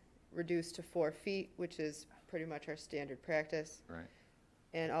reduce to 4 feet, which is pretty much our standard practice? Right.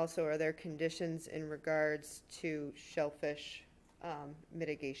 And also, are there conditions in regards to shellfish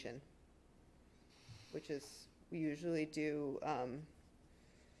mitigation? Which is, we usually do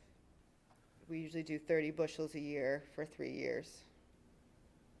 30 bushels a year for 3 years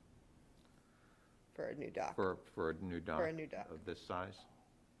for a new dock. For a new dock? For a new dock. Of this size?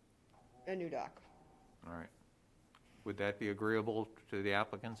 A new dock. All right. Would that be agreeable to the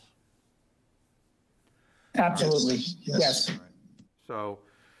applicants? Absolutely, yes. All right. So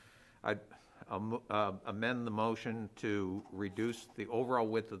I'd amend the motion to reduce the overall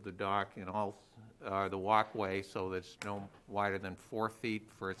width of the dock and all, the walkway so that it's no wider than 4 feet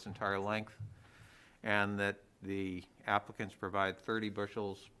for its entire length, and that the applicants provide 30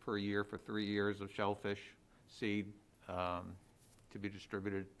 bushels per year for 3 years of shellfish seed to be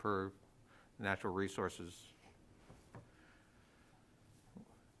distributed per natural resources.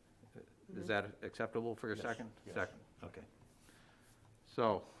 Is that acceptable for your second? Yes. Second, okay.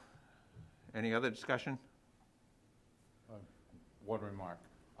 So, any other discussion? One remark.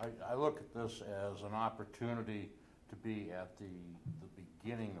 I look at this as an opportunity to be at the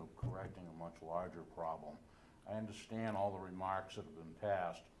beginning of correcting a much larger problem. I understand all the remarks that have been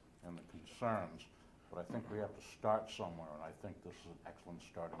passed and the concerns, but I think we have to start somewhere, and I think this is an excellent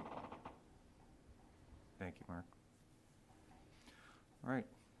starting point. Thank you, Mark. All right,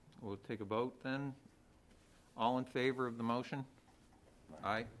 we'll take a vote then. All in favor of the motion?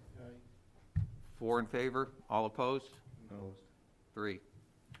 Aye. Aye. 4 in favor, all opposed? Opposed. 3.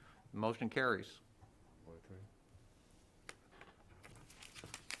 The motion carries.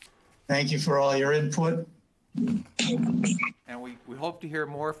 Thank you for all your input. And we hope to hear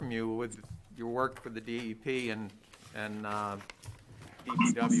more from you with your work for the DEP and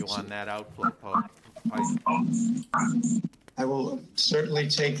DPW on that outflow pipe. I will certainly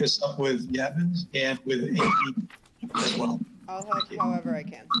take this up with Evans and with Amy as well. I'll help however I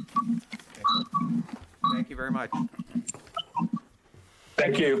can. Thank you very much.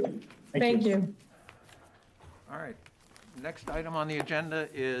 Thank you. Thank you. All right. Next item on the agenda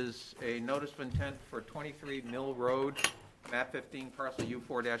is a notice of intent for 23 Mill Road, map 15, parcel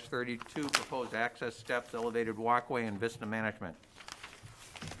U4-32, proposed access steps, elevated walkway, and vista management.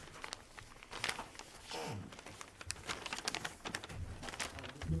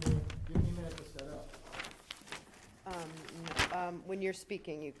 Give me a minute to set up. When you're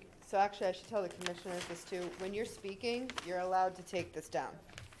speaking, you So actually, I should tell the commissioners this too. When you're speaking, you're allowed to take this down.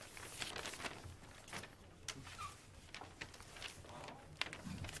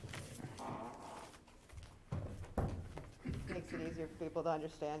 Makes it easier for people to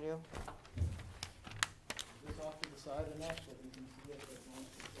understand you. This off to the side and actually you can see it, but once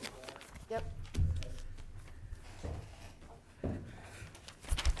you go back. Yep.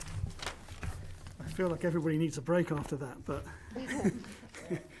 I feel like everybody needs a break after that, but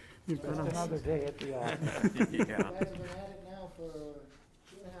you've Just got another day at the office. You guys have been at it now for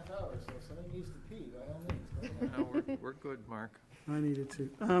 2.5 hours, so if somebody needs to pee, by all means. go ahead. No, we're good, Mark. I needed to.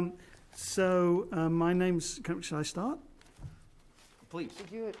 My name's, should I start? Please.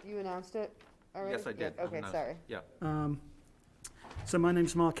 Did you announced it already? Yes, I did. Yeah, okay, sorry. Yeah. So my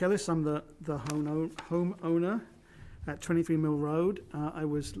name's Mark Ellis. I'm the homeowner at 23 Mill Road. I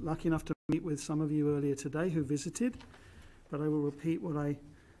was lucky enough to meet with some of you earlier today who visited, but I will repeat what I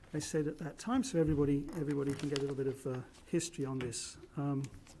said at that time so everybody can get a little bit of history on this.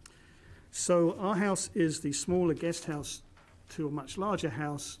 So our house is the smaller guest house to a much larger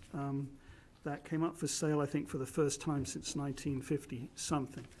house that came up for sale, I think, for the first time since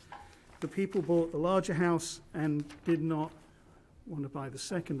 1950-something. The people bought the larger house and did not want to buy the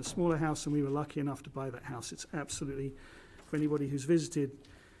smaller house, and we were lucky enough to buy that house. It's absolutely, for anybody who's visited,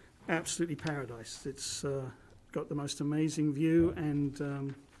 absolutely paradise. It's got the most amazing view,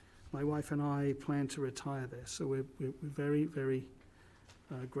 and my wife and I plan to retire there. So we're very, very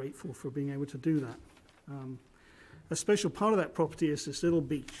grateful for being able to do that. A special part of that property is this little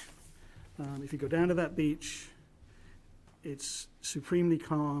beach. If you go down to that beach, it's supremely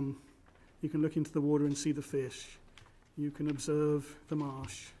calm. You can look into the water and see the fish. You can observe the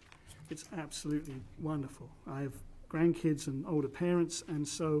marsh. It's absolutely wonderful. I have grandkids and older parents, and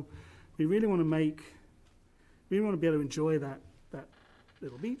so we really want to be able to enjoy that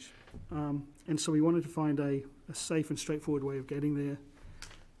little beach. And so we wanted to find a safe and straightforward way of getting there.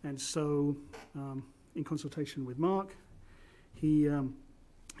 And so, in consultation with Mark, he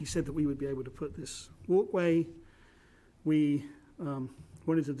said that we would be able to put this walkway. We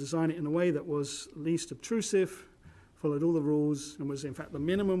wanted to design it in a way that was least obtrusive, followed all the rules, and was in fact the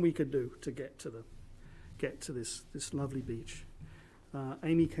minimum we could do to get to this lovely beach.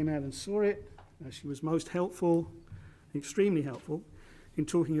 Amy came out and saw it. She was most helpful, extremely helpful, in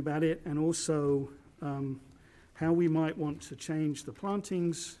talking about it, and also how we might want to change the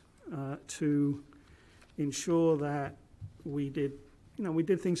plantings to ensure that we did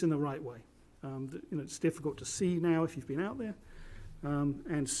things in the right way. It's difficult to see now if you've been out there,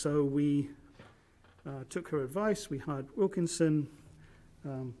 and so we took her advice. We hired Wilkinson.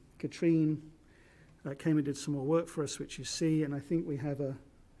 Katrine came and did some more work for us, which you see, and I think we have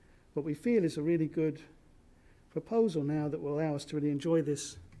what we feel is a really good proposal now that will allow us to really enjoy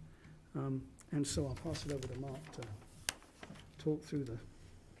this. And so I'll pass it over to Mark to talk through the...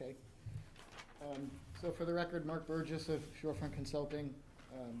 Okay. So for the record, Mark Burgess of Shorefront Consulting.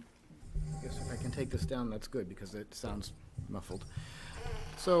 I guess if I can take this down, that's good, because it sounds muffled.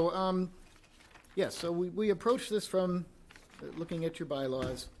 So, so we approached this from looking at your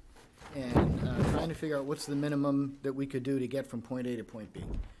bylaws and trying to figure out what's the minimum that we could do to get from point A to point B.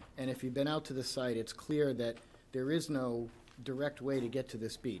 And if you've been out to the site, it's clear that there is no direct way to get to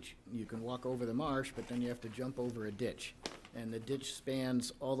this beach. You can walk over the marsh, but then you have to jump over a ditch. And the ditch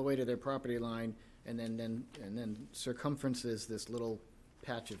spans all the way to their property line and then circumferences this little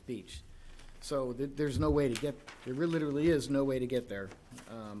patch of beach. So there's no way to get, there literally is no way to get there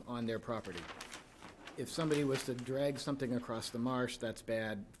on their property. If somebody was to drag something across the marsh, that's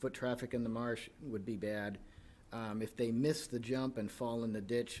bad. Foot traffic in the marsh would be bad. If they miss the jump and fall in the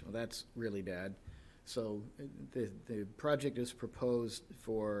ditch, well, that's really bad. So the project is proposed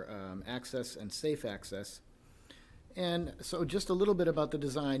for access and safe access. And so just a little bit about the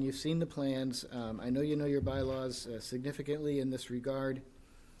design. You've seen the plans. I know you know your bylaws significantly in this regard.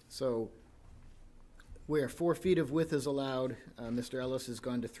 So where 4 feet of width is allowed, Mr. Ellis has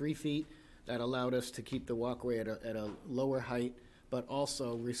gone to 3 feet. That allowed us to keep the walkway at a lower height, but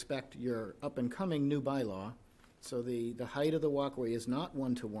also respect your up-and-coming new bylaw. So the height of the walkway is not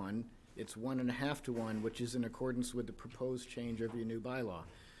 1-to-1. It's 1.5-to-1, which is in accordance with the proposed change of your new bylaw.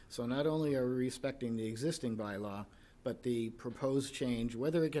 So not only are we respecting the existing bylaw, but the proposed change,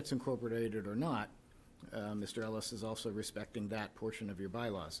 whether it gets incorporated or not, Mr. Ellis is also respecting that portion of your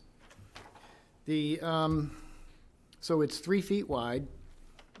bylaws. So it's 3 feet wide,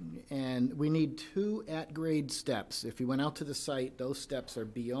 and we need 2 at-grade steps. If you went out to the site, those steps are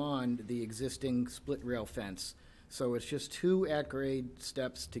beyond the existing split rail fence. So it's just 2 at-grade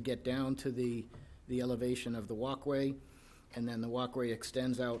steps to get down to the elevation of the walkway. and then the walkway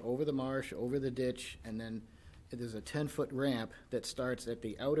extends out over the marsh, over the ditch, and then there's a 10-foot ramp that starts at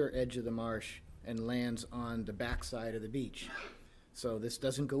the outer edge of the marsh and lands on the backside of the beach. So this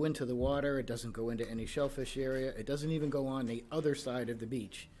doesn't go into the water, it doesn't go into any shellfish area, it doesn't even go on the other side of the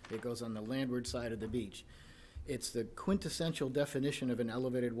beach. It goes on the landward side of the beach. It's the quintessential definition of an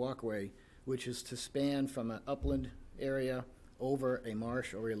elevated walkway, which is to span from an upland area over a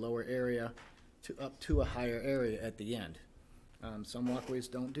marsh or a lower area to up to a higher area at the end. Some walkways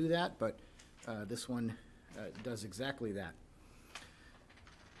don't do that, but this one does exactly that.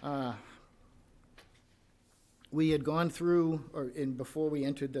 We had gone through, before we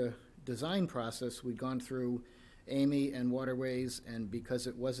entered the design process, we'd gone through Amy and Waterways, and because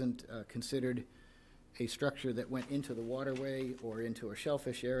it wasn't considered a structure that went into the waterway or into a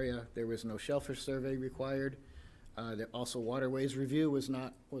shellfish area, there was no shellfish survey required. Also, Waterways review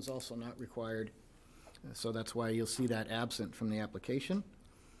was also not required, so that's why you'll see that absent from the application.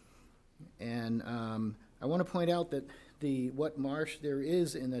 And I want to point out that what marsh there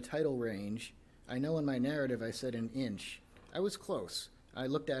is in the tidal range, I know in my narrative I said an inch. I was close. I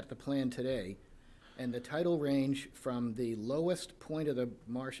looked at the plan today, and the tidal range from the lowest point of the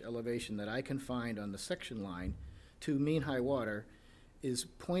marsh elevation that I can find on the section line to mean high water is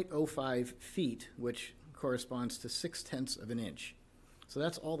 0.05 feet, which corresponds to 0.6 of an inch. So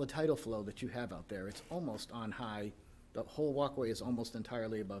that's all the tidal flow that you have out there. It's almost on high. The whole walkway is almost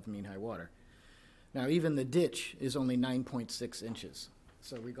entirely above mean high water. Now, even the ditch is only 9.6 inches.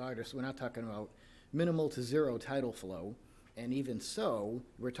 So regardless, we're not talking about minimal to zero tidal flow. And even so,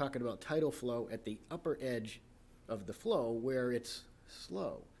 we're talking about tidal flow at the upper edge of the flow where it's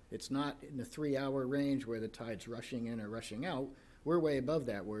slow. It's not in the 3-hour range where the tide's rushing in or rushing out. We're way above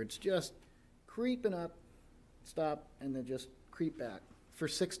that, where it's just creeping up, stop, and then just creep back for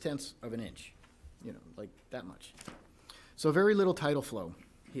 0.6 of an inch, like that much. So very little tidal flow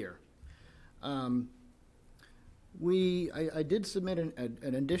here. I did submit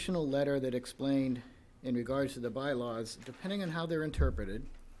an additional letter that explained, in regards to the bylaws, depending on how they're interpreted,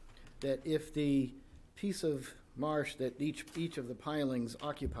 that if the piece of marsh that each of the pilings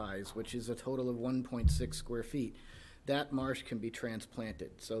occupies, which is a total of 1.6 square feet, that marsh can be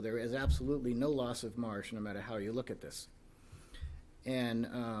transplanted. So there is absolutely no loss of marsh, no matter how you look at this. And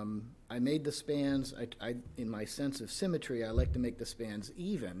I made the spans, in my sense of symmetry, I like to make the spans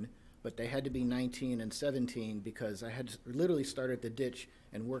even, but they had to be 19 and 17 because I had to literally start at the ditch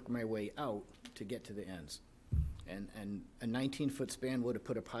and work my way out to get to the ends. And a 19-foot span would have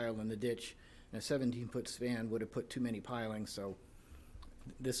put a pile in the ditch, and a 17-foot span would have put too many pilings, so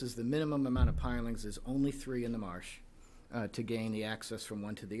this is the minimum amount of pilings. There's only 3 in the marsh to gain the access from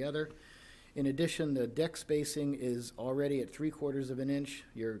one to the other. In addition, the deck spacing is already at 3/4 of an inch.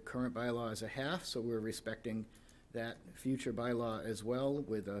 Your current bylaw is a half, so we're respecting that future bylaw as well,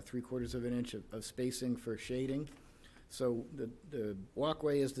 with 3/4 of an inch of spacing for shading. So the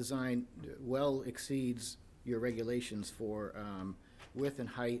walkway is designed, well exceeds your regulations for width and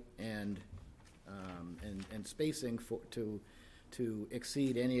height and spacing to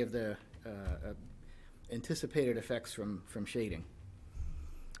exceed any of the anticipated effects from shading.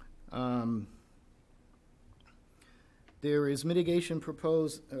 There is mitigation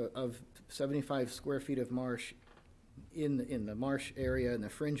proposed of 75 square feet of marsh in the marsh area, in the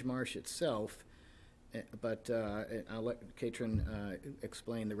fringe marsh itself, but I'll let Katrin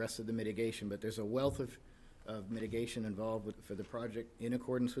explain the rest of the mitigation, but there's a wealth of mitigation involved for the project in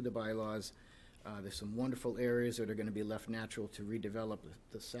accordance with the bylaws. There's some wonderful areas that are going to be left natural to redevelop,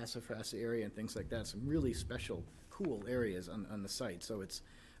 the sassafras area and things like that, some really special, cool areas on the site. So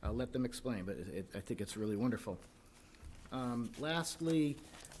I'll let them explain, but I think it's really wonderful. Lastly,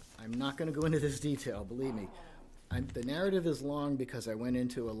 I'm not going to go into this detail, believe me. The narrative is long because I went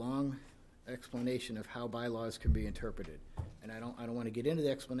into a long explanation of how bylaws can be interpreted. And I don't want to get into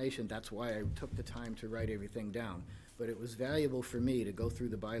the explanation. That's why I took the time to write everything down. But it was valuable for me to go through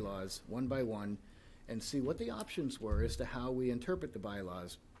the bylaws one by one and see what the options were as to how we interpret the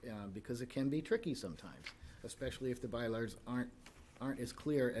bylaws, because it can be tricky sometimes, especially if the bylaws aren't as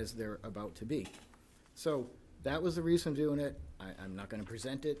clear as they're about to be. So that was the reason for doing it. I'm not going to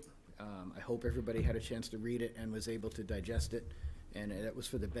present it. I hope everybody had a chance to read it and was able to digest it, and that was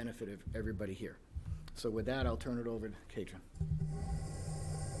for the benefit of everybody here. So with that, I'll turn it over to Katrin.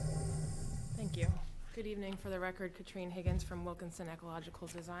 Thank you. Good evening. For the record, Katrine Higgins from Wilkinson Ecological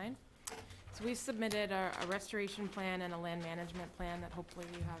Design. So we've submitted a restoration plan and a land management plan that hopefully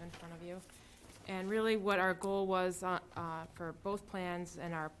you have in front of you. And really what our goal was for both plans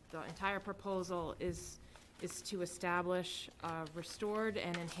and the entire proposal is to establish a restored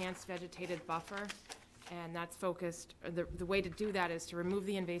and enhanced vegetated buffer And that's focused, the way to do that is to remove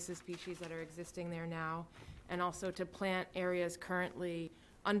the invasive species that are existing there now, and also to plant areas currently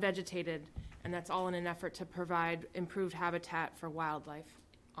unvegetated, and that's all in an effort to provide improved habitat for wildlife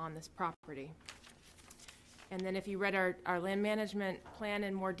on this property. And then if you read our land management plan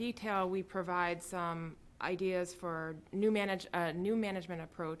in more detail, we provide some ideas for new management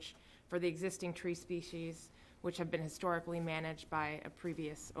approach for the existing tree species, which have been historically managed by a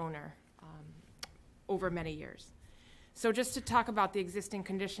previous owner over many years. So just to talk about the existing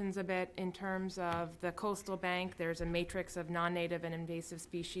conditions a bit, in terms of the coastal bank, there's a matrix of non-native and invasive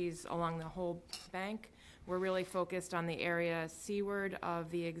species along the whole bank. We're really focused on the area seaward of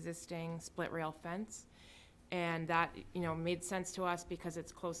the existing split rail fence. And that, made sense to us because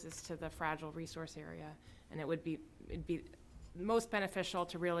it's closest to the fragile resource area. And it'd be most beneficial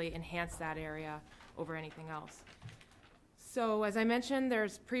to really enhance that area over anything else. So as I mentioned,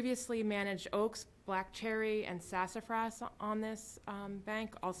 there's previously managed oaks, black cherry, and sassafras on this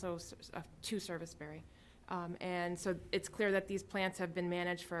bank, also 2 serviceberry. And so it's clear that these plants have been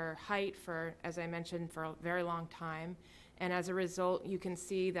managed for height for, as I mentioned, for a very long time. And as a result, you can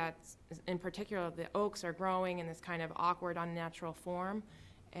see that, in particular, the oaks are growing in this kind of awkward, unnatural form.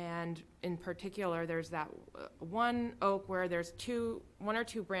 And in particular, there's that one oak where there's 1 or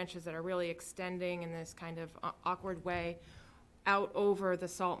 2 branches that are really extending in this kind of awkward way out over the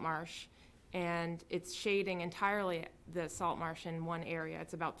salt marsh. And it's shading entirely the salt marsh in one area.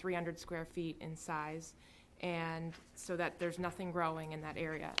 It's about 300 square feet in size. And so that there's nothing growing in that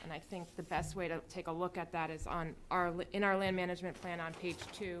area. And I think the best way to take a look at that is in our land management plan on page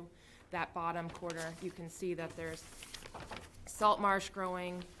 2, that bottom quarter, you can see that there's salt marsh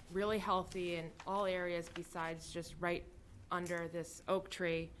growing really healthy in all areas besides just right under this oak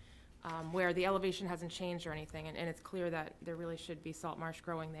tree, where the elevation hasn't changed or anything. And it's clear that there really should be salt marsh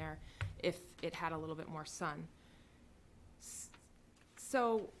growing there if it had a little bit more sun.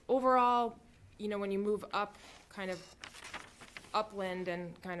 So overall, when you move up, kind of upland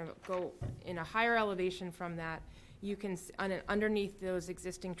and kind of go in a higher elevation from that, you can, underneath those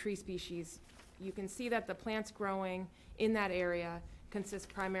existing tree species, you can see that the plants growing in that area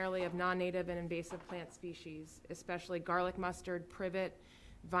consist primarily of non-native and invasive plant species, especially garlic mustard, privet,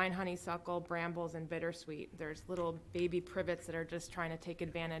 vine honeysuckle, brambles, and bittersweet. There's little baby privets that are just trying to take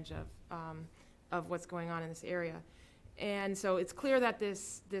advantage of what's going on in this area. And so it's clear that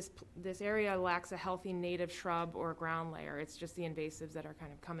this area lacks a healthy native shrub or ground layer. It's just the invasives that are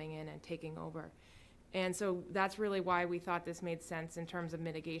kind of coming in and taking over. And so that's really why we thought this made sense in terms of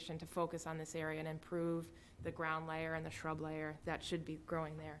mitigation, to focus on this area and improve the ground layer and the shrub layer that should be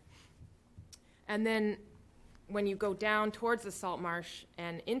growing there. And then when you go down towards the salt marsh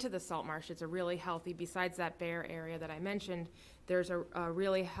and into the salt marsh, it's a really healthy, besides that bare area that I mentioned, there's a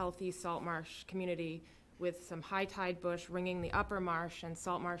really healthy salt marsh community with some high tide bush ringing the upper marsh and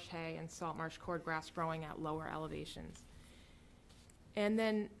salt marsh hay and salt marsh cordgrass growing at lower elevations. And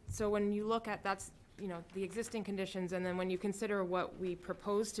then, so when you look at, that's, the existing conditions, and then when you consider what we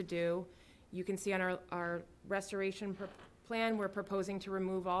propose to do, you can see on our restoration plan, we're proposing to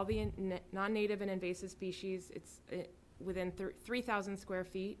remove all the non-native and invasive species. It's within 3,000 square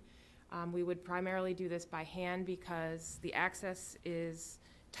feet. We would primarily do this by hand because the access is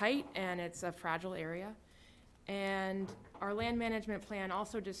tight and it's a fragile area. And our land management plan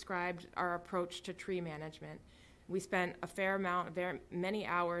also described our approach to tree management. We spent a fair amount, many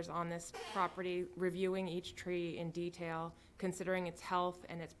hours on this property reviewing each tree in detail, considering its health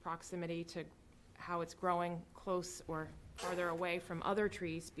and its proximity to how it's growing close or farther away from other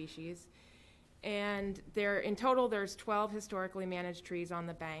tree species. And in total, there's 12 historically managed trees on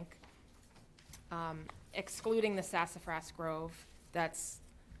the bank, excluding the sassafras grove. That's,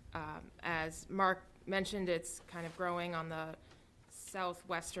 as Mark mentioned, it's kind of growing on the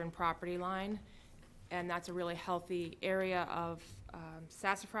southwestern property line. And that's a really healthy area of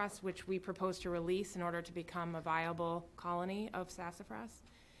sassafras, which we propose to release in order to become a viable colony of sassafras.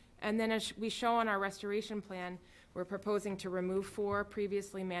 And then as we show on our restoration plan, we're proposing to remove 4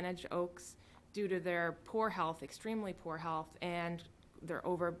 previously managed oaks due to their poor health, extremely poor health, and they're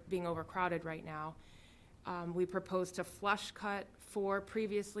being overcrowded right now. We propose to flush cut 4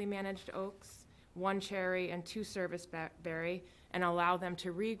 previously managed oaks, 1 cherry and 2 serviceberry, and allow them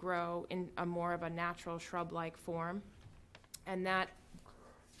to regrow in a more of a natural shrub-like form. And that,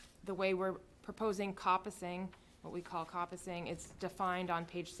 the way we're proposing coppicing, what we call coppicing, it's defined on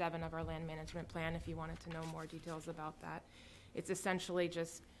page 7 of our land management plan if you wanted to know more details about that. It's essentially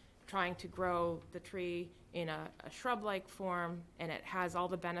just trying to grow the tree in a shrub-like form, and it has all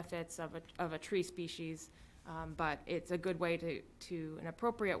the benefits of a tree species But it's a good way an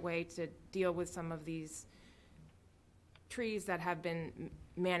appropriate way to deal with some of these trees that have been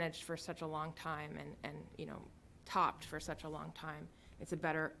managed for such a long time and topped for such a long time. It's a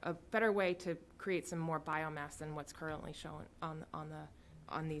better way to create some more biomass than what's currently shown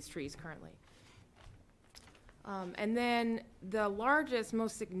on these trees currently. And then the largest,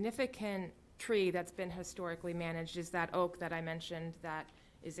 most significant tree that's been historically managed is that oak that I mentioned that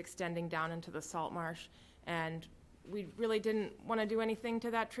is extending down into the salt marsh. And we really didn't want to do anything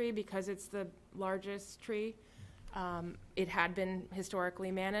to that tree because it's the largest tree. It had been historically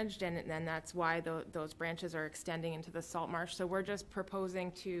managed, and then that's why those branches are extending into the salt marsh. So we're just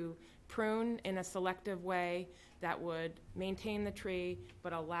proposing to prune in a selective way that would maintain the tree,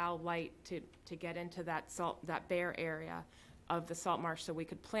 but allow light to get into that bare area of the salt marsh, so we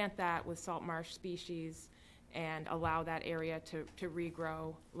could plant that with salt marsh species and allow that area to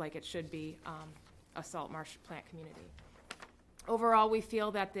regrow like it should be a salt marsh plant community. Overall, we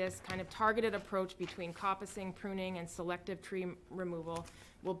feel that this kind of targeted approach between coppicing, pruning, and selective tree removal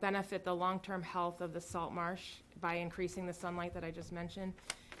will benefit the long-term health of the salt marsh by increasing the sunlight that I just mentioned.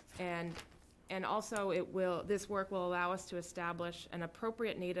 And also this work will allow us to establish an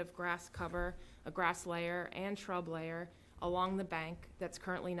appropriate native grass cover, a grass layer, and shrub layer along the bank that's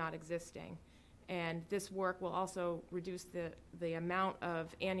currently not existing. And this work will also reduce the amount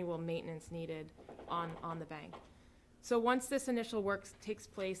of annual maintenance needed on the bank. So once this initial work takes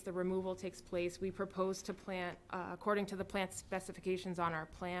place, the removal takes place, we propose to plant according to the plant specifications on our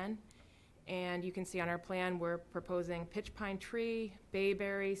plan. And you can see on our plan, we're proposing pitch pine tree,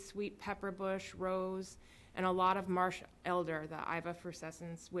 bayberry, sweet pepper bush, rose, and a lot of marsh elder, the Iva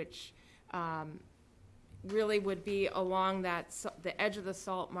frusescens, which really would be along the edge of the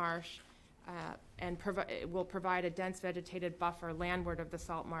salt marsh and will provide a dense vegetated buffer landward of the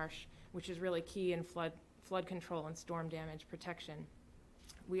salt marsh, which is really key in flood control and storm damage protection.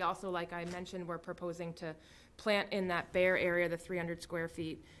 We also, like I mentioned, we're proposing to plant in that bare area, the 300 square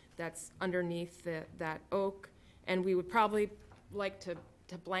feet that's underneath that oak, and we would probably like to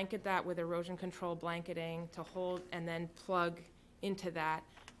blanket that with erosion control blanketing to hold and then plug into that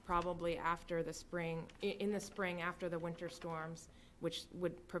probably after the spring, in the spring after the winter storms, which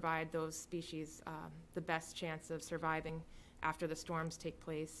would provide those species the best chance of surviving after the storms take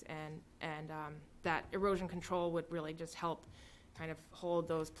place, and that erosion control would really just help kind of hold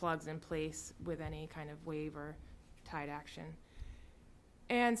those plugs in place with any kind of wave or tide action.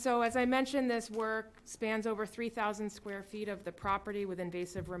 And so, as I mentioned, this work spans over 3,000 square feet of the property with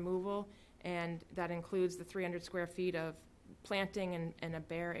invasive removal, and that includes the 300 square feet of planting in a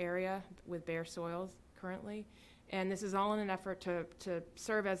bare area with bare soils currently. And this is all in an effort to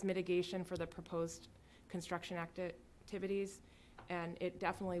serve as mitigation for the proposed construction activities. And it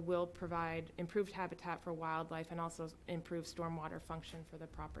definitely will provide improved habitat for wildlife and also improve stormwater function for the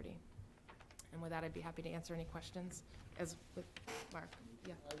property. And with that, I'd be happy to answer any questions, as with Mark.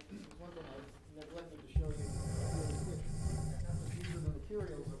 Yeah. One thing I neglected to show you really quick. These are the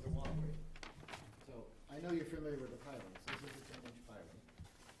materials of the walkway. So I know you're familiar with the pilings. This is a 10-inch piling.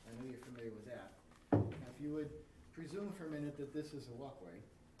 I know you're familiar with that. Now, if you would presume for a minute that this is a walkway,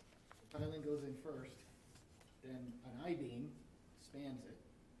 the piling goes in first, then an I-beam spans it.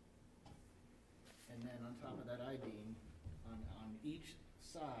 And then on top of that I-beam, on each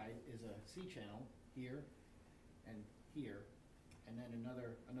side is a C-channel here and here, and then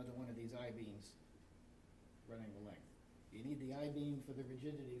another one of these I-beams running the length. You need the I-beam for the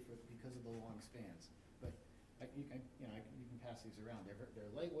rigidity because of the long spans. But you can pass these around.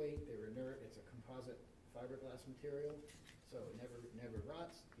 They're lightweight, they're inert, it's a composite fiberglass material, so it never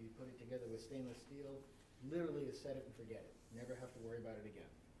rots. You put it together with stainless steel, literally is set it and forget it. Never have to worry about it again.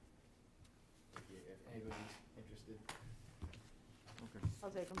 If anybody's interested. Okay. I'll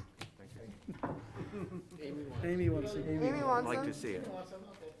take them. Thank you. Amy wants them. Amy wants I'd like them. to see it. Amy wants them,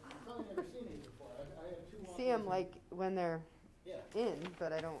 okay. I've probably never seen these before. I have two See them like when they're Yeah. in,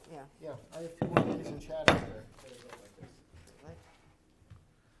 but I don't, yeah. Yeah, I have two more of these in shadows there. That are built like this.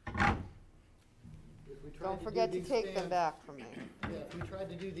 If we tried Don't to forget do to these take them spans- back from me. Yeah, if we tried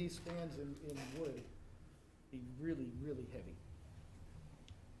to do these spans in wood, it'd be really, really heavy.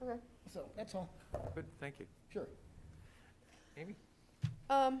 Okay. So, that's all. Good, thank you. Sure. Amy?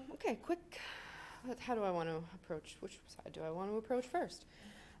 Okay, quick, how do I want to approach, which side do I want to approach first?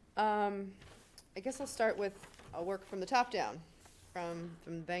 I guess I'll start with, I'll work from the top down, from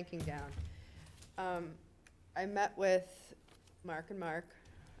the banking down. I met with Mark and Mark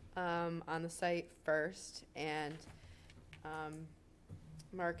on the site first, and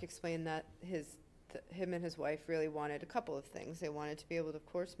Mark explained that him and his wife really wanted a couple of things. They wanted to be able to, of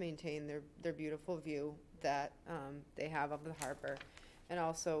course, maintain their beautiful view that they have of the harbor, and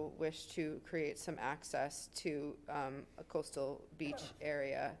also wish to create some access to a coastal beach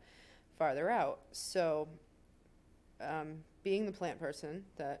area farther out. So, being the plant person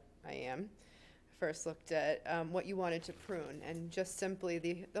that I am, first looked at what you wanted to prune, and just simply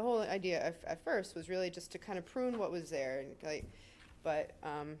the whole idea at first was really just to kind of prune what was there, and like, but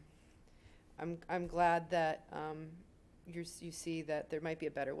I'm glad that you see that there might be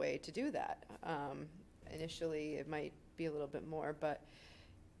a better way to do that. Initially, it might be a little bit more, but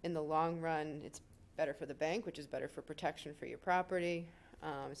in the long run, it's better for the bank, which is better for protection for your property.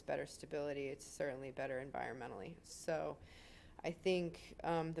 It's better stability. It's certainly better environmentally. So I think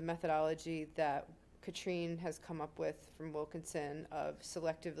the methodology that Katrine has come up with from Wilkinson of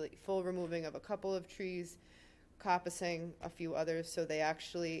selectively full removing of a couple of trees, coppicing a few others, so they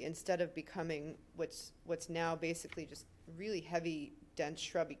actually, instead of becoming what's now basically just really heavy, dense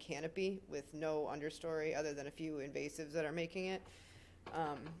shrubby canopy with no understory other than a few invasives that are making it,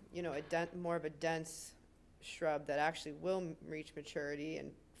 you know, more of a dense shrub that actually will reach maturity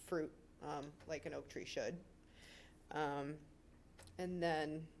and fruit like an oak tree should. And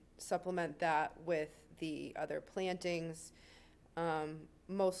then supplement that with the other plantings,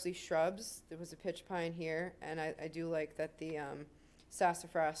 mostly shrubs. There was a pitch pine here, and I do like that the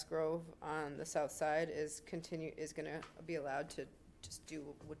sassafras grove on the south side is going to be allowed to just do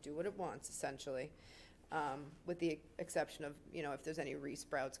what it wants, essentially, with the exception of, you know, if there's any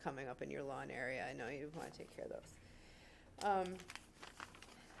resprouts coming up in your lawn area. I know you want to take care of those.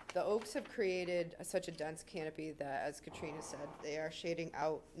 The oaks have created such a dense canopy that, as Katrina said, they are shading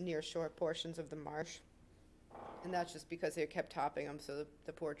out near shore portions of the marsh. And that's just because they kept topping them, so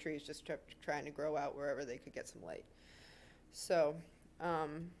the poor trees just kept trying to grow out wherever they could get some light. So, now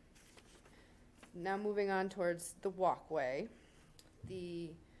moving on towards the walkway.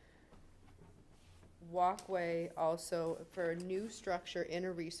 The walkway also, for a new structure in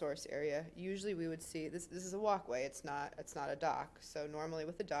a resource area, usually we would see, this is a walkway, it's not a dock. So normally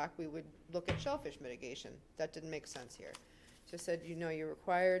with a dock, we would look at shellfish mitigation. That didn't make sense here. Just said, you know, you're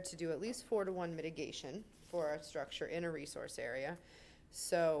required to do at least 4-to-1 mitigation for a structure in a resource area.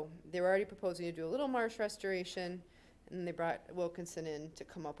 So they were already proposing to do a little marsh restoration, and they brought Wilkinson in to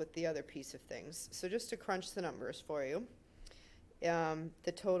come up with the other piece of things. So just to crunch the numbers for you,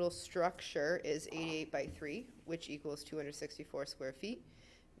 the total structure is 88 by 3, which equals 264 square feet.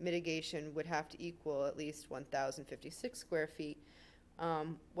 Mitigation would have to equal at least 1,056 square feet.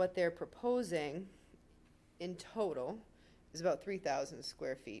 What they're proposing in total is about 3,000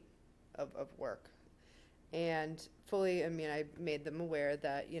 square feet of work. And fully, I mean, I made them aware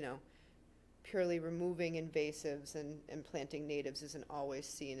that, you know, purely removing invasives and planting natives isn't always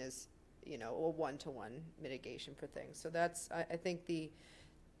seen as, you know, a one-to-one mitigation for things. So that's, I think the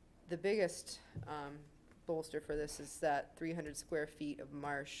biggest bolster for this is that 300 square feet of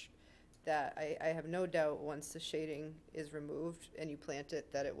marsh that I have no doubt once the shading is removed and you plant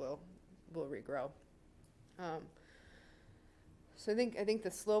it, that it will regrow. So I think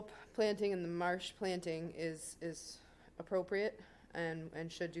the slope planting and the marsh planting is appropriate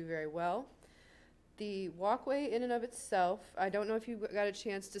and should do very well. The walkway in and of itself, I don't know if you got a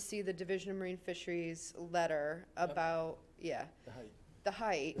chance to see the Division of Marine Fisheries letter about, the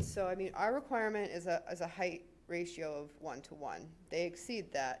height. So, I mean, our requirement is a height ratio of 1-to-1. They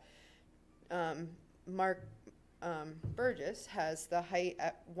exceed that. Mark Burgess has the height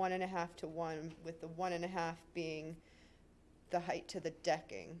at 1.5-to-1, with the 1.5 being the height to the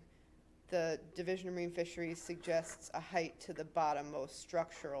decking. The Division of Marine Fisheries suggests a height to the bottommost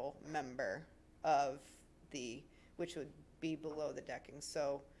structural member of which would be below the decking.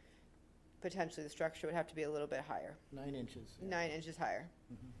 So potentially the structure would have to be a little bit higher. 9 inches. 9 inches higher.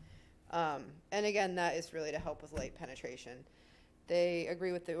 And again, that is really to help with light penetration. They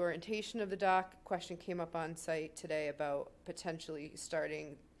agree with the orientation of the dock. Question came up on site today about potentially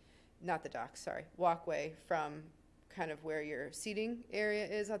starting, not the dock, sorry, walkway from kind of where your seating area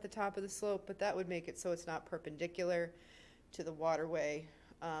is at the top of the slope, but that would make it so it's not perpendicular to the waterway.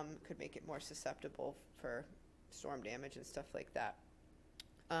 Could make it more susceptible for storm damage and stuff like that.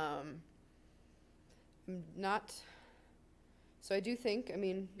 So I do think, I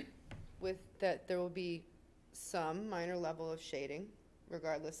mean, with that there will be some minor level of shading,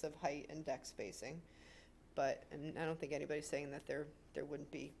 regardless of height and deck spacing, but and I don't think anybody's saying that there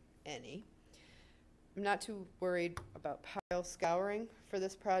wouldn't be any. I'm not too worried about pile scouring for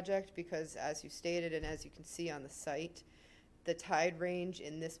this project because, as you stated and as you can see on the site, the tide range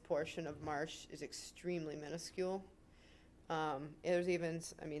in this portion of marsh is extremely minuscule. There's even,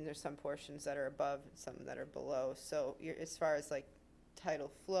 I mean, there's some portions that are above, some that are below. So as far as like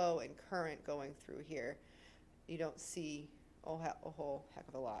tidal flow and current going through here, you don't see a whole heck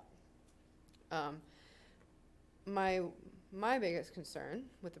of a lot. My biggest concern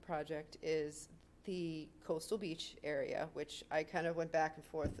with the project is the coastal beach area, which I kind of went back and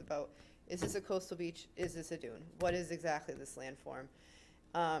forth about. Is this a coastal beach? Is this a dune? What is exactly this landform?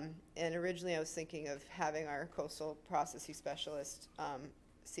 And originally I was thinking of having our coastal processing specialist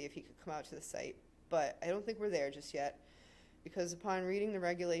see if he could come out to the site, but I don't think we're there just yet, because upon reading the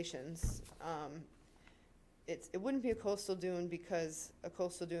regulations, it wouldn't be a coastal dune, because a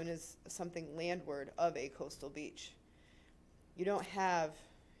coastal dune is something landward of a coastal beach. You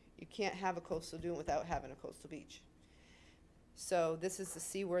can't have a coastal dune without having a coastal beach. So this is the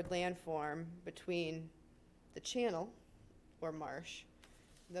seaward landform between the channel or marsh.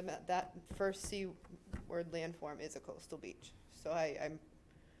 That first seaward landform is a coastal beach. So I'm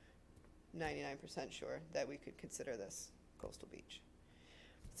 99% sure that we could consider this coastal beach.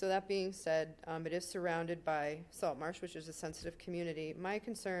 So that being said, it is surrounded by salt marsh, which is a sensitive community. My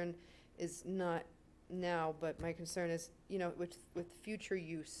concern is not now, but my concern is, with future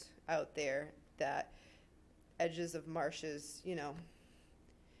use out there, that edges of marshes,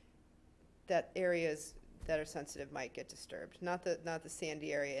 that areas that are sensitive might get disturbed. Not the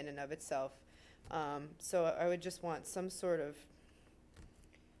sandy area in and of itself. So I would just want some sort of,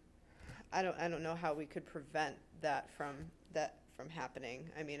 I don't know how we could prevent that from happening.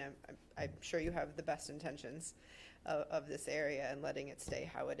 I mean, I'm sure you have the best intentions of this area and letting it stay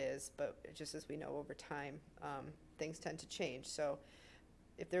how it is, but just as we know, over time, things tend to change. So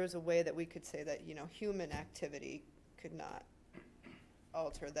if there was a way that we could say that, human activity could not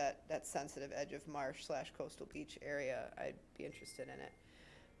alter that sensitive edge of marsh / coastal beach area, I'd be interested in it.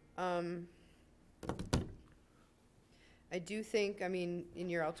 I do think, in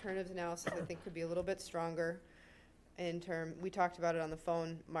your alternatives analysis, I think could be a little bit stronger we talked about it on the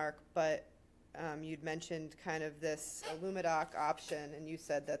phone, Mark, but you'd mentioned kind of this Alumidoc option, and you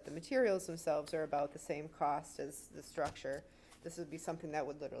said that the materials themselves are about the same cost as the structure. This would be something that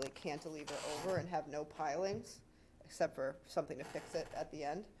would literally cantilever over and have no pilings, except for something to fix it at the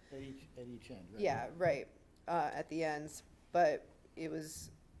end. At each end, right? Yeah, right, at the ends, but it was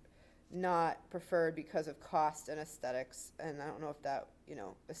not preferred because of cost and aesthetics, and I don't know if that,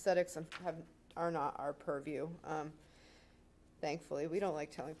 aesthetics are not our purview. Thankfully, we don't like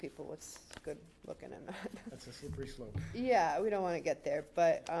telling people what's good looking and not. That's a slippery slope. Yeah, we don't want to get there,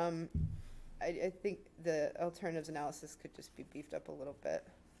 but I think the alternatives analysis could just be beefed up a little bit,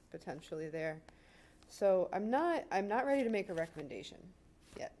 potentially there. So I'm not ready to make a recommendation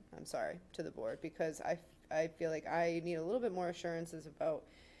yet, I'm sorry, to the board, because I feel like I need a little bit more assurances about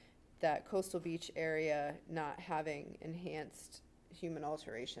that coastal beach area not having enhanced human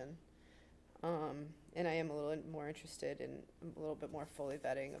alteration. And I am a little more interested in a little bit more fully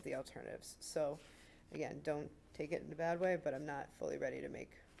vetting of the alternatives. So again, don't take it in a bad way, but I'm not fully ready to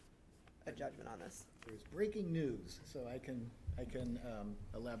make a judgment on this. There's breaking news, so I can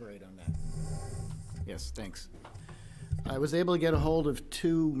elaborate on that. Yes, thanks. I was able to get a hold of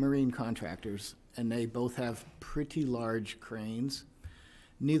 2 marine contractors, and they both have pretty large cranes.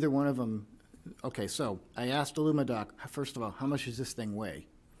 Neither one of them, okay, so I asked Alumidoc, first of all, how much does this thing weigh?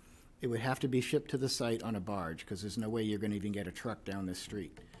 It would have to be shipped to the site on a barge, because there's no way you're going to even get a truck down this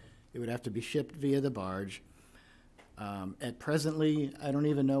street. It would have to be shipped via the barge. At presently, I don't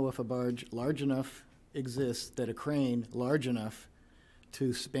even know if a barge large enough exists, that a crane large enough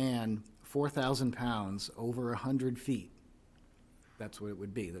to span 4,000 pounds over 100 feet. That's what it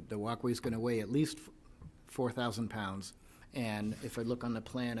would be. The walkway is going to weigh at least 4,000 pounds. And if I look on the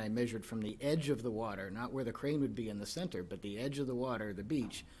plan, I measured from the edge of the water, not where the crane would be in the center, but the edge of the water, the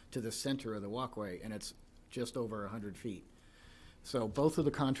beach, to the center of the walkway, and it's just over 100 feet. So both of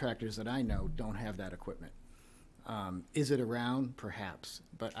the contractors that I know don't have that equipment. Is it around? Perhaps.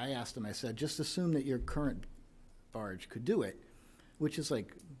 But I asked them, I said, just assume that your current barge could do it, which is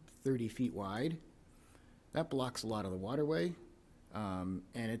like 30 feet wide. That blocks a lot of the waterway, and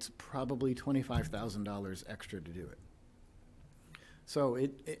it's probably $25,000 extra to do it. So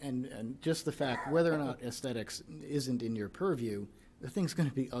and just the fact whether or not aesthetics isn't in your purview, the thing's going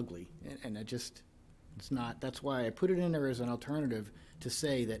to be ugly, and it's not. That's why I put it in there as an alternative to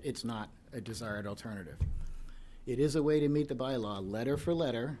say that it's not a desired alternative. It is a way to meet the bylaw letter for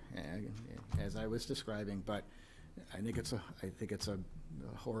letter, as I was describing, but I think it's a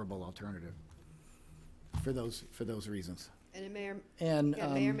horrible alternative for those reasons. And it may or, And,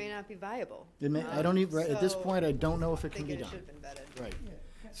 may or may not be viable. It may, I don't even, at this point, I don't know if it can be I done. think it should have been vetted. Right.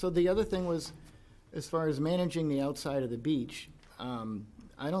 So the other thing was, as far as managing the outside of the beach,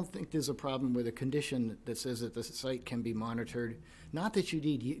 I don't think there's a problem with a condition that says that the site can be monitored. Not that you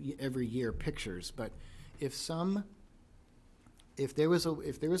need every year pictures, but there was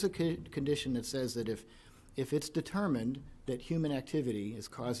a condition that says that if it's determined that human activity is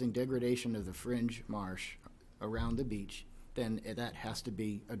causing degradation of the fringe marsh around the beach, then that has to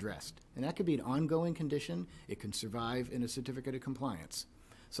be addressed. And that could be an ongoing condition. It can survive in a certificate of compliance.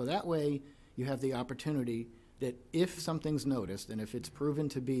 So that way, you have the opportunity that if something's noticed, and if it's proven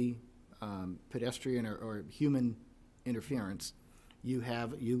to be pedestrian or human interference,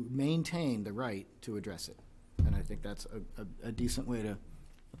 you maintain the right to address it. And I think that's a decent way to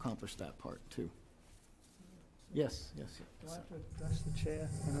accomplish that part, too. Yes. Do I have to address the chair?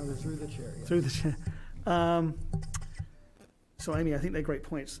 I know there's Through the chair, yes. Through the chair. So Amy, I think they're great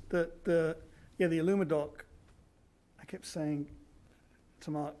points. The Illumidoc, I kept saying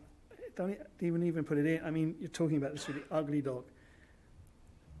to Mark, don't even put it in. I mean, you're talking about this really ugly dock.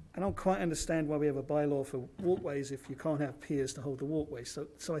 I don't quite understand why we have a bylaw for walkways if you can't have piers to hold the walkway. So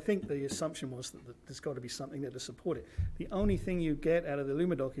I think the assumption was that there's got to be something there to support it. The only thing you get out of the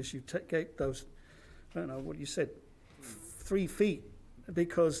Illumidoc is you get those, I don't know what you said, 3 feet,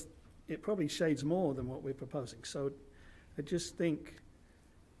 because it probably shades more than what we're proposing. So I just think,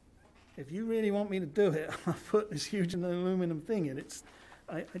 if you really want me to do it, I'll put this huge aluminum thing in.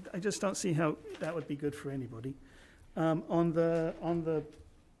 I just don't see how that would be good for anybody. On the,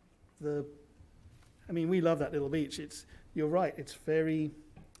 I mean, we love that little beach. You're right. It's very,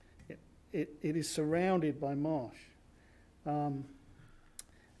 it is surrounded by marsh, and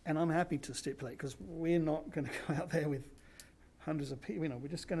I'm happy to stipulate, because we're not going to go out there with hundreds of people. You know, we're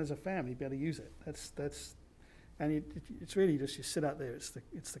just going to, as a family, be able to use it. That's. And it's really just, you sit out there, it's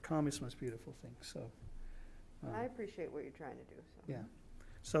the calmest, most beautiful thing, so. I appreciate what you're trying to do, so. Yeah,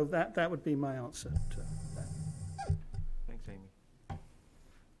 so that would be my answer to that. Thanks, Amy. All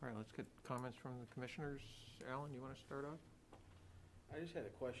right, let's get comments from the commissioners. Alan, you want to start off? I just had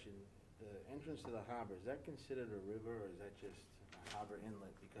a question. The entrance to the harbor, is that considered a river, or is that just a harbor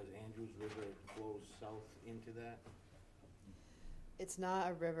inlet? Because Andrews River flows south into that? It's not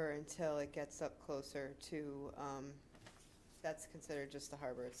a river until it gets up closer to, that's considered just the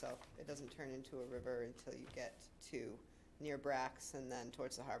harbor itself. It doesn't turn into a river until you get to near Brax and then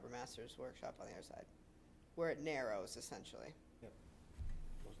towards the harbor master's workshop on the other side, where it narrows essentially. Yep.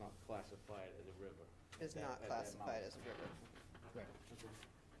 So it's not classified as a river? It's not classified as a river. Right.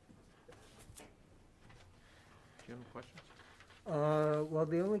 Do you have any questions? Well,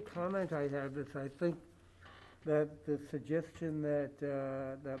 the only comment I have is I think that the suggestion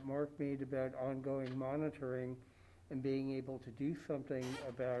that Mark made about ongoing monitoring and being able to do something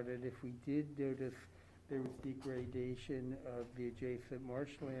about it if we did notice there was degradation of the adjacent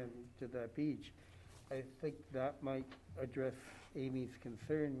marshland to that beach, I think that might address Amy's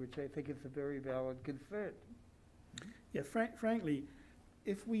concern, which I think is a very valid concern. Yeah, frankly,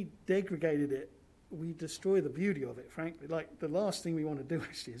 if we degraded it, we destroy the beauty of it, frankly. Like, the last thing we want to do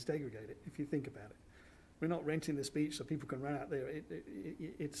actually is degrade it, if you think about it. We're not renting this beach so people can run out there.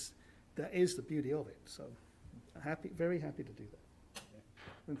 That is the beauty of it. So, very happy to do that.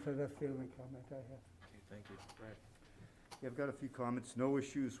 And so that's the only comment I have. Okay, thank you. Brad. Yeah, I've got a few comments. No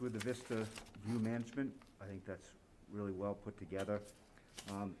issues with the Vista view management. I think that's really well put together.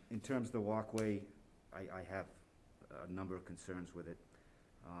 In terms of the walkway, I have a number of concerns with it.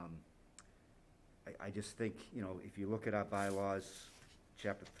 I just think, you know, if you look at our bylaws,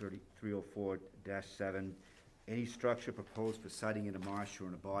 Chapter 304-7, any structure proposed for siting in a marsh or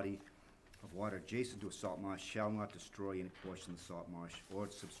in a body of water adjacent to a salt marsh shall not destroy any portion of the salt marsh or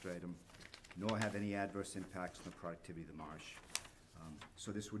its substratum, nor have any adverse impacts on the productivity of the marsh.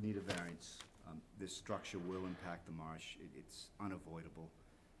 So this would need a variance. This structure will impact the marsh. It's unavoidable.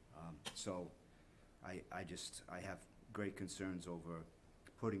 So I have great concerns over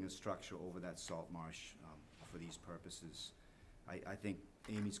putting a structure over that salt marsh for these purposes. I think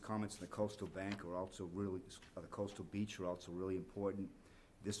Amy's comments on the coastal bank are also really, the coastal beach are also really important.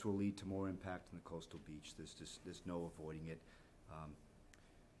 This will lead to more impact on the coastal beach. There's no avoiding it.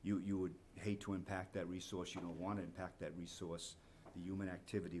 You would hate to impact that resource. You don't want to impact that resource. The human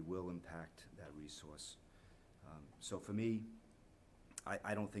activity will impact that resource. So for me,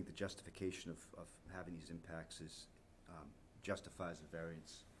 I don't think the justification of having these impacts justifies a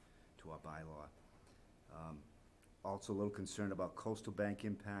variance to our bylaw. Also a little concerned about coastal bank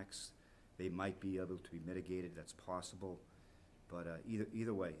impacts. They might be able to be mitigated, that's possible. But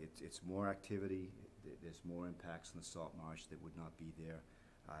either way, it's more activity, there's more impacts on the salt marsh that would not be there.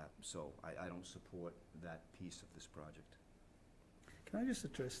 So I don't support that piece of this project. Can I just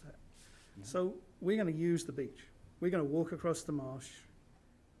address that? Mm-hmm. So we're going to use the beach. We're going to walk across the marsh.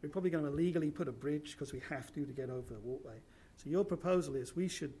 We're probably going to illegally put a bridge because we have to get over the walkway. So your proposal is we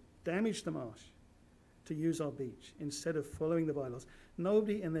should damage the marsh to use our beach instead of following the bylaws.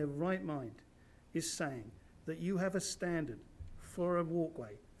 Nobody in their right mind is saying that you have a standard for a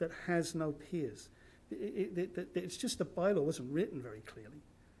walkway that has no piers. It's just the bylaw wasn't written very clearly.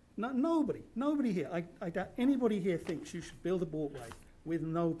 Nobody here, I doubt anybody here thinks you should build a walkway with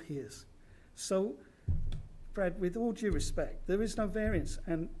no piers. So, Brad, with all due respect, there is no variance,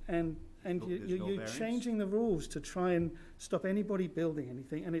 and you're changing the rules to try and stop anybody building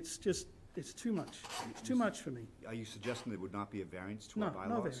anything, and it's just, it's too much. It's too much for me. Are you suggesting there would not be a variance to our bylaws?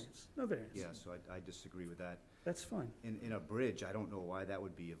 No variance, no variance. Yeah, so I disagree with that. That's fine. In a bridge, I don't know why that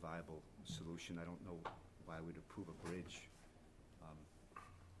would be a viable solution. I don't know why we'd approve a bridge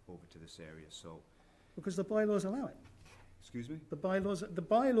over to this area, so. Because the bylaws allow it. Excuse me? The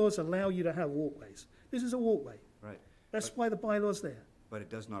bylaws allow you to have walkways. This is a walkway. Right. That's why the bylaw's there. But it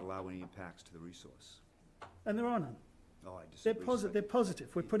does not allow any impacts to the resource. And there are none. Oh, I disagree. They're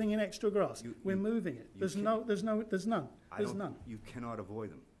positive. We're putting in extra grass. We're moving it. There's none. There's none. You cannot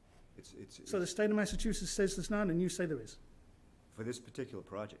avoid them. So the state of Massachusetts says there's none, and you say there is? For this particular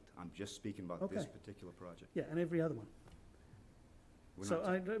project. I'm just speaking about this particular project. Yeah, and every other one. We're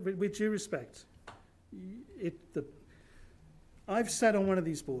So with due respect, I've sat on one of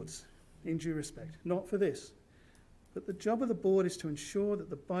these boards, in due respect, not for this. But the job of the board is to ensure that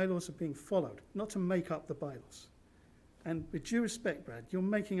the bylaws are being followed, not to make up the bylaws. And with due respect, Brad, you're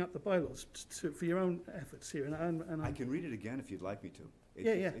making up the bylaws for your own efforts here. And I can read it again if you'd like me to.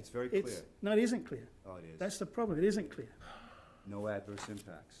 It's very clear. No, it isn't clear. Oh, it is. That's the problem. It isn't clear. No adverse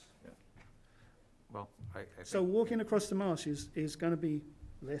impacts. Well, So walking across the marsh is going to be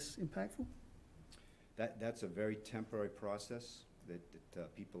less impactful? That's a very temporary process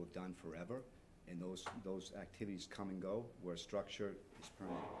that people have done forever, and those activities come and go, where structure is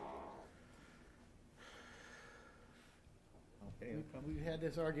permanent. Okay, we've had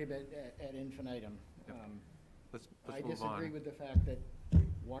this argument ad infinitum. Let's I move disagree on. with the fact that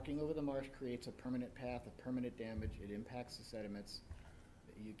walking over the marsh creates a permanent path of permanent damage. It impacts the sediments.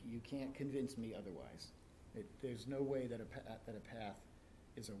 You can't convince me otherwise. There's no way that a path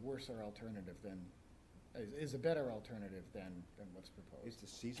is a worser alternative than, is a better alternative than what's proposed. It's the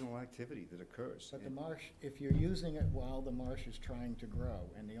seasonal activity that occurs. But the marsh, if you're using it while the marsh is trying to grow,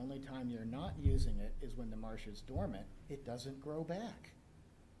 and the only time you're not using it is when the marsh is dormant, it doesn't grow back.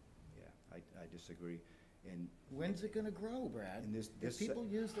 Yeah, I disagree. And when's it gonna grow, Brad? And If people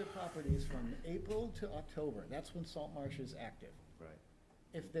use their properties from April to October, that's when salt marsh is active. Right.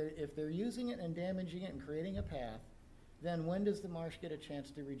 If they're using it and damaging it and creating a path, then when does the marsh get a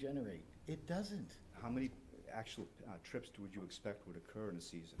chance to regenerate? It doesn't. How many actual trips would you expect would occur in a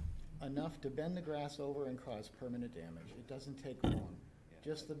season? Enough to bend the grass over and cause permanent damage. It doesn't take long. Yeah.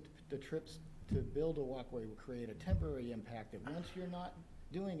 Just the trips to build a walkway will create a temporary impact that once you're not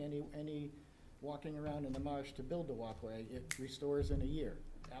doing any walking around in the marsh to build the walkway, it restores in a year.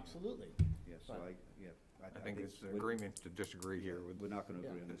 Absolutely. Yeah, so I think it's an agreement to disagree here. We're not going to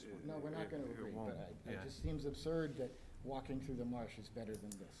agree on this one. No, we're not going to agree, but it just seems absurd that walking through the marsh is better than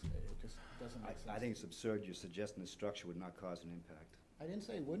this. It just doesn't make sense. I think it's absurd you're suggesting the structure would not cause an impact. I didn't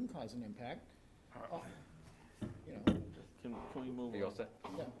say it wouldn't cause an impact. You know. Can we move on? Are you all set?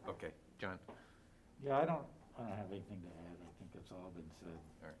 Yeah. Okay, John? Yeah, I don't have anything to add. I think it's all been said.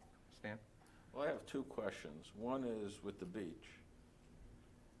 All right. Stan? Well, I have two questions. One is with the beach.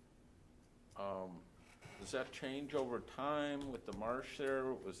 Does that change over time with the marsh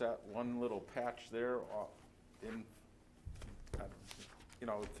there? Was that one little patch there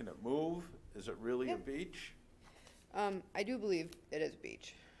can it move? Is it really a beach? I do believe it is a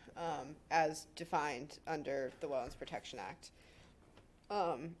beach, as defined under the Wetlands Protection Act.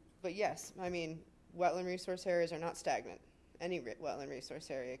 But yes, I mean, wetland resource areas are not stagnant. Any wetland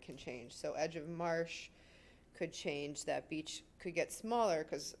resource area can change. So edge of marsh could change. That beach could get smaller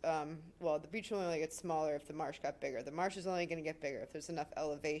because, well, the beach will only get smaller if the marsh got bigger. The marsh is only going to get bigger if there's enough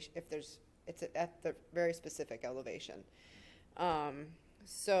elevation, it's at the very specific elevation.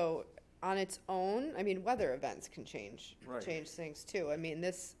 So on its own, I mean, weather events can change things too. I mean,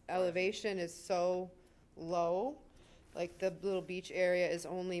 this elevation is so low, like the little beach area is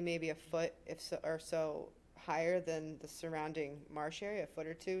only maybe a foot or so higher than the surrounding marsh area, a foot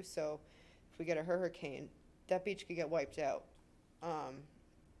or two. So if we get a hurricane, that beach could get wiped out.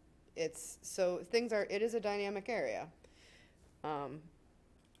 It is a dynamic area. I'm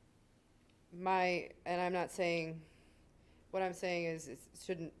not saying, what I'm saying is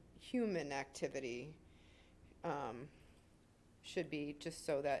human activity should be just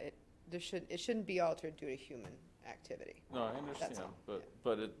so that it shouldn't be altered due to human activity. No, I understand,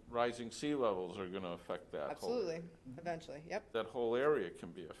 but rising sea levels are going to affect that. Absolutely, eventually, yep. That whole area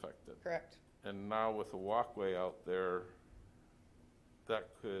can be affected. Correct. and now with a walkway out there, that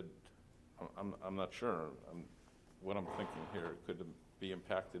could, I'm not sure, what I'm thinking here, could it be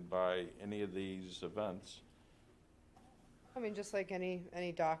impacted by any of these events? I mean, just like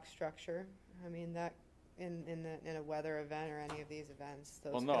any dock structure, I mean, that, in a weather event or any of these events,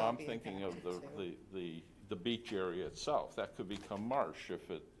 those Well, could no, all I'm be thinking of impacted too. the beach area itself. That could become marsh if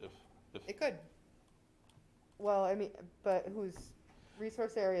It could. Well, I mean, but whose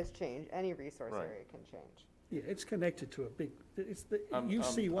resource areas change, any resource Right. area can change. Yeah, it's connected to a big, it's the, you I'm-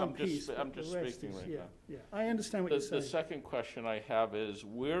 see one I'm just- piece, I'm but the just rest speaking is, right yeah, now. yeah. I understand what The you're saying. second question I have is,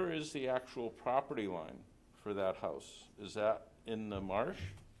 where is the actual property line for that house? Is that in the marsh?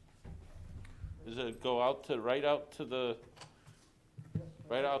 Does it go out to, right out to the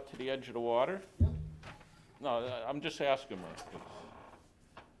edge of the water? No, I'm just asking, Mark.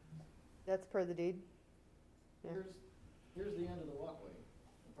 That's per the deed? Yeah. Here's the end of the walkway.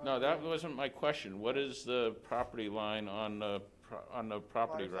 No, that wasn't my question. What is the property line on the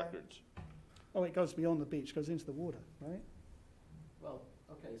property Waterside. records? Oh, it goes beyond the beach, goes into the water, right? Well,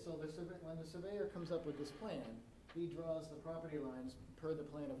 okay, so when the surveyor comes up with this plan, he draws the property lines per the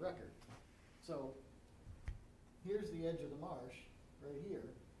plan of record. So here's the edge of the marsh, right here.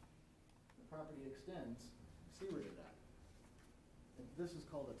 The property extends seaward of that. And this is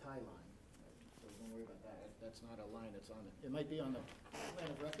called a tie line, so don't worry about that. That's not a line that's on it. It might be on the plan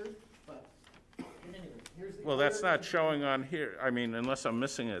of record, but anyway, here's the. Well, that's not showing on here. I mean, unless I'm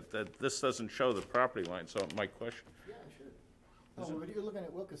missing it, that this doesn't show the property line, so my question. Yeah, sure. Oh, well, you're looking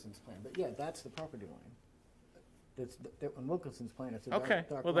at Wilkinson's plan, but yeah, that's the property line. That on Wilkinson's plan, it's a dark, Okay,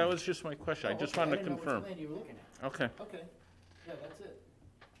 dark well, that line. was just my question. I Oh, just okay, wanted to didn't know confirm. which plan you were looking at. Okay, Okay, yeah, that's it.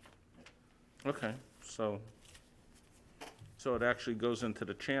 okay, so it actually goes into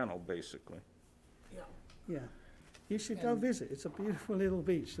the channel, basically. Yeah. Yeah. You should go visit. It's a beautiful little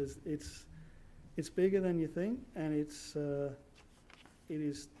beach. It's bigger than you think, and it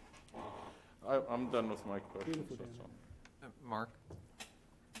is I'm done with my questions, Beautiful that's down all. Mark?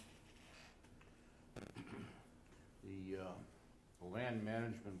 The land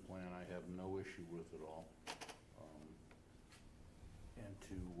management plan I have no issue with at all. And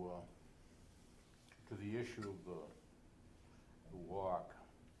to the issue of the walk,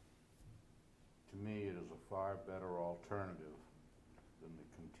 to me, it is a far better alternative than the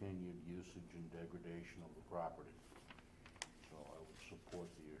continued usage and degradation of the property. So I would support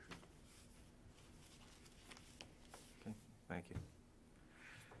the issue. Okay, thank you.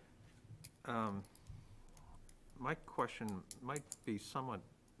 My question might be somewhat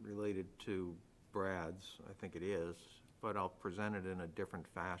related to Brad's, I think it is, but I'll present it in a different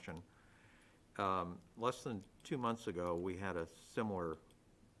fashion. Less than 2 months ago, we had a similar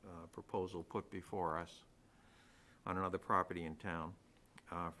proposal put before us on another property in town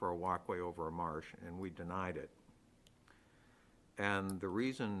for a walkway over a marsh, and we denied it. And the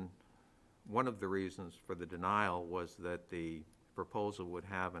reason, one of the reasons for the denial was that the proposal would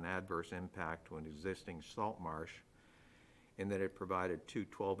have an adverse impact to an existing salt marsh in that it provided 2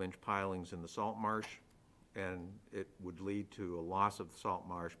 12-inch pilings in the salt marsh, and it would lead to a loss of the salt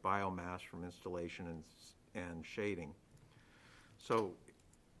marsh biomass from installation and shading. So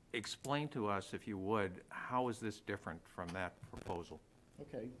explain to us, if you would, how is this different from that proposal?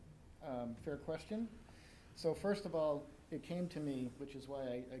 Okay, fair question. So first of all, it came to me, which is why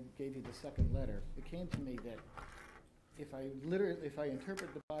I gave you the second letter, it came to me that if I interpret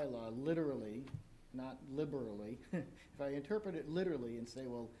the bylaw literally, not liberally, if I interpret it literally and say,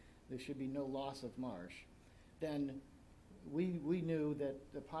 well, there should be no loss of marsh, then we knew that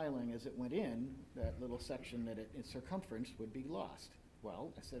the piling as it went in, that little section that its circumference would be lost.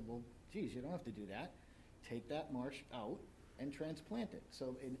 Well, I said, well, geez, you don't have to do that. Take that marsh out and transplant it.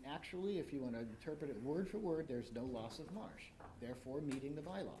 So actually, if you want to interpret it word for word, there's no loss of marsh, therefore meeting the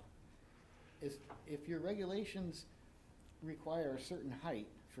bylaw. If your regulations require a certain height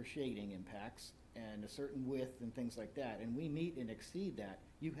for shading impacts and a certain width and things like that, and we meet and exceed that,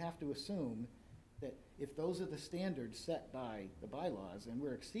 you have to assume that if those are the standards set by the bylaws and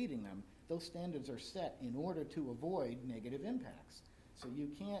we're exceeding them, those standards are set in order to avoid negative impacts. So you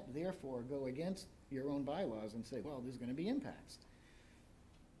can't therefore go against your own bylaws and say, well, there's going to be impacts.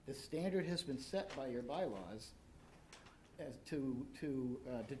 The standard has been set by your bylaws as to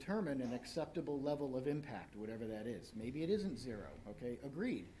determine an acceptable level of impact, whatever that is. Maybe it isn't 0, okay,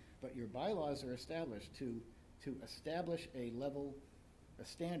 agreed. But your bylaws are established to establish a level, a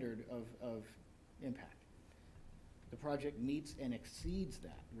standard of impact. The project meets and exceeds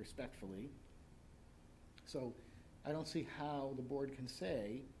that respectfully. So I don't see how the board can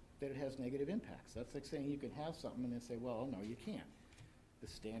say that it has negative impacts. That's like saying you can have something and then say, well, no, you can't. The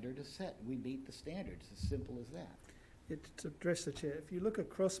standard is set, we meet the standards, as simple as that. To address the chair, if you look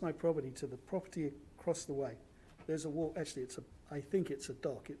across my property to the property across the way, there's a walk, actually I think it's a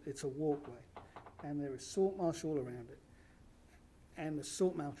dock, it's a walkway, and there is salt marsh all around it, and the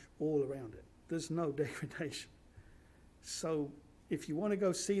salt marsh all around it. There's no degradation. So if you want to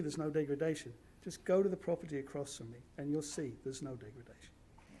go see there's no degradation, just go to the property across from me, and you'll see there's no degradation.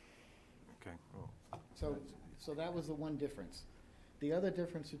 Okay. So that was the one difference. The other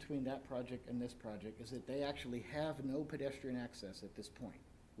difference between that project and this project is that they actually have no pedestrian access at this point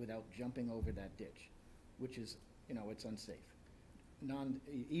without jumping over that ditch, which is, it's unsafe.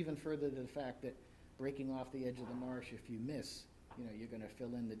 Even further to the fact that breaking off the edge of the marsh, if you miss, you're gonna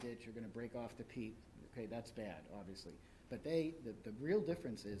fill in the ditch, you're gonna break off the peat. Okay, that's bad, obviously. But the real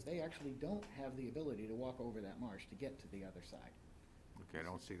difference is they actually don't have the ability to walk over that marsh to get to the other side. Okay, I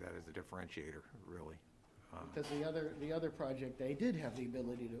don't see that as a differentiator, really. Because the other project, they did have the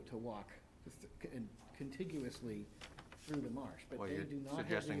ability to walk contiguously through the marsh, but they do not have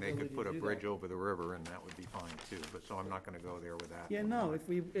the Suggesting they ability could put to a do bridge that. over the river, and that would be fine too, but so I'm not gonna go there with that. Yeah, no, if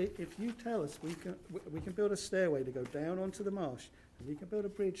you tell us we can build a stairway to go down onto the marsh, and we can build a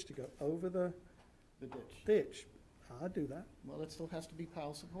bridge to go over the ditch, I'd do that. Well, it still has to be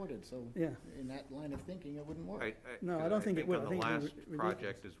POW supported, so Yeah. in that line of thinking, it wouldn't work. No, I don't think it would. I On think the it'd be last ridiculous.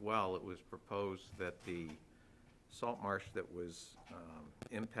 project as well, it was proposed that the salt marsh that was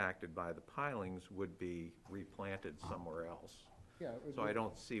impacted by the pilings would be replanted somewhere else. Yeah. So I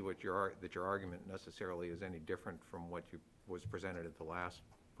don't see that your argument necessarily is any different from what was presented at the last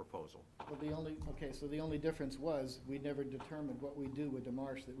proposal. Well, so the only difference was, we never determined what we do with the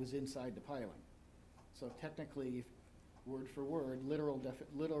marsh that was inside the piling. So technically, if word for word,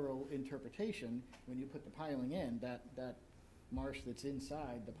 literal interpretation, when you put the piling in, that marsh that's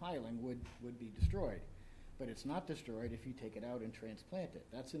inside the piling would be destroyed. But it's not destroyed if you take it out and transplant it.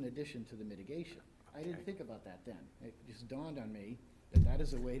 That's in addition to the mitigation. I didn't think about that then. It just dawned on me that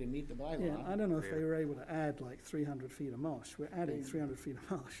is a way to meet the bylaw. Yeah, I don't know if they were able to add like 300 feet of marsh. We're adding 300 feet of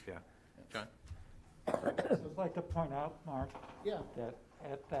marsh. Yeah. John? I'd like to point out, Mark, Yeah. that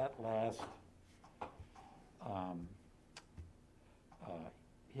at that last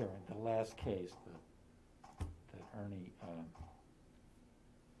hearing, the last case that Ernie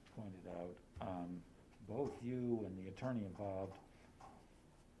pointed out, both you and the attorney involved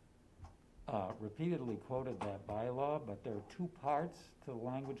repeatedly quoted that bylaw, but there are two parts to the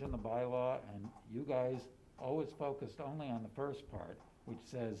language in the bylaw, and you guys always focused only on the first part, which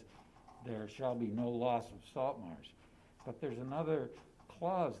says there shall be no loss of salt marsh. But there's another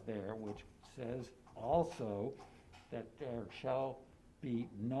clause there which says also that there shall be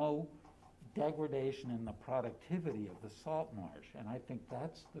no degradation in the productivity of the salt marsh. And I think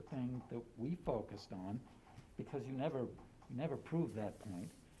that's the thing that we focused on, because you never proved that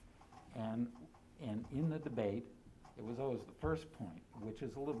point. And in the debate, it was always the first point, which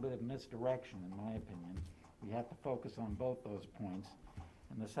is a little bit of misdirection in my opinion. We have to focus on both those points.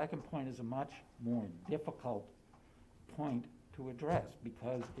 And the second point is a much more difficult point to address,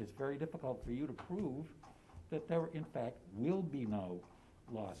 because it's very difficult for you to prove that there in fact will be no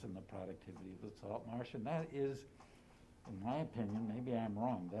loss in the productivity of the salt marsh. And that is, in my opinion, maybe I'm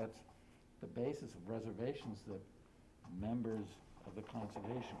wrong, that's the basis of reservations that members of the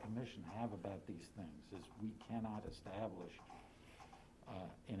Conservation Commission have about these things, is we cannot establish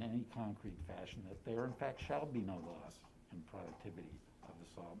in any concrete fashion that there in fact shall be no loss in productivity of the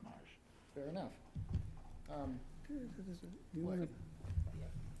salt marsh. Fair enough.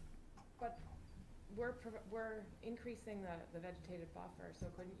 But we're increasing the vegetative buffer, so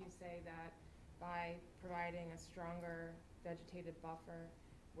couldn't you say that by providing a stronger vegetative buffer,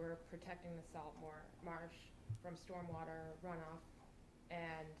 we're protecting the salt marsh from stormwater runoff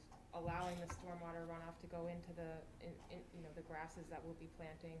and allowing the stormwater runoff to go into the grasses that we'll be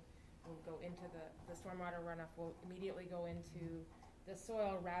planting will go into the stormwater runoff will immediately go into the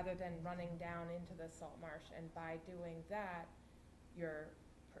soil rather than running down into the salt marsh, and by doing that, you're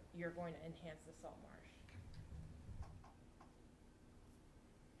going to enhance the salt marsh.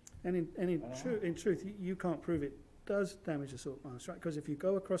 And in truth, you can't prove it does damage the salt marsh, right? Because if you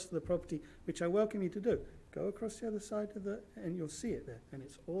go across to the property, which I welcome you to do, go across the other side of and you'll see it there, and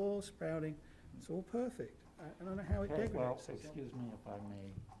it's all sprouting, it's all perfect. I don't know how it Okay, degrades. well, excuse me if I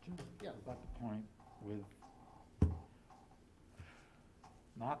may, just about the point with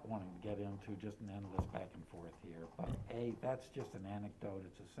not wanting to get into just an endless back and forth here, but A, that's just an anecdote,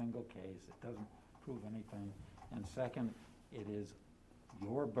 it's a single case, it doesn't prove anything, and second, it is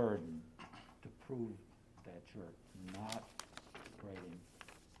your burden to prove that you're not degrading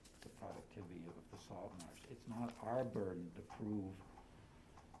the productivity of the salt marsh. It's not our burden to prove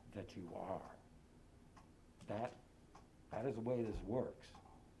that you are. That is the way this works.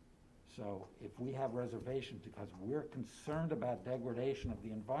 So if we have reservations because we're concerned about degradation of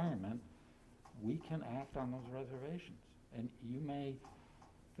the environment, we can act on those reservations. And you may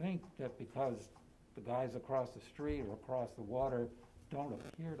think that because the guys across the street or across the water don't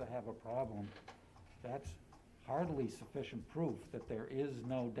appear to have a problem, that's hardly sufficient proof that there is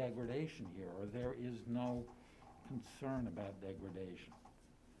no degradation here or there is no concern about degradation.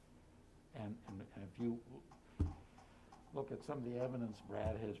 And if you look at some of the evidence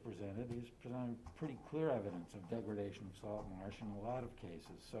Brad has presented, he's presented pretty clear evidence of degradation of salt marsh in a lot of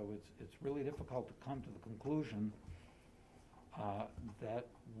cases. So it's really difficult to come to the conclusion that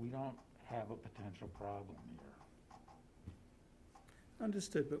we don't have a potential problem here.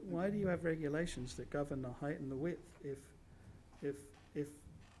 Understood, but why do you have regulations that govern the height and the width if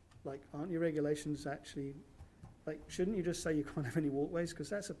like, aren't your regulations actually, like, shouldn't you just say you can't have any walkways? Because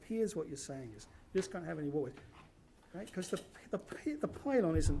that appears what you're saying is, you just can't have any walkways, right? Because the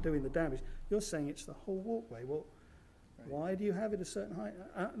pylon isn't doing the damage. You're saying it's the whole walkway. Well, why do you have it a certain height?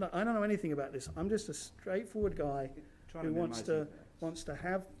 I don't know anything about this. I'm just a straightforward guy who wants to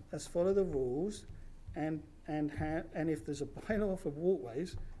have us follow the rules, and if there's a bylaw for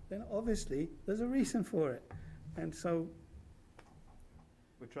walkways, then obviously there's a reason for it. And so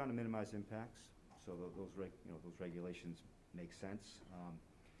we're trying to minimize impacts, so those regulations make sense.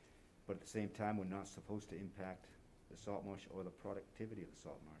 But at the same time, we're not supposed to impact the salt marsh or the productivity of the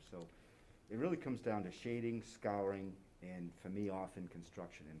salt marsh. So it really comes down to shading, scouring, and for me, often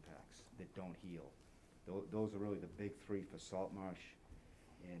construction impacts that don't heal. Those are really the big three for salt marsh,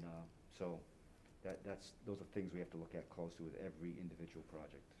 and so those are things we have to look at closely with every individual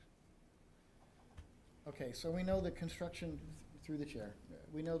project. Okay, so we know that construction, through the chair,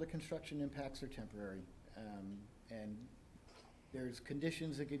 we know the construction impacts are temporary, and there's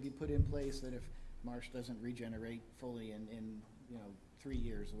conditions that could be put in place that if marsh doesn't regenerate fully in 3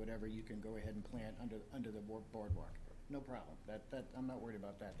 years or whatever, you can go ahead and plant under the boardwalk. No problem. That I'm not worried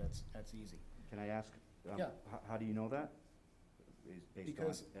about that. That's easy. Can I ask? Yeah. How do you know that? Based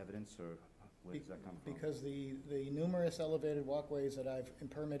on evidence, or where does that come from? Because the numerous elevated walkways that I've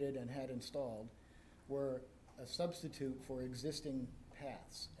permitted and had installed were a substitute for existing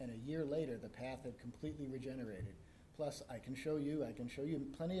paths, and a year later the path had completely regenerated. Plus, I can show you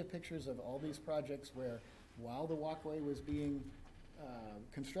plenty of pictures of all these projects where, while the walkway was being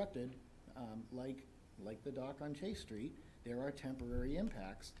constructed, like the dock on Chase Street, there are temporary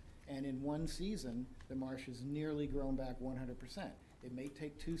impacts, and in one season, the marsh has nearly grown back 100%. It may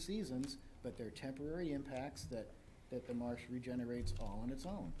take 2 seasons, but they're temporary impacts that the marsh regenerates all on its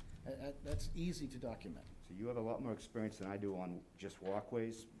own. That's easy to document. So you have a lot more experience than I do on just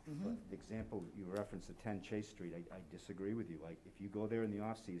walkways. But the example, you referenced the 10 Chase Street, I disagree with you. Like, if you go there in the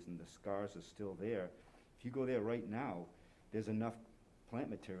off-season, the scars are still there. If you go there right now, there's enough plant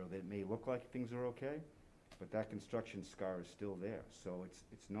material that it may look like things are okay, but that construction scar is still there. So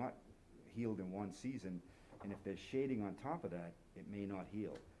it's not healed in one season, and if there's shading on top of that, it may not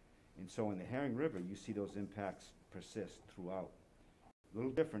heal. And so in the Herring River, you see those impacts persist throughout. A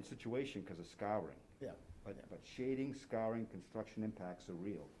little different situation because of scouring. Yeah. But shading, scouring, construction impacts are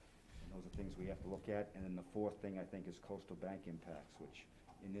real. And those are things we have to look at. And then the fourth thing, I think, is coastal bank impacts, which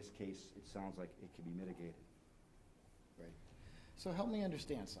in this case, it sounds like it can be mitigated. Right. So help me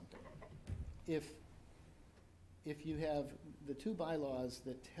understand something. If you have the 2 bylaws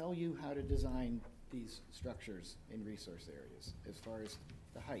that tell you how to design these structures in resource areas, as far as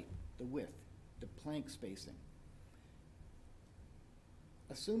the height, the width, the plank spacing,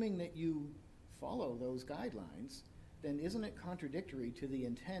 assuming that you follow those guidelines, then isn't it contradictory to the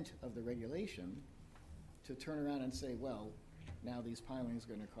intent of the regulation to turn around and say, well, now these pilings are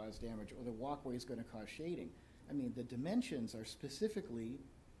going to cause damage, or the walkway is going to cause shading? I mean, the dimensions are specifically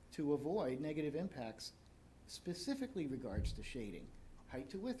to avoid negative impacts, specifically regards to shading, height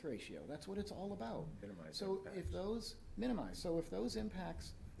to width ratio. That's what it's all about. Minimize so impacts. if those minimize, so if those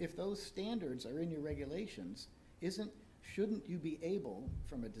impacts, if those standards are in your regulations, shouldn't you be able,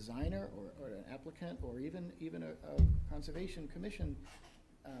 from a designer or an applicant or even a Conservation Commission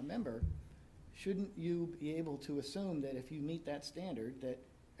member, shouldn't you be able to assume that if you meet that standard, that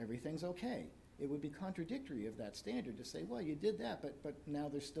everything's okay? It would be contradictory of that standard to say, well, you did that, but now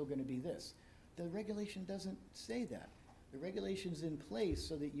there's still going to be this. The regulation doesn't say that. The regulation's in place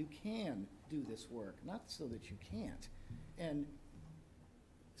so that you can do this work, not so that you can't. And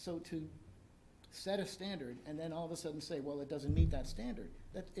so to set a standard and then all of a sudden say, well, it doesn't meet that standard,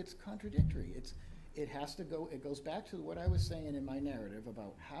 it's contradictory. It has to go, it goes back to what I was saying in my narrative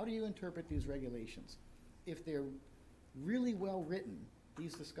about how do you interpret these regulations. If they're really well written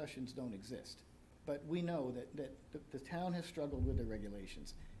these discussions don't exist. But we know that the town has struggled with the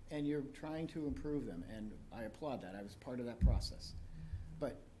regulations, and you're trying to improve them, and I applaud that. I was part of that process.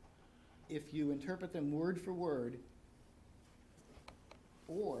 But if you interpret them word for word,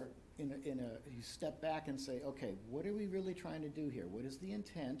 or you step back and say, okay, what are we really trying to do here? What is the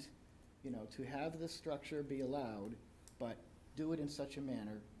intent, to have this structure be allowed, but do it in such a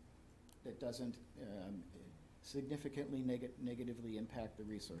manner that doesn't significantly negatively impact the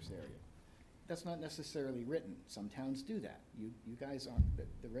resource area? That's not necessarily written. Some towns do that. You guys aren't.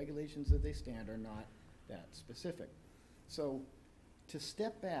 The regulations that they stand are not that specific. So to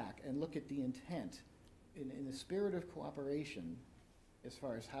step back and look at the intent in the spirit of cooperation, as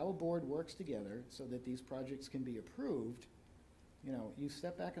far as how a board works together so that these projects can be approved, you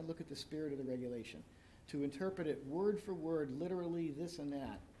step back and look at the spirit of the regulation. To interpret it word for word, literally this and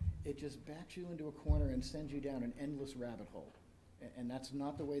that, it just backs you into a corner and sends you down an endless rabbit hole. And that's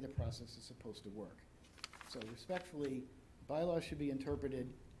not the way the process is supposed to work. So respectfully, bylaws should be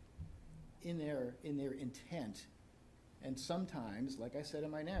interpreted in their intent. And sometimes, like I said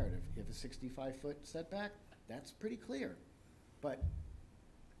in my narrative, if a 65-foot setback, that's pretty clear. But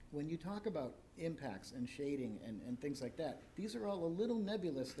when you talk about impacts and shading and things like that, these are all a little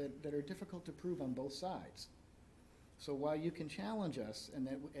nebulous that are difficult to prove on both sides. So while you can challenge us, and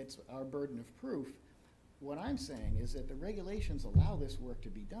that it's our burden of proof, what I'm saying is that the regulations allow this work to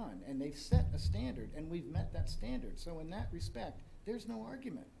be done, and they've set a standard, and we've met that standard. So in that respect, there's no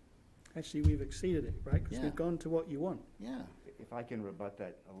argument. Actually, we've exceeded it, right? Because Yeah. we've gone to what you want. Yeah. If I can rebut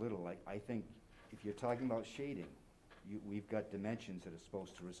that a little, I think if you're talking about shading, we've got dimensions that are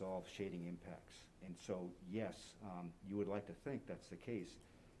supposed to resolve shading impacts. And so, yes, you would like to think that's the case,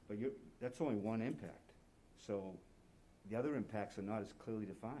 but that's only one impact. So the other impacts are not as clearly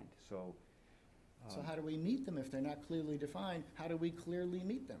defined. So how do we meet them if they're not clearly defined? How do we clearly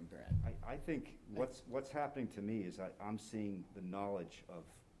meet them, Brad? I think what's happening to me is I'm seeing the knowledge of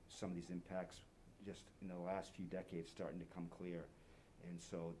some of these impacts just in the last few decades starting to come clear. And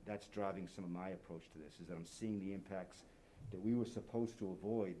so that's driving some of my approach to this, is that I'm seeing the impacts that we were supposed to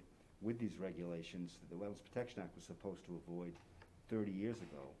avoid with these regulations, that the Wetlands Protection Act was supposed to avoid 30 years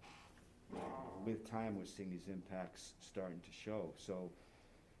ago. With time, we're seeing these impacts starting to show. So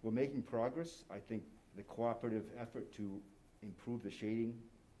we're making progress. I think the cooperative effort to improve the shading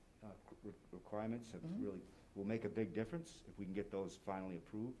requirements really will make a big difference if we can get those finally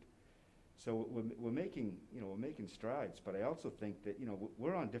approved. So we're making strides, but I also think that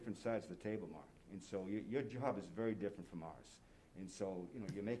we're on different sides of the table, Mark, and so your job is very different from ours. And so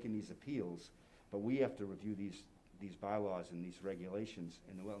you're making these appeals, but we have to review these bylaws and these regulations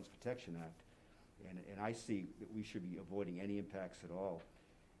in the Wetlands Protection Act, and I see that we should be avoiding any impacts at all.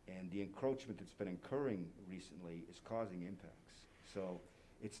 And the encroachment that's been occurring recently is causing impacts. So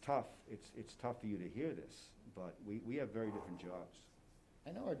it's tough. It's tough for you to hear this, but we have very different jobs. I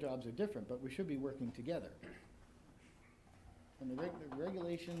know our jobs are different, but we should be working together. And the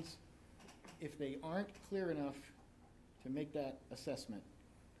regulations, if they aren't clear enough to make that assessment,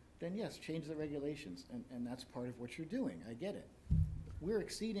 then yes, change the regulations, and that's part of what you're doing. I get it. We're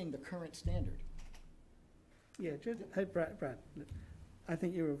exceeding the current standard. Yeah, hey, Brad, I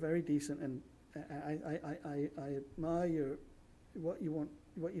think you're a very decent, and I admire what you want,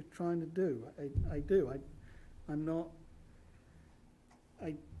 what you're trying to do. I do. I'm not.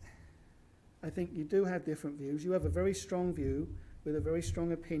 I think you do have different views. You have a very strong view with a very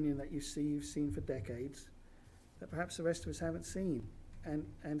strong opinion that you've seen for decades, that perhaps the rest of us haven't seen.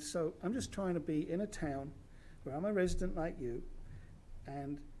 And so I'm just trying to be in a town where I'm a resident like you,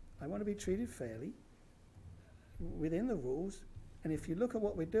 and I want to be treated fairly within the rules. And if you look at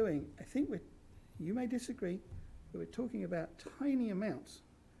what we're doing, I think you may disagree, but we're talking about tiny amounts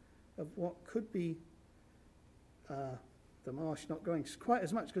of what could be the marsh not growing quite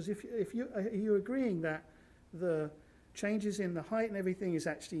as much. Because if you're agreeing that the changes in the height and everything is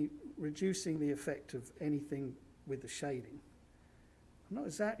actually reducing the effect of anything with the shading, I'm not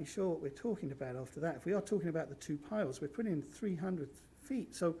exactly sure what we're talking about after that. If we are talking about the two piles, we're putting in 300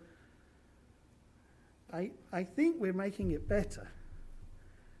 feet. So I think we're making it better.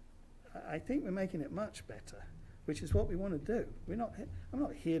 I think we're making it much better, which is what we want to do. I'm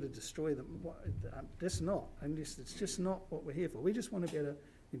not here to destroy them. I'm just not. It's just not what we're here for. We just want to be able to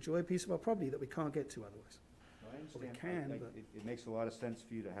enjoy a piece of our property that we can't get to otherwise. I understand. We can, but it makes a lot of sense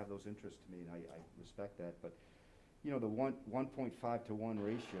for you to have those interests to me, and I respect that. But the 1.5 to 1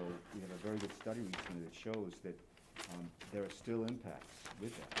 ratio, we have a very good study recently that shows that there are still impacts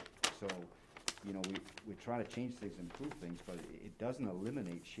with that. So we're trying to change things, improve things, but it doesn't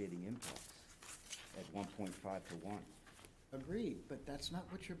eliminate shading impacts at 1.5 to 1. Agreed, but that's not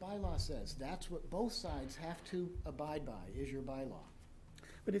what your bylaw says. That's what both sides have to abide by, is your bylaw.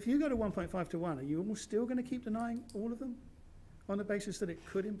 But if you go to 1.5 to 1, are you almost still going to keep denying all of them on the basis that it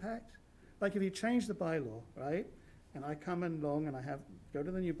could impact? Like if you change the bylaw, right, and I come along and go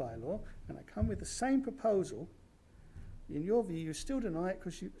to the new bylaw, and I come with the same proposal, in your view, you still deny it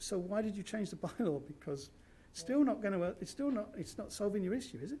so why did you change the bylaw? Because it's not solving your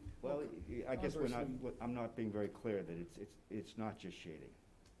issue, is it? Well, I guess I'm not being very clear that it's not just shading.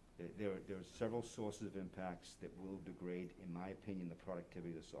 There are several sources of impacts that will degrade, in my opinion, the productivity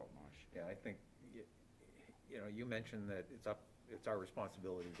of the salt marsh. Yeah, I think, you mentioned that it's our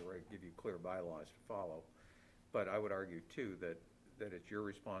responsibility to give you clear bylaws to follow. But I would argue too that it's your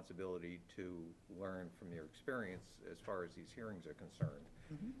responsibility to learn from your experience as far as these hearings are concerned.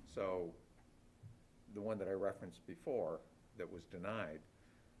 Mm-hmm. So the one that I referenced before that was denied,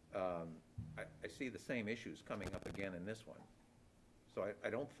 I see the same issues coming up again in this one. So I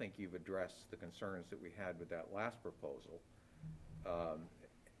don't think you've addressed the concerns that we had with that last proposal. I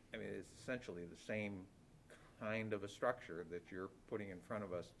mean, it's essentially the same kind of a structure that you're putting in front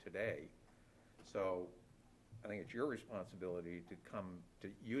of us today. So I think it's your responsibility to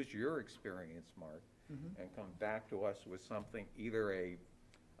use your experience, Mark, and come back to us with something, either a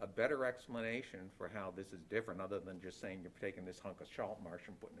better explanation for how this is different, other than just saying you're taking this hunk of salt marsh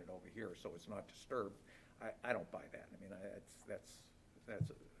and putting it over here so it's not disturbed. I don't buy that. I mean,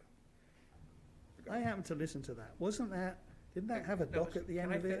 I happened to listen to that. Didn't that have a dock at the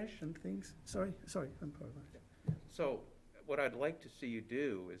end of it and things? Sorry, I'm part of that. So what I'd like to see you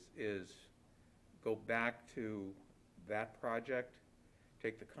do is go back to that project,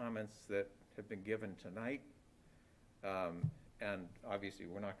 take the comments that have been given tonight, and obviously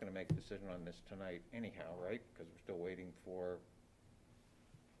we're not going to make a decision on this tonight anyhow, right? Because we're still waiting for,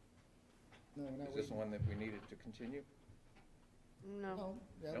 No, we're not is this waiting. one that we needed to continue? No. No,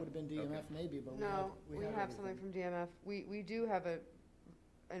 that Nope. would have been DMF maybe, but No, we have everything. something from DMF. We do have a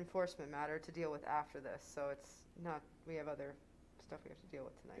enforcement matter to deal with after this, so it's not, we have other stuff we have to deal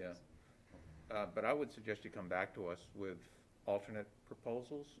with tonight. Yeah. But I would suggest you come back to us with alternate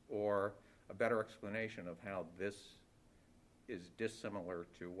proposals or a better explanation of how this is dissimilar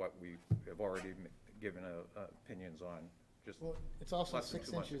to what we have already given opinions on just Well, it's also less than 6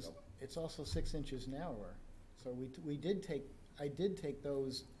 2 months inches, ago. it's also 6 inches narrower. So I did take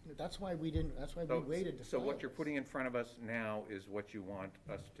those, that's why we waited to So file what you're this. putting in front of us now is what you want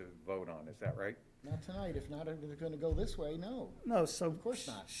us to vote on, is that right? Not tonight, if not, if it's gonna go this way, no. No, so Of course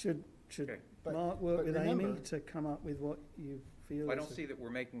not. should Okay. But- Mark work but with Amy remember- to come up with what you feel I is don't see that we're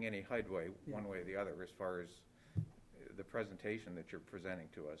making any headway one way or the other as far as the presentation that you're presenting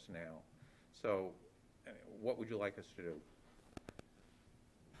to us now. So what would you like us to do?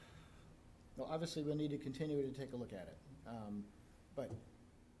 Well, obviously, we'll need to continue to take a look at it. But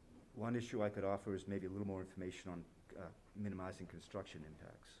One issue I could offer is maybe a little more information on minimizing construction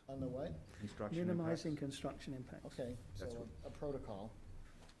impacts. on the what? Construction impacts. minimizing construction impacts. Okay, so That's what- a protocol,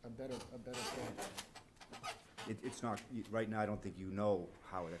 a better protocol. It's not, right now, I don't think you know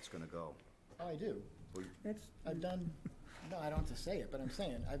how that's gonna go. Oh, I do. Well, I've done, no, I don't have to say it, but I'm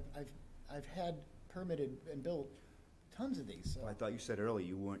saying, I've had permitted and built tons of these, so. I thought you said earlier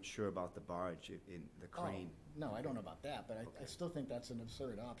you weren't sure about the barge in the crane. Oh, no, I don't know about that, but I still think that's an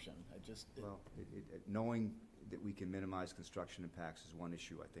absurd option. Well, knowing that we can minimize construction impacts is one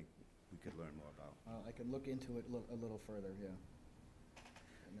issue I think we could learn more about. I could look into it a little further, yeah.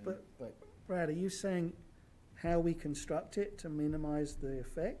 And then- But Brad, are you saying how we construct it to minimize the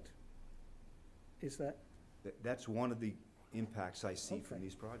effect? Is that? That's one of the impacts I see from Okay.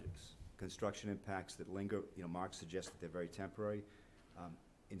 these projects. Construction impacts that linger, Mark suggested they're very temporary.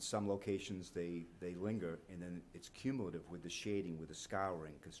 In some locations, they linger, and then it's cumulative with the shading, with the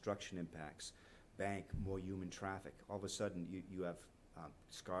scouring, construction impacts, bank, more human traffic. All of a sudden, you have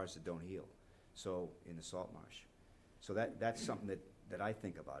scars that don't heal, so, in the salt marsh. So that's something that I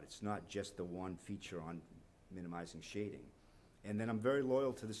think about. It's not just the one feature on minimizing shading. And then I'm very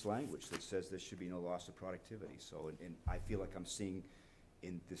loyal to this language that says there should be no loss of productivity. So, and I feel like I'm seeing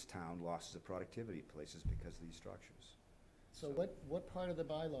in this town losses of productivity places because of these structures. So what part of the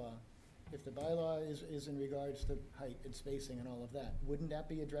bylaw, if the bylaw is in regards to height and spacing and all of that, wouldn't that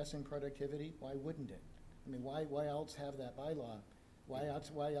be addressing productivity? Why wouldn't it? I mean, why else have that bylaw? Why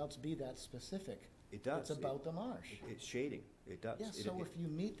else be that specific? It does. It's about the marsh. It's shading. It does. Yeah, It- so it- if you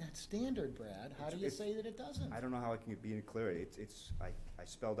meet that standard, Brad, how do you say that it doesn't? I don't know how I can be any clearer. I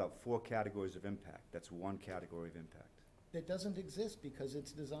spelled out 4 categories of impact. That's one category of impact. that doesn't exist because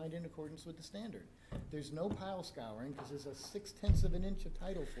it's designed in accordance with the standard. There's no pile scouring because there's a 0.6 of an inch of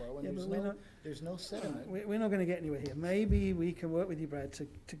tidal flow and Yeah, there's but we're no, not- there's no sediment. We're not gonna get anywhere here. Maybe we can work with you, Brad,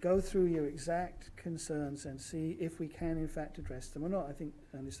 to go through your exact concerns and see if we can in fact address them or not. I think,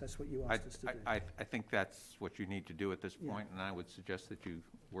 at least that's what you asked us to do. I think that's what you need to do at this Yeah. point, and I would suggest that you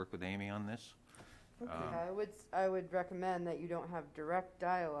work with Amy on this. I would recommend that you don't have direct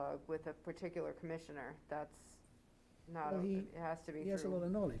dialogue with a particular commissioner. That's not, Well, it has to be He has a lot through,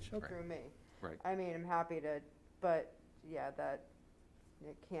 of knowledge. Okay. through me. Right. I mean, I'm happy to, but, yeah, that,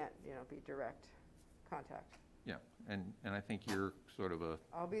 it can't, be direct contact. Yeah, and I think you're sort of a,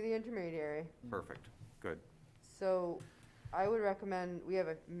 I'll be the intermediary. perfect, good. So I would recommend, we have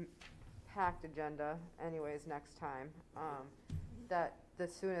a packed agenda anyways next time, that the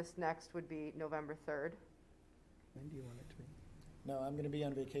soonest next would be November 3rd. When do you want it to be? No, I'm gonna be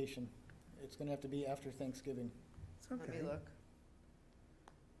on vacation. It's gonna have to be after Thanksgiving. It's okay. Let me look.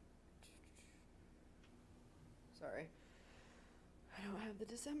 Sorry. I don't have the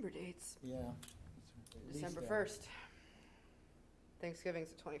December dates. Yeah. December 1st. Thanksgiving's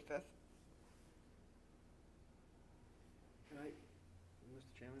the 25th. Can I,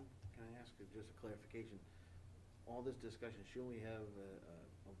 Mr. Chairman, can I ask just a clarification? All this discussion, shouldn't we have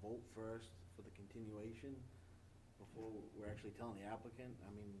a vote first for the continuation before we're actually telling the applicant?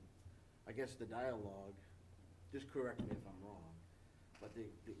 I mean, I guess the dialogue, just correct me if I'm wrong, but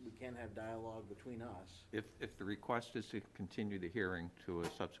we can't have dialogue between us. If the request is to continue the hearing to a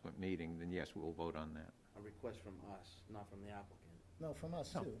subsequent meeting, then yes, we'll vote on that. A request from us, not from the applicant. No, from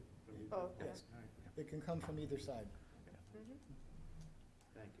us too. From you? Oh, Okay. yes. It can come from either side.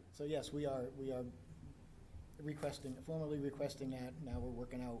 Thank you. So yes, we are formally requesting that. Now we're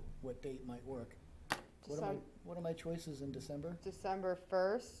working out what date might work. What are my choices in December? December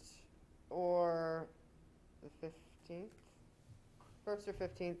 1st or the 15th? 1st or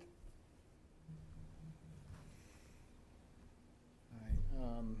 15th? All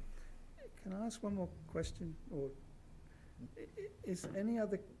right. Can I ask one more question, or is any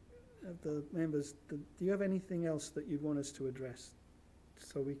other of the members, do you have anything else that you'd want us to address,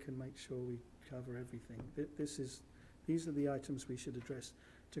 so we can make sure we cover everything? These are the items we should address,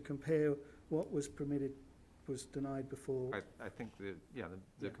 to compare what was permitted, was denied before. I think that,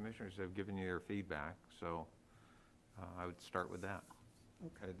 the commissioners have given you their feedback, so I would start with that.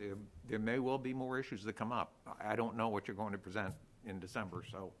 Okay. There may well be more issues that come up. I don't know what you're going to present in December,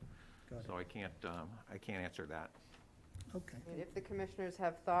 so I can't answer that. Okay. I mean, if the commissioners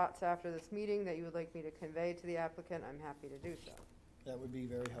have thoughts after this meeting that you would like me to convey to the applicant, I'm happy to do so. That would be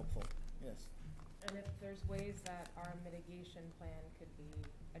very helpful, yes. And if there's ways that our mitigation plan could be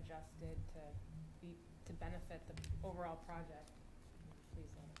adjusted to benefit the overall project,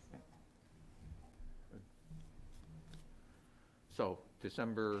 please let us know. So,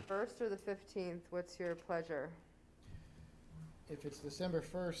 December, 1st or the 15th, what's your pleasure? If it's December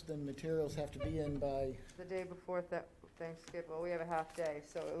 1st, then materials have to be in by, The day before Thanksgiving, well, we have a half day,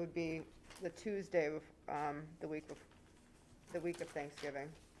 so it would be the Tuesday, the week of Thanksgiving,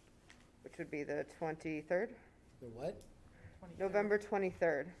 which would be the 23rd? the what? November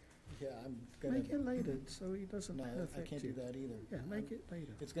 23rd. Yeah, I'm gonna. Make it later, so he doesn't No, I affect can't you. do that either. Yeah, make it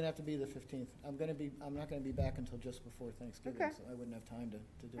later. It's gonna have to be the 15th. I'm not gonna be back until just before Thanksgiving, Okay. so I wouldn't have time to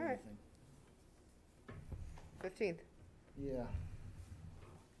do All right. anything. 15th. Yeah,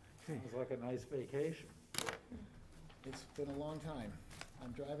 Sounds like a nice vacation. it's been a long time.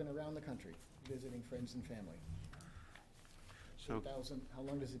 I'm driving around the country, visiting friends and family. so 8,000, how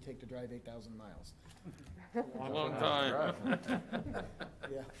long does it take to drive 8,000 miles? Long time.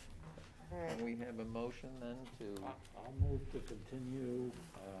 Yeah. All right. can we have a motion then to? I'll move to continue,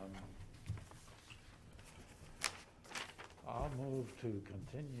 I'll move to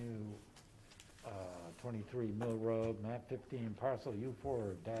continue 23 Mill Road, map 15, parcel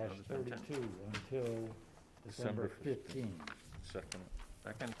U4-32 until December 15. Second.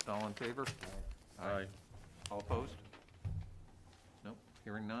 Second, all in favor? Aye. All opposed? Nope,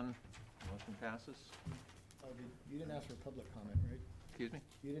 hearing none, motion passes. Oh, you didn't ask for public comment, right? Excuse me?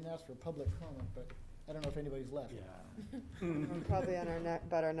 You didn't ask for public comment, but I don't know if anybody's left. Yeah. Probably on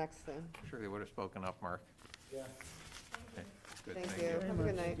our next thing. Sure they would have spoken up, Mark. Yeah. Okay, good, Thank you. Have a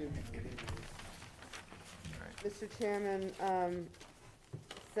good night. All right. Mr. Chairman,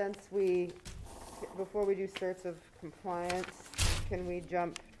 before we do certs of compliance, can we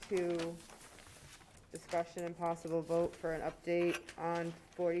jump to discussion and possible vote for an update on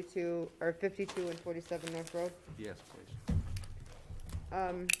 52 and 47 North Road? Yes, please.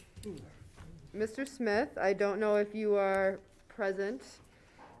 Mr. Smith, I don't know if you are present.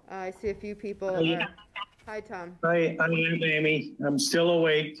 I see a few people. Hi, Tom. Hi, I'm Amy. I'm still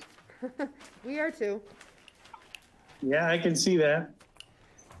awake. We are too. Yeah, I can see that.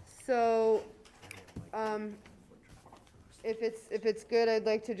 So, if it's good, I'd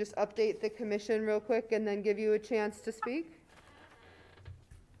like to just update the commission real quick and then give you a chance to speak.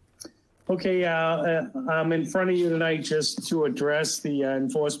 Okay, I'm in front of you tonight just to address the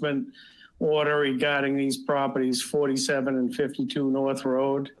enforcement order regarding these properties, 47 and 52 North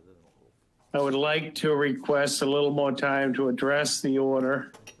Road. I would like to request a little more time to address the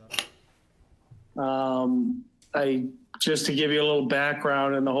order. Just to give you a little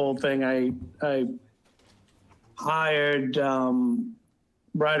background in the whole thing, I hired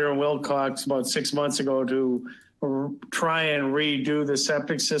Ryder and Wilcox about 6 months ago to try and redo the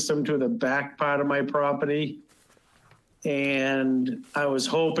septic system to the back part of my property. And I was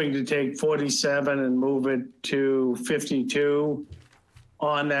hoping to take 47 and move it to 52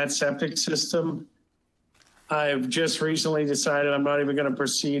 on that septic system. I've just recently decided I'm not even going to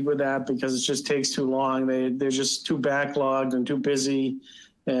proceed with that because it just takes too long. They're just too backlogged and too busy,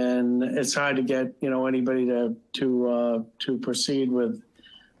 and it's hard to get anybody to proceed with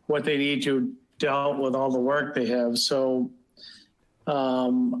what they need to dealt with all the work they have. So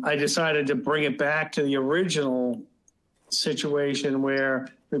I decided to bring it back to the original situation where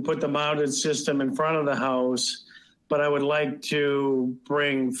we put the mounted system in front of the house, but I would like to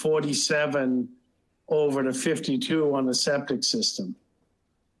bring 47 over to 52 on the septic system.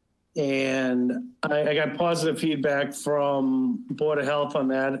 And I got positive feedback from Board of Health on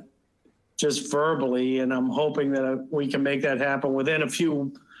that, just verbally, and I'm hoping that we can make that happen within a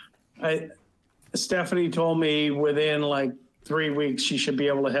few. Stephanie told me within like 3 weeks she should be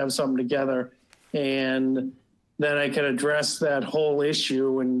able to have something together, and then I can address that whole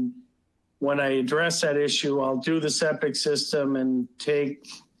issue. And when I address that issue, I'll do the septic system and take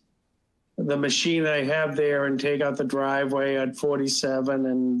the machine I have there and take out the driveway at 47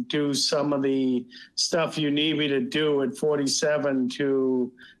 and do some of the stuff you need me to do at 47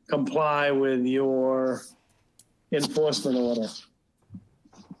 to comply with your enforcement order.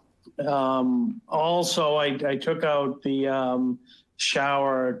 Also, I took out the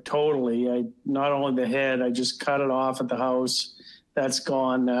shower totally. Not only the head, I just cut it off at the house. That's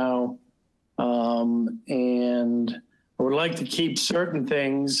gone now. And I would like to keep certain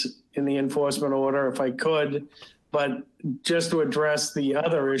things in the enforcement order if I could, but just to address the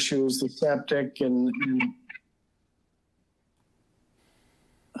other issues, the septic and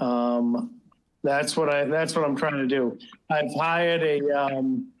that's what I'm trying to do. I've hired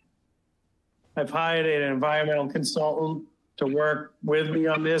an environmental consultant to work with me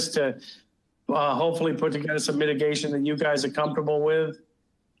on this to hopefully put together some mitigation that you guys are comfortable with.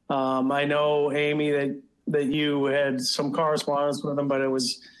 I know, Amy, that you had some correspondence with him, but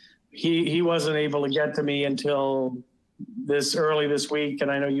he wasn't able to get to me until early this week,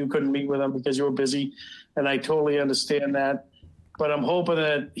 and I know you couldn't meet with him because you were busy, and I totally understand that. But I'm hoping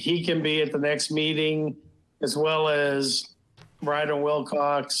that he can be at the next meeting, as well as Ryder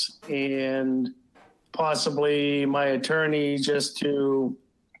Wilcox and possibly my attorney, just to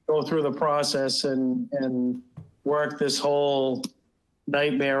go through the process and work this whole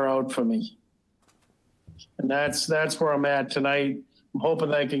nightmare out for me. And that's where I'm at tonight. I'm hoping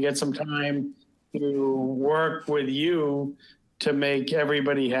that I can get some time to work with you to make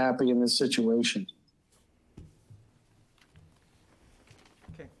everybody happy in this situation.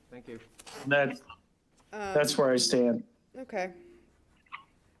 Okay, thank you. That's where I stand. Okay.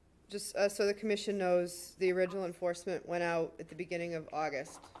 Just so the commission knows, the original enforcement went out at the beginning of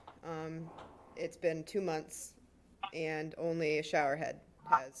August. It's been 2 months, and only the shower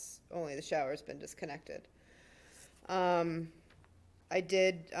has been disconnected.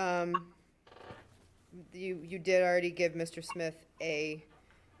 You did already give Mr. Smith a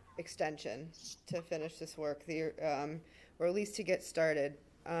extension to finish this work, or at least to get started.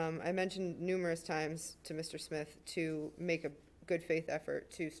 I mentioned numerous times to Mr. Smith to make a good faith effort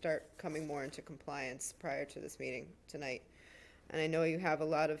to start coming more into compliance prior to this meeting tonight. And I know you have a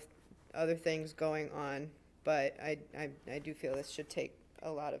lot of other things going on, but I do feel this should take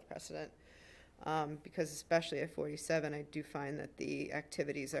a lot of precedent. Because especially at 47, I do find that the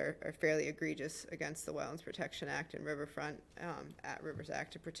activities are fairly egregious against the Wetlands Protection Act and Riverfront, at Rivers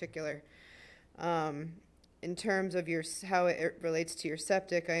Act in particular. In terms of how it relates to your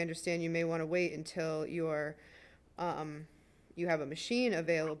septic, I understand you may want to wait until you have a machine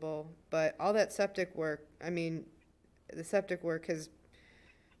available, but all that septic work, the septic work has,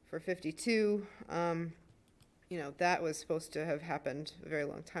 for 52, that was supposed to have happened a very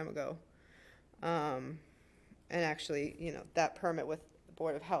long time ago. And actually, that permit with the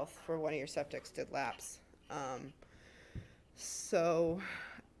Board of Health for one of your septics did lapse. So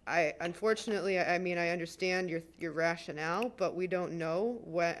unfortunately, I mean, I understand your rationale, but we don't know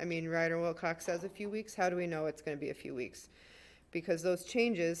what, I mean, Ryder Wilcox says a few weeks. How do we know it's going to be a few weeks? Because those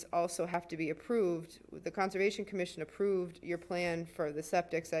changes also have to be approved. The Conservation Commission approved your plan for the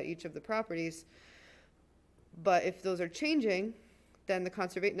septics at each of the properties. But if those are changing, then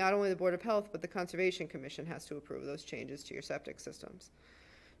not only the Board of Health, but the Conservation Commission has to approve those changes to your septic systems.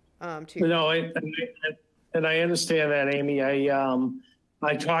 No, and I understand that, Amy.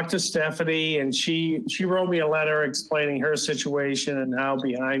 I talked to Stephanie, and she wrote me a letter explaining her situation and how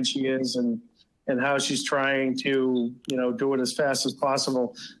behind she is, and how she's trying to, do it as fast as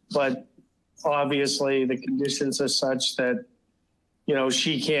possible. But obviously, the conditions are such that,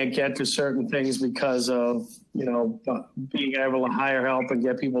 she can't get to certain things because of, being able to hire help and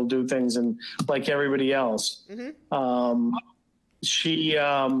get people to do things, and like everybody else. Mm-hmm.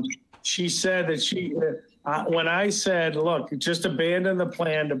 She said that when I said, look, just abandon the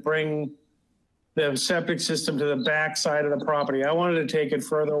plan to bring the septic system to the back side of the property. I wanted to take it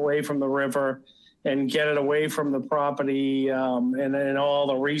further away from the river and get it away from the property and all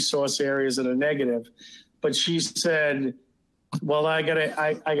the resource areas that are negative. But she said, well, I gotta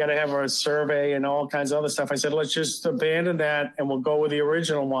have a survey and all kinds of other stuff. I said, let's just abandon that and we'll go with the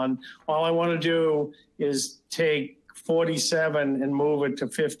original one. All I want to do is take 47 and move it to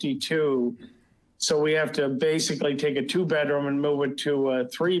 52. So we have to basically take a 2-bedroom and move it to a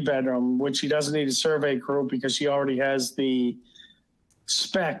 3-bedroom, which she doesn't need a survey crew because she already has the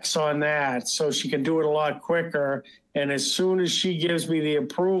specs on that. So she can do it a lot quicker. And as soon as she gives me the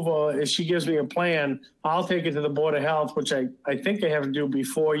approval, if she gives me a plan, I'll take it to the Board of Health, which I think I have to do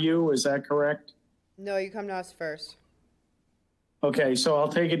before you. Is that correct? No, you come to us first. Okay, so I'll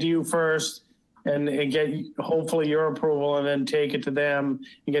take it to you first and get hopefully your approval, and then take it to them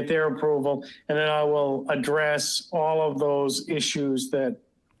and get their approval. And then I will address all of those issues that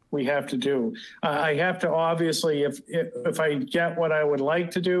we have to do. I have to, obviously, if I get what I would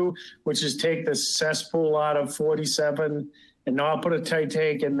like to do, which is take the cesspool out of 47 and not put a tight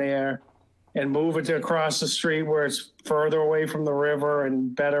tank in there and move it to across the street where it's further away from the river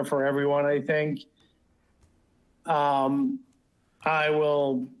and better for everyone, I think. I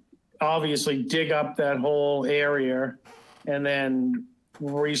will obviously dig up that whole area and then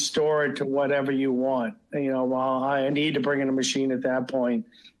restore it to whatever you want. Well, I need to bring in a machine at that point.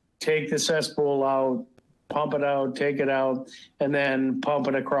 Take the cesspool out, pump it out, take it out, and then pump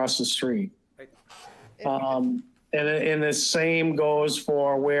it across the street. And the same goes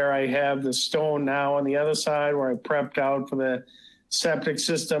for where I have the stone now on the other side where I prepped out for the septic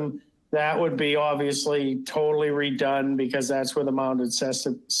system. That would be obviously totally redone because that's where the mounted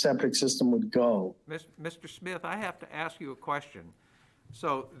septic system would go. Mr. Smith, I have to ask you a question.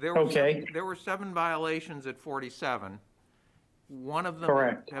 So there were 7 violations at 47. One of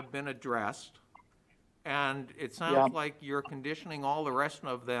them have been addressed, and it sounds like you're conditioning all the rest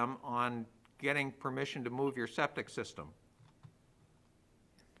of them on getting permission to move your septic system.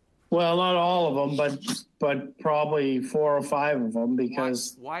 Well, not all of them, but probably 4 or 5 of them,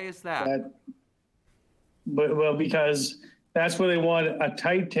 because why is that? Because that's where they want a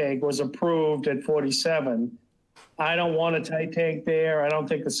tight tank was approved at 47. I don't want a tight tank there. I don't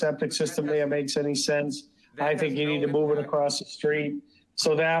think the septic system there makes any sense. I think you need to move it across the street.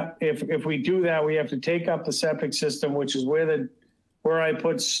 So that if we do that, we have to take up the septic system, which is where I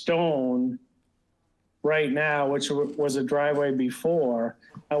put stone right now, which was a driveway before.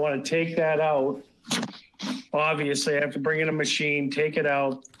 I want to take that out. Obviously, I have to bring in a machine, take it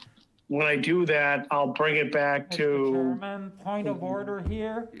out. When I do that, I'll bring it back to. Mr. Chairman, point of order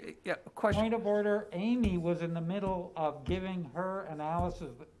here. Yeah, question. Point of order. Amy was in the middle of giving her analysis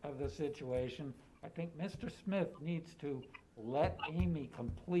of the situation. I think Mr. Smith needs to let Amy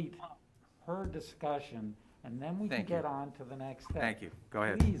complete her discussion, and then we can get on to the next step. Thank you. Go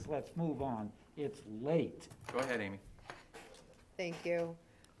ahead. Please, let's move on. It's late. Go ahead, Amy. Thank you.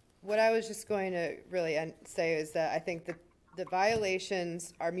 What I was just going to really say is that I think that the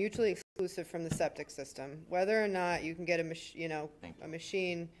violations are mutually exclusive from the septic system. Whether or not you can get a machine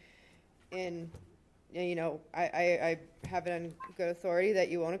in, I have it on good authority that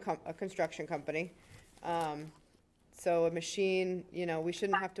you own a construction company. So a machine, we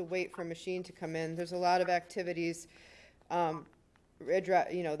shouldn't have to wait for a machine to come in. There's a lot of activities. The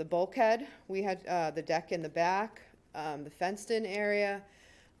bulkhead, we had the deck in the back, the fenced-in area.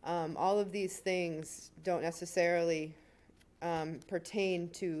 All of these things don't necessarily pertain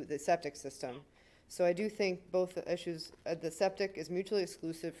to the septic system. So I do think both the issues, the septic is mutually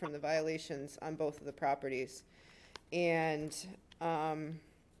exclusive from the violations on both of the properties. And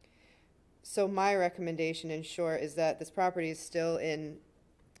So my recommendation, in short, is that this property is still in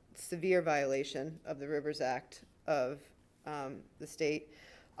severe violation of the Rivers Act of the state.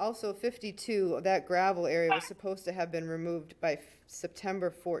 Also, 52, that gravel area was supposed to have been removed by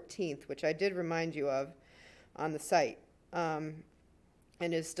September 14th, which I did remind you of on the site, and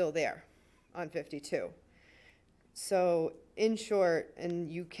is still there on 52. So, in short, and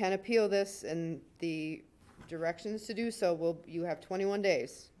you can appeal this, and the directions to do so you have 21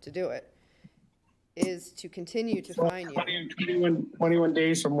 days to do it, is to continue to fine you. 21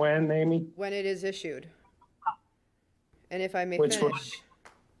 days from when, Amy? When it is issued. And if I may Which one? finish,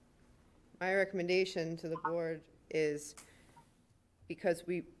 my recommendation to the board is, because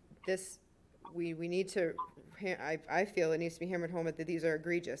we need to, I feel it needs to be hammered home that these are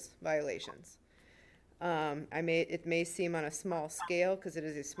egregious violations. It may seem on a small scale because it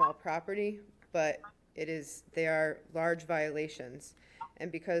is a small property, but they are large violations.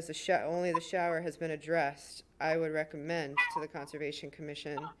 And because only the shower has been addressed, I would recommend to the Conservation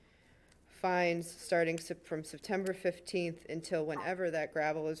Commission fines starting from September 15th until whenever that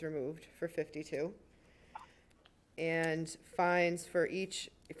gravel is removed for 52. And fines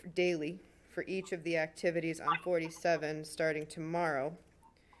daily for each of the activities on 47 starting tomorrow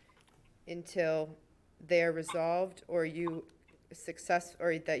until they are resolved or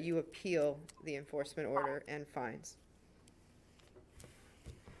that you appeal the enforcement order and fines.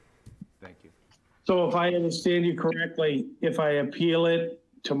 Thank you. So if I understand you correctly, if I appeal it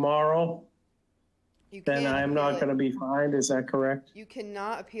tomorrow, then I'm not going to be fined, is that correct? You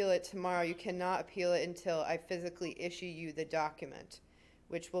cannot appeal it tomorrow. You cannot appeal it until I physically issue you the document,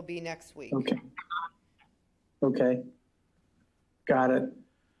 which will be next week. Okay. Got it.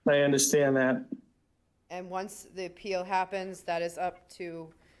 I understand that. And once the appeal happens, that is up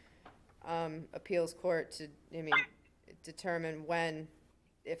to appeals court to, determine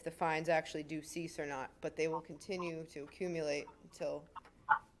if the fines actually do cease or not. But they will continue to accumulate until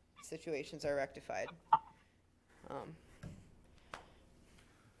situations are rectified.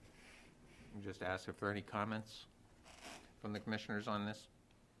 Just ask if there are any comments from the commissioners on this.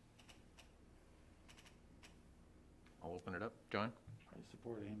 I'll open it up. John? I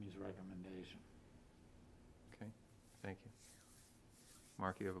support Amy's recommendation. Okay, thank you.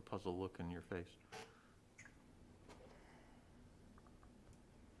 Mark, you have a puzzled look in your face.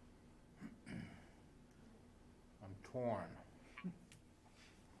 I'm torn.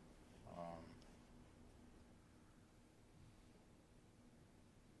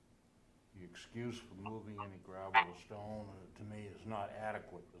 The excuse for moving any gravel or stone, to me, is not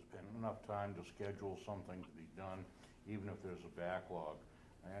adequate. There's been enough time to schedule something to be done, even if there's a backlog.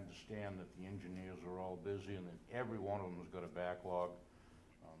 I understand that the engineers are all busy and that every one of them has got a backlog.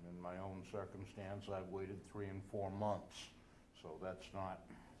 In my own circumstance, I've waited 3 and 4 months, so that's not,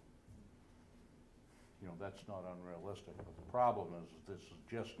 that's not unrealistic. But the problem is that this is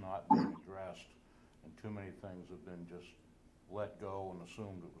just not being addressed, and too many things have been just let go and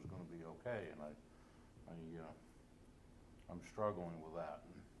assumed it was going to be okay, and I'm struggling with that.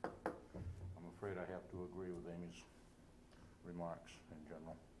 And I'm afraid I have to agree with Amy's remarks in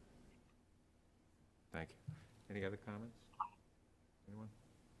general. Thank you. Any other comments? Anyone?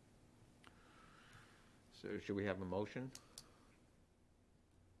 So should we have a motion?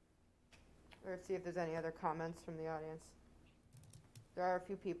 Or see if there's any other comments from the audience. There are a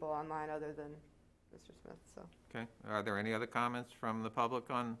few people online other than Mr. Smith, so. Okay. Are there any other comments from the public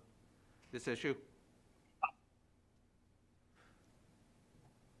on this issue?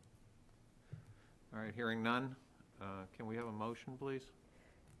 All right, hearing none. Can we have a motion, please?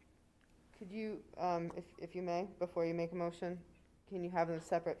 Could you, if you may, before you make a motion, can you have them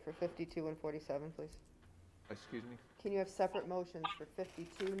separate for 52 and 47, please? Excuse me? Can you have separate motions for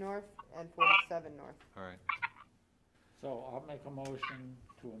 52 north and 47 north? All right. So I'll make a motion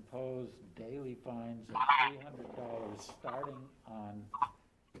to impose daily fines of $300 starting on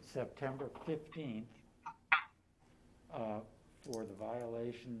September 15th for the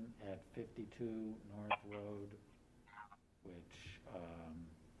violation at 52 North Road, which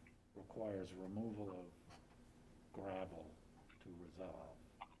requires removal of gravel to resolve.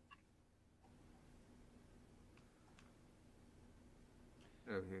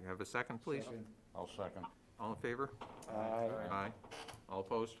 You have a second, please? Second. I'll second. All in favor? Aye. Aye. All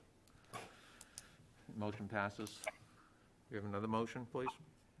opposed? Motion passes. You have another motion, please?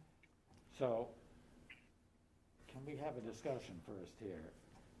 So, can we have a discussion first here?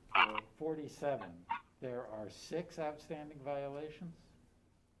 For 47, there are 6 outstanding violations?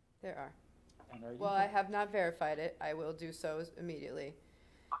 There are. And are you Well, I have not verified it. I will do so immediately.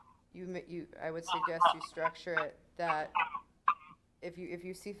 I would suggest you structure it that if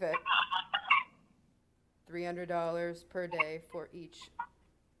you see fit, $300 per day for each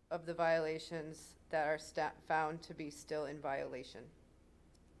of the violations that are found to be still in violation.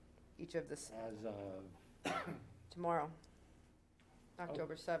 Each of the, As of, tomorrow,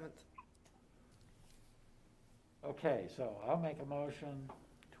 October 7th. okay, so I'll make a motion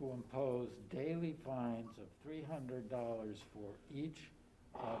to impose daily fines of $300 for each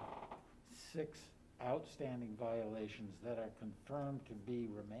of 6 outstanding violations that are confirmed to be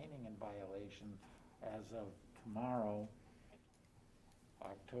remaining in violation as of tomorrow,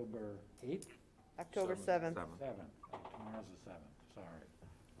 October 8th? October 7th. 7th. Tomorrow's the 7th, sorry.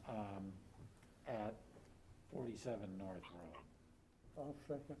 At 47 North Road. I'll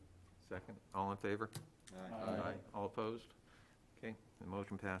second. Second, all in favor? Aye. All opposed? Okay, the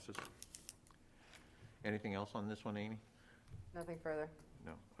motion passes. Anything else on this one, Amy? Nothing further.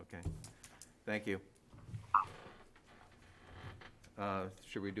 No, okay. Thank you.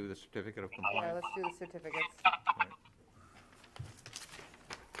 Should we do the certificate of Yeah, compliance? let's do the certificates. Right.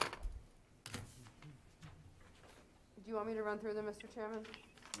 Do you want me to run through them, Mr. Chairman?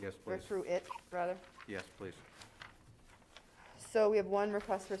 Yes, Or please. through it, rather? Yes, please. So we have one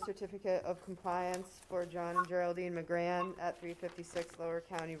request for certificate of compliance for John and Geraldine McGran at 356 Lower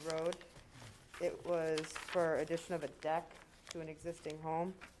County Road. It was for addition of a deck to an existing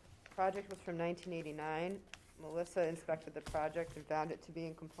home. Project was from 1989. Melissa inspected the project and found it to be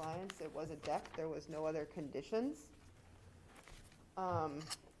in compliance. It was a deck, there was no other conditions.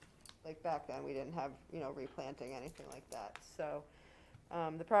 Like back then, we didn't have, replanting, anything like that. So,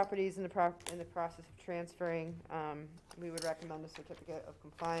 the property's in the process of transferring. We would recommend a certificate of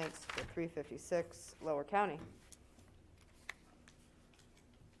compliance for 356 Lower County.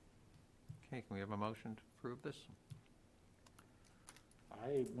 Okay, can we have a motion to approve this?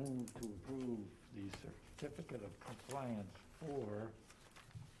 I move to approve the certificate of compliance for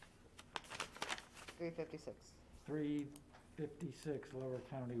 356. 356 Lower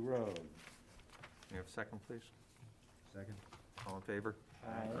County Road. May I have a second, please? Second. All in favor?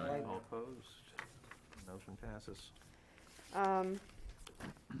 Aye. All opposed? Motion passes.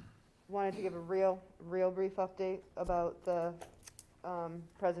 Wanted to give a real brief update about the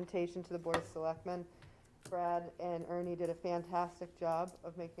presentation to the Board of Selectmen. Brad and Ernie did a fantastic job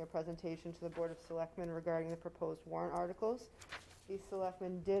of making a presentation to the Board of Selectmen regarding the proposed warrant articles. These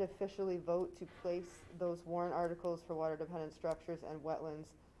selectmen did officially vote to place those warrant articles for water-dependent structures and wetlands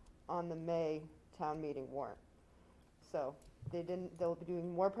on the May town meeting warrant. So they'll be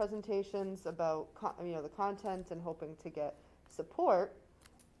doing more presentations about, the content and hoping to get support,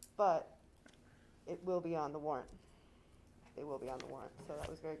 but it will be on the warrant. They will be on the warrant, so that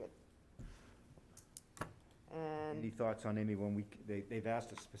was very good. And Any thoughts on, Amy, when they've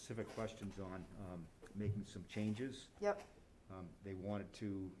asked us specific questions on making some changes? Yep. They wanted to,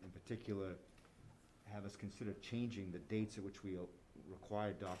 in particular, have us consider changing the dates at which we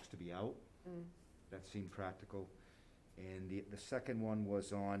require docs to be out. That seemed practical. And the second one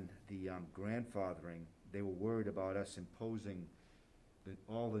was on the grandfathering. They were worried about us imposing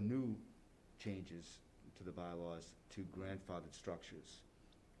all the new changes to the bylaws to grandfathered structures.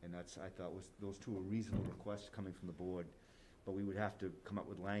 And that's, I thought, those two were reasonable requests coming from the board, but we would have to come up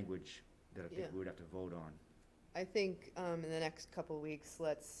with language that I think we would have to vote on. I think in the next couple of weeks,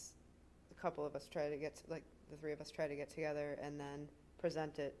 a couple of us try to get, the 3 of us try to get together and then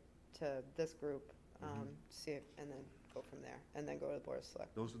present it to this group, see it, and then go from there, and then go to the Board of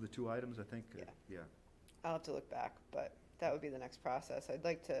Select. Those are the 2 items, I think? Yeah. I'll have to look back, but that would be the next process. I'd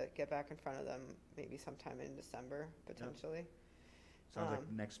like to get back in front of them maybe sometime in December, potentially. Sounds like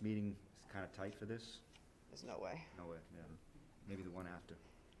next meeting is kind of tight for this? There's no way. No way, yeah. Maybe the one after.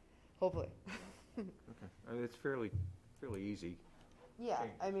 Hopefully. Okay, it's fairly easy. Yeah,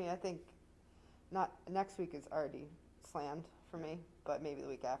 I mean, I think next week is already slammed for me, but maybe the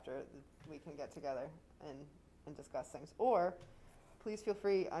week after, we can get together and discuss things. Or, please feel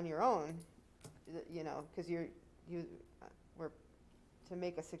free on your own, because we're to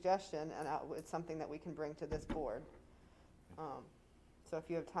make a suggestion, and it's something that we can bring to this board. So if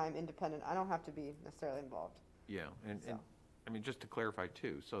you have time independent, I don't have to be necessarily involved. Yeah, and I mean, just to clarify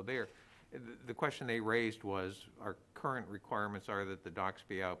too, so the question they raised was, our current requirements are that the docks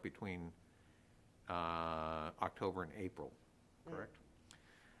be out between October and April, correct?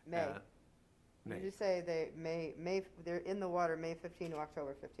 May. May. You just say they're in the water May 15 to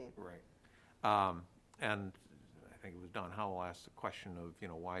October 15. Right. And I think it was Don Howell asked the question of,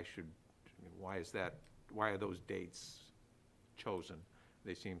 why are those dates chosen?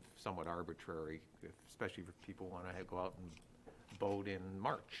 They seem somewhat arbitrary, especially if people want to go out and boat in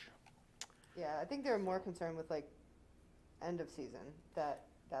March. Yeah, I think they're more concerned with end of season, that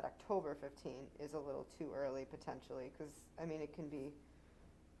that October 15 is a little too early potentially, because, I mean, it can be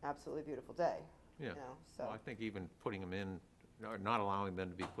absolutely beautiful day, you Yeah. know, so. Well, I think even putting them in, or not allowing them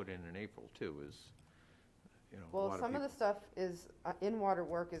to be put in April too is, you know, a Well, lot some of people. the stuff is, in-water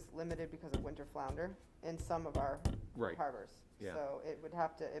work is limited because of winter flounder in some of our Right. harbors. Yeah. So it would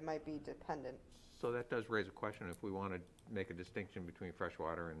have to, it might be dependent. So that does raise a question if we want to make a distinction between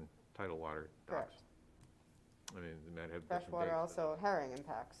freshwater and tidal water docks. Correct. I mean, they might have different Freshwater dates. also herring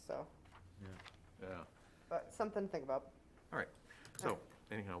impacts, so, Yeah. but something to think about. All right. So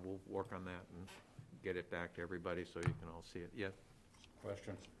anyhow, we'll work on that and get it back to everybody so you can all see it. Yeah.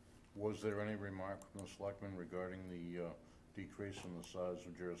 Question. Was there any remark from the selectmen regarding the decrease in the size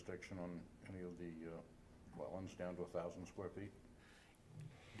of jurisdiction on any of the wetlands down to 1,000 square feet?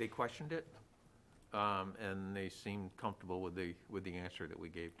 They questioned it, and they seemed comfortable with the answer that we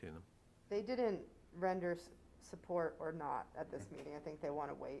gave to them. They didn't render support or not at this meeting. I think they want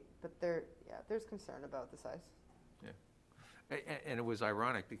to wait, but there's concern about the size. Yeah. And it was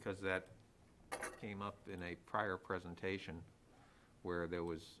ironic because that came up in a prior presentation where there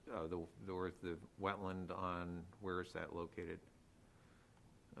was the wetland on, where is that located?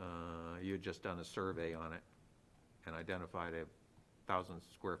 You had just done a survey on it and identified a 1,000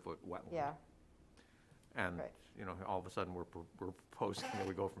 square foot wetland. Yeah. And, Right. you know, all of a sudden, we're proposing that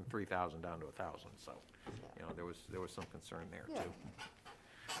we go from 3,000 down to 1,000, so, you know, there was some concern there, Yeah. too.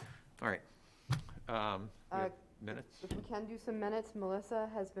 All right. We have minutes? If we can do some minutes, Melissa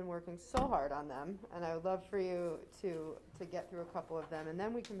has been working so hard on them, and I would love for you to get through a couple of them, and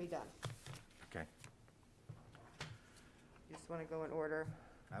then we can be done. Okay. You just want to go in order.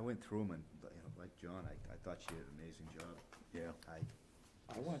 I went through them and, you know, like John, I thought she did an amazing job. Yeah.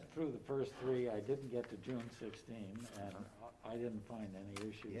 I went through the first three, I didn't get to June 16, and I didn't find any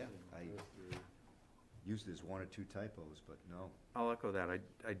issues Yeah, in the first three. Used it as one or two typos, but no. I'll echo that.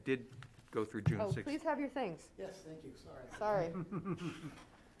 I did go through June 6th. Oh, please have your things. Yes, thank you, sorry. Sorry.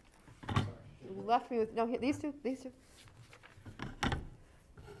 You left me with, no, these two.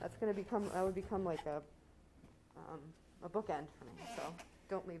 That's gonna become, that would become like a bookend for me, so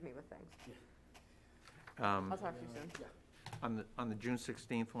don't leave me with things. I'll talk to you soon. On the June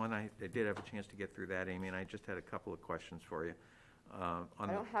 16th one, I did have a chance to get through that, Amy, and I just had a couple of questions for you. I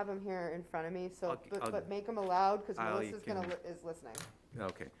don't have them here in front of me, so, I'll- but make them aloud, because I'll- Melissa's is listening.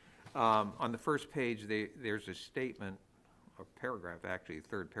 Okay. On the first page, there's a statement, or paragraph, actually,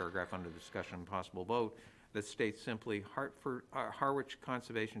 third paragraph under discussion and possible vote, that states simply, Harwich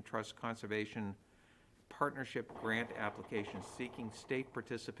Conservation Trust Conservation Partnership Grant Application seeking state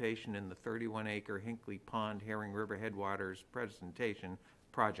participation in the 31-acre Hinkley Pond Herring River Headwaters Presentation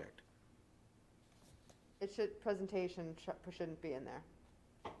Project. Presentation shouldn't be in there.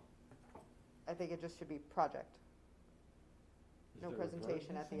 I think it just should be project. Is No there a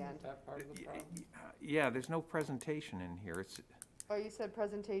presentation verb at the missing? end. Is that part of the problem? Yeah, there's no presentation in here. It's Oh, you said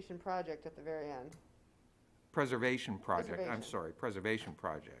presentation project at the very end. preservation project. I'm Preservation. sorry, preservation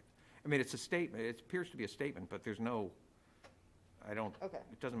project. I mean, it's a statement. It appears to be a statement, but there's no, Okay.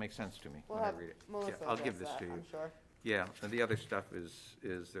 it doesn't make sense to me We'll when I have read it. Melissa Yeah, I'll give address this that, to you. I'm sure. Yeah, and the other stuff is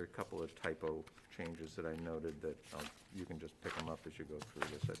there are a couple of typo changes that I noted that you can just pick them up as you go through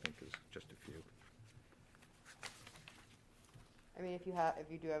this, I think is just a few. I mean, if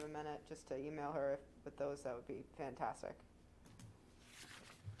you do have a minute, just to email her with those, that would be fantastic.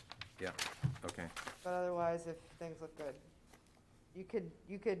 Yeah, okay. But otherwise, if things look good, you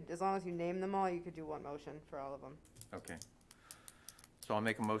could, as long as you name them all, you could do one motion for all of them. Okay. So I'll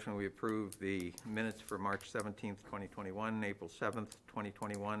make a motion, we approve the minutes for March 17th, 2021, April 7th,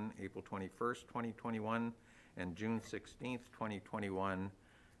 2021, April 21st, 2021, and June 16th, 2021,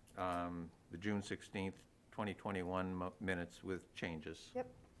 the June 16th, 2021 minutes with changes. Yep.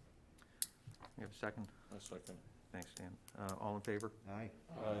 You have a second? A second. Thanks, Dan. All in favor? Aye.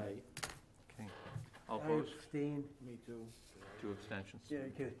 Aye. Okay. All I opposed? abstain. Me too. 2 abstentions. Yeah,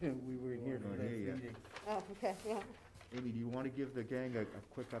 'cause we weren't here for Weren't that here yet. meeting. Oh, okay, yeah. Amy, do you want to give the gang a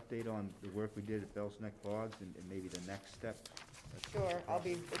quick update on the work we did at Bell's Neck Bogs and maybe the next step? Sure, I'll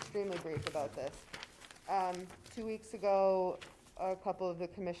be extremely brief about this. 2 weeks ago, a couple of the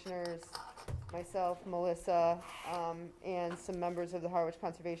commissioners, myself, Melissa, and some members of the Harwich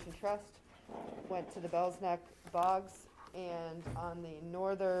Conservation Trust went to the Bell's Neck Bogs, and on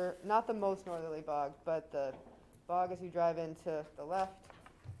the not the most northerly bog, but the bog as you drive into the left,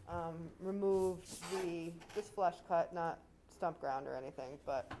 removed just flush cut, not stump ground or anything,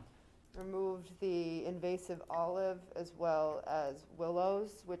 but removed the invasive olive as well as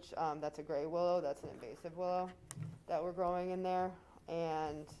willows, which, that's a gray willow, that's an invasive willow that we're growing in there.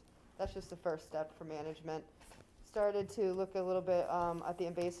 And that's just the first step for management. started to look a little bit at the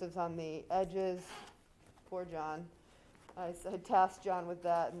invasives on the edges. Poor John. I tasked John with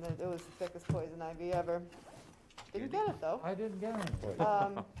that, and it was the thickest poison ivy ever. Didn't get it, though. I didn't get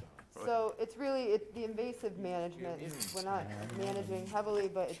anything. So it's really, the invasive management is, we're not managing heavily,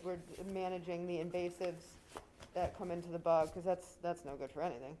 but we're managing the invasives that come into the bog, because that's no good for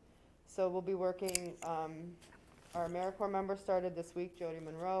anything. So we'll be working, our AmeriCorps member started this week, Jody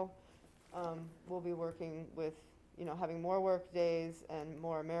Monroe. We'll be working with, having more work days and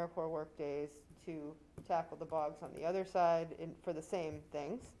more AmeriCorps work days to tackle the bogs on the other side for the same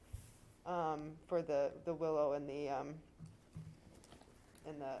things, for the willow and the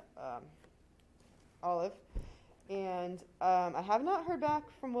olive. And I have not heard back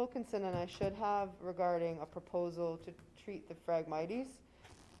from Wilkinson, and I should have, regarding a proposal to treat the Phragmites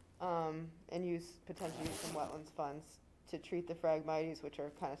and potentially use some wetlands funds to treat the Phragmites, which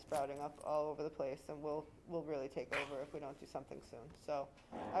are kind of sprouting up all over the place, and will really take over if we don't do something soon. So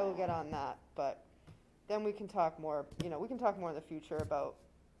I will get on that, but then we can talk more, we can talk more in the future about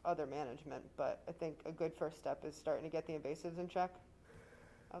other management, but I think a good first step is starting to get the invasives in check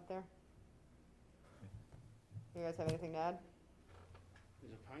out there. You guys have anything to add?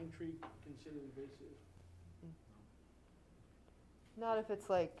 Is a pine tree considered invasive? Not if it's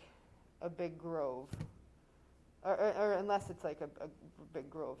like a big grove, or unless it's like a big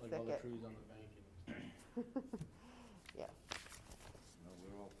grove Like all the thicket. trees on the bank and Yeah. No,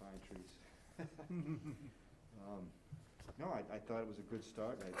 we're all pine trees. No, I thought it was a good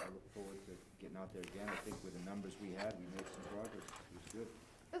start. I look forward to getting out there again. I think with the numbers we had, we made some progress. It was good.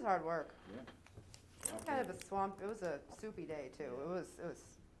 It was hard work. Yeah. It was kind of a swamp. It was a soupy day too. It was.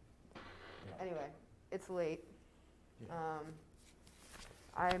 Anyway, it's late.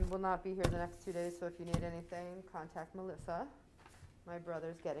 I will not be here the next 2 days, so if you need anything, contact Melissa. My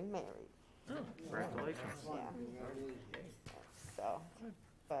brother's getting married. Oh, congratulations. Yeah. So,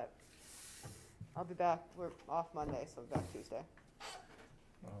 but I'll be back. We're off Monday, so we'll be back Tuesday.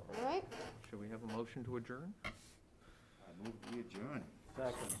 All right? Should we have a motion to adjourn? I move we adjourn.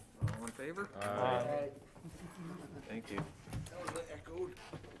 Second. All in favor? Aye. Thank you.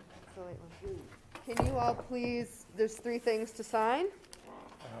 So late one. Can you all please, there's 3 things to sign.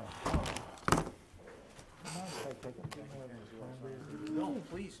 No,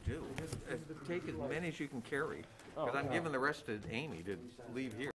 please do. Take as many as you can carry, because I'm giving the rest to Amy to leave here.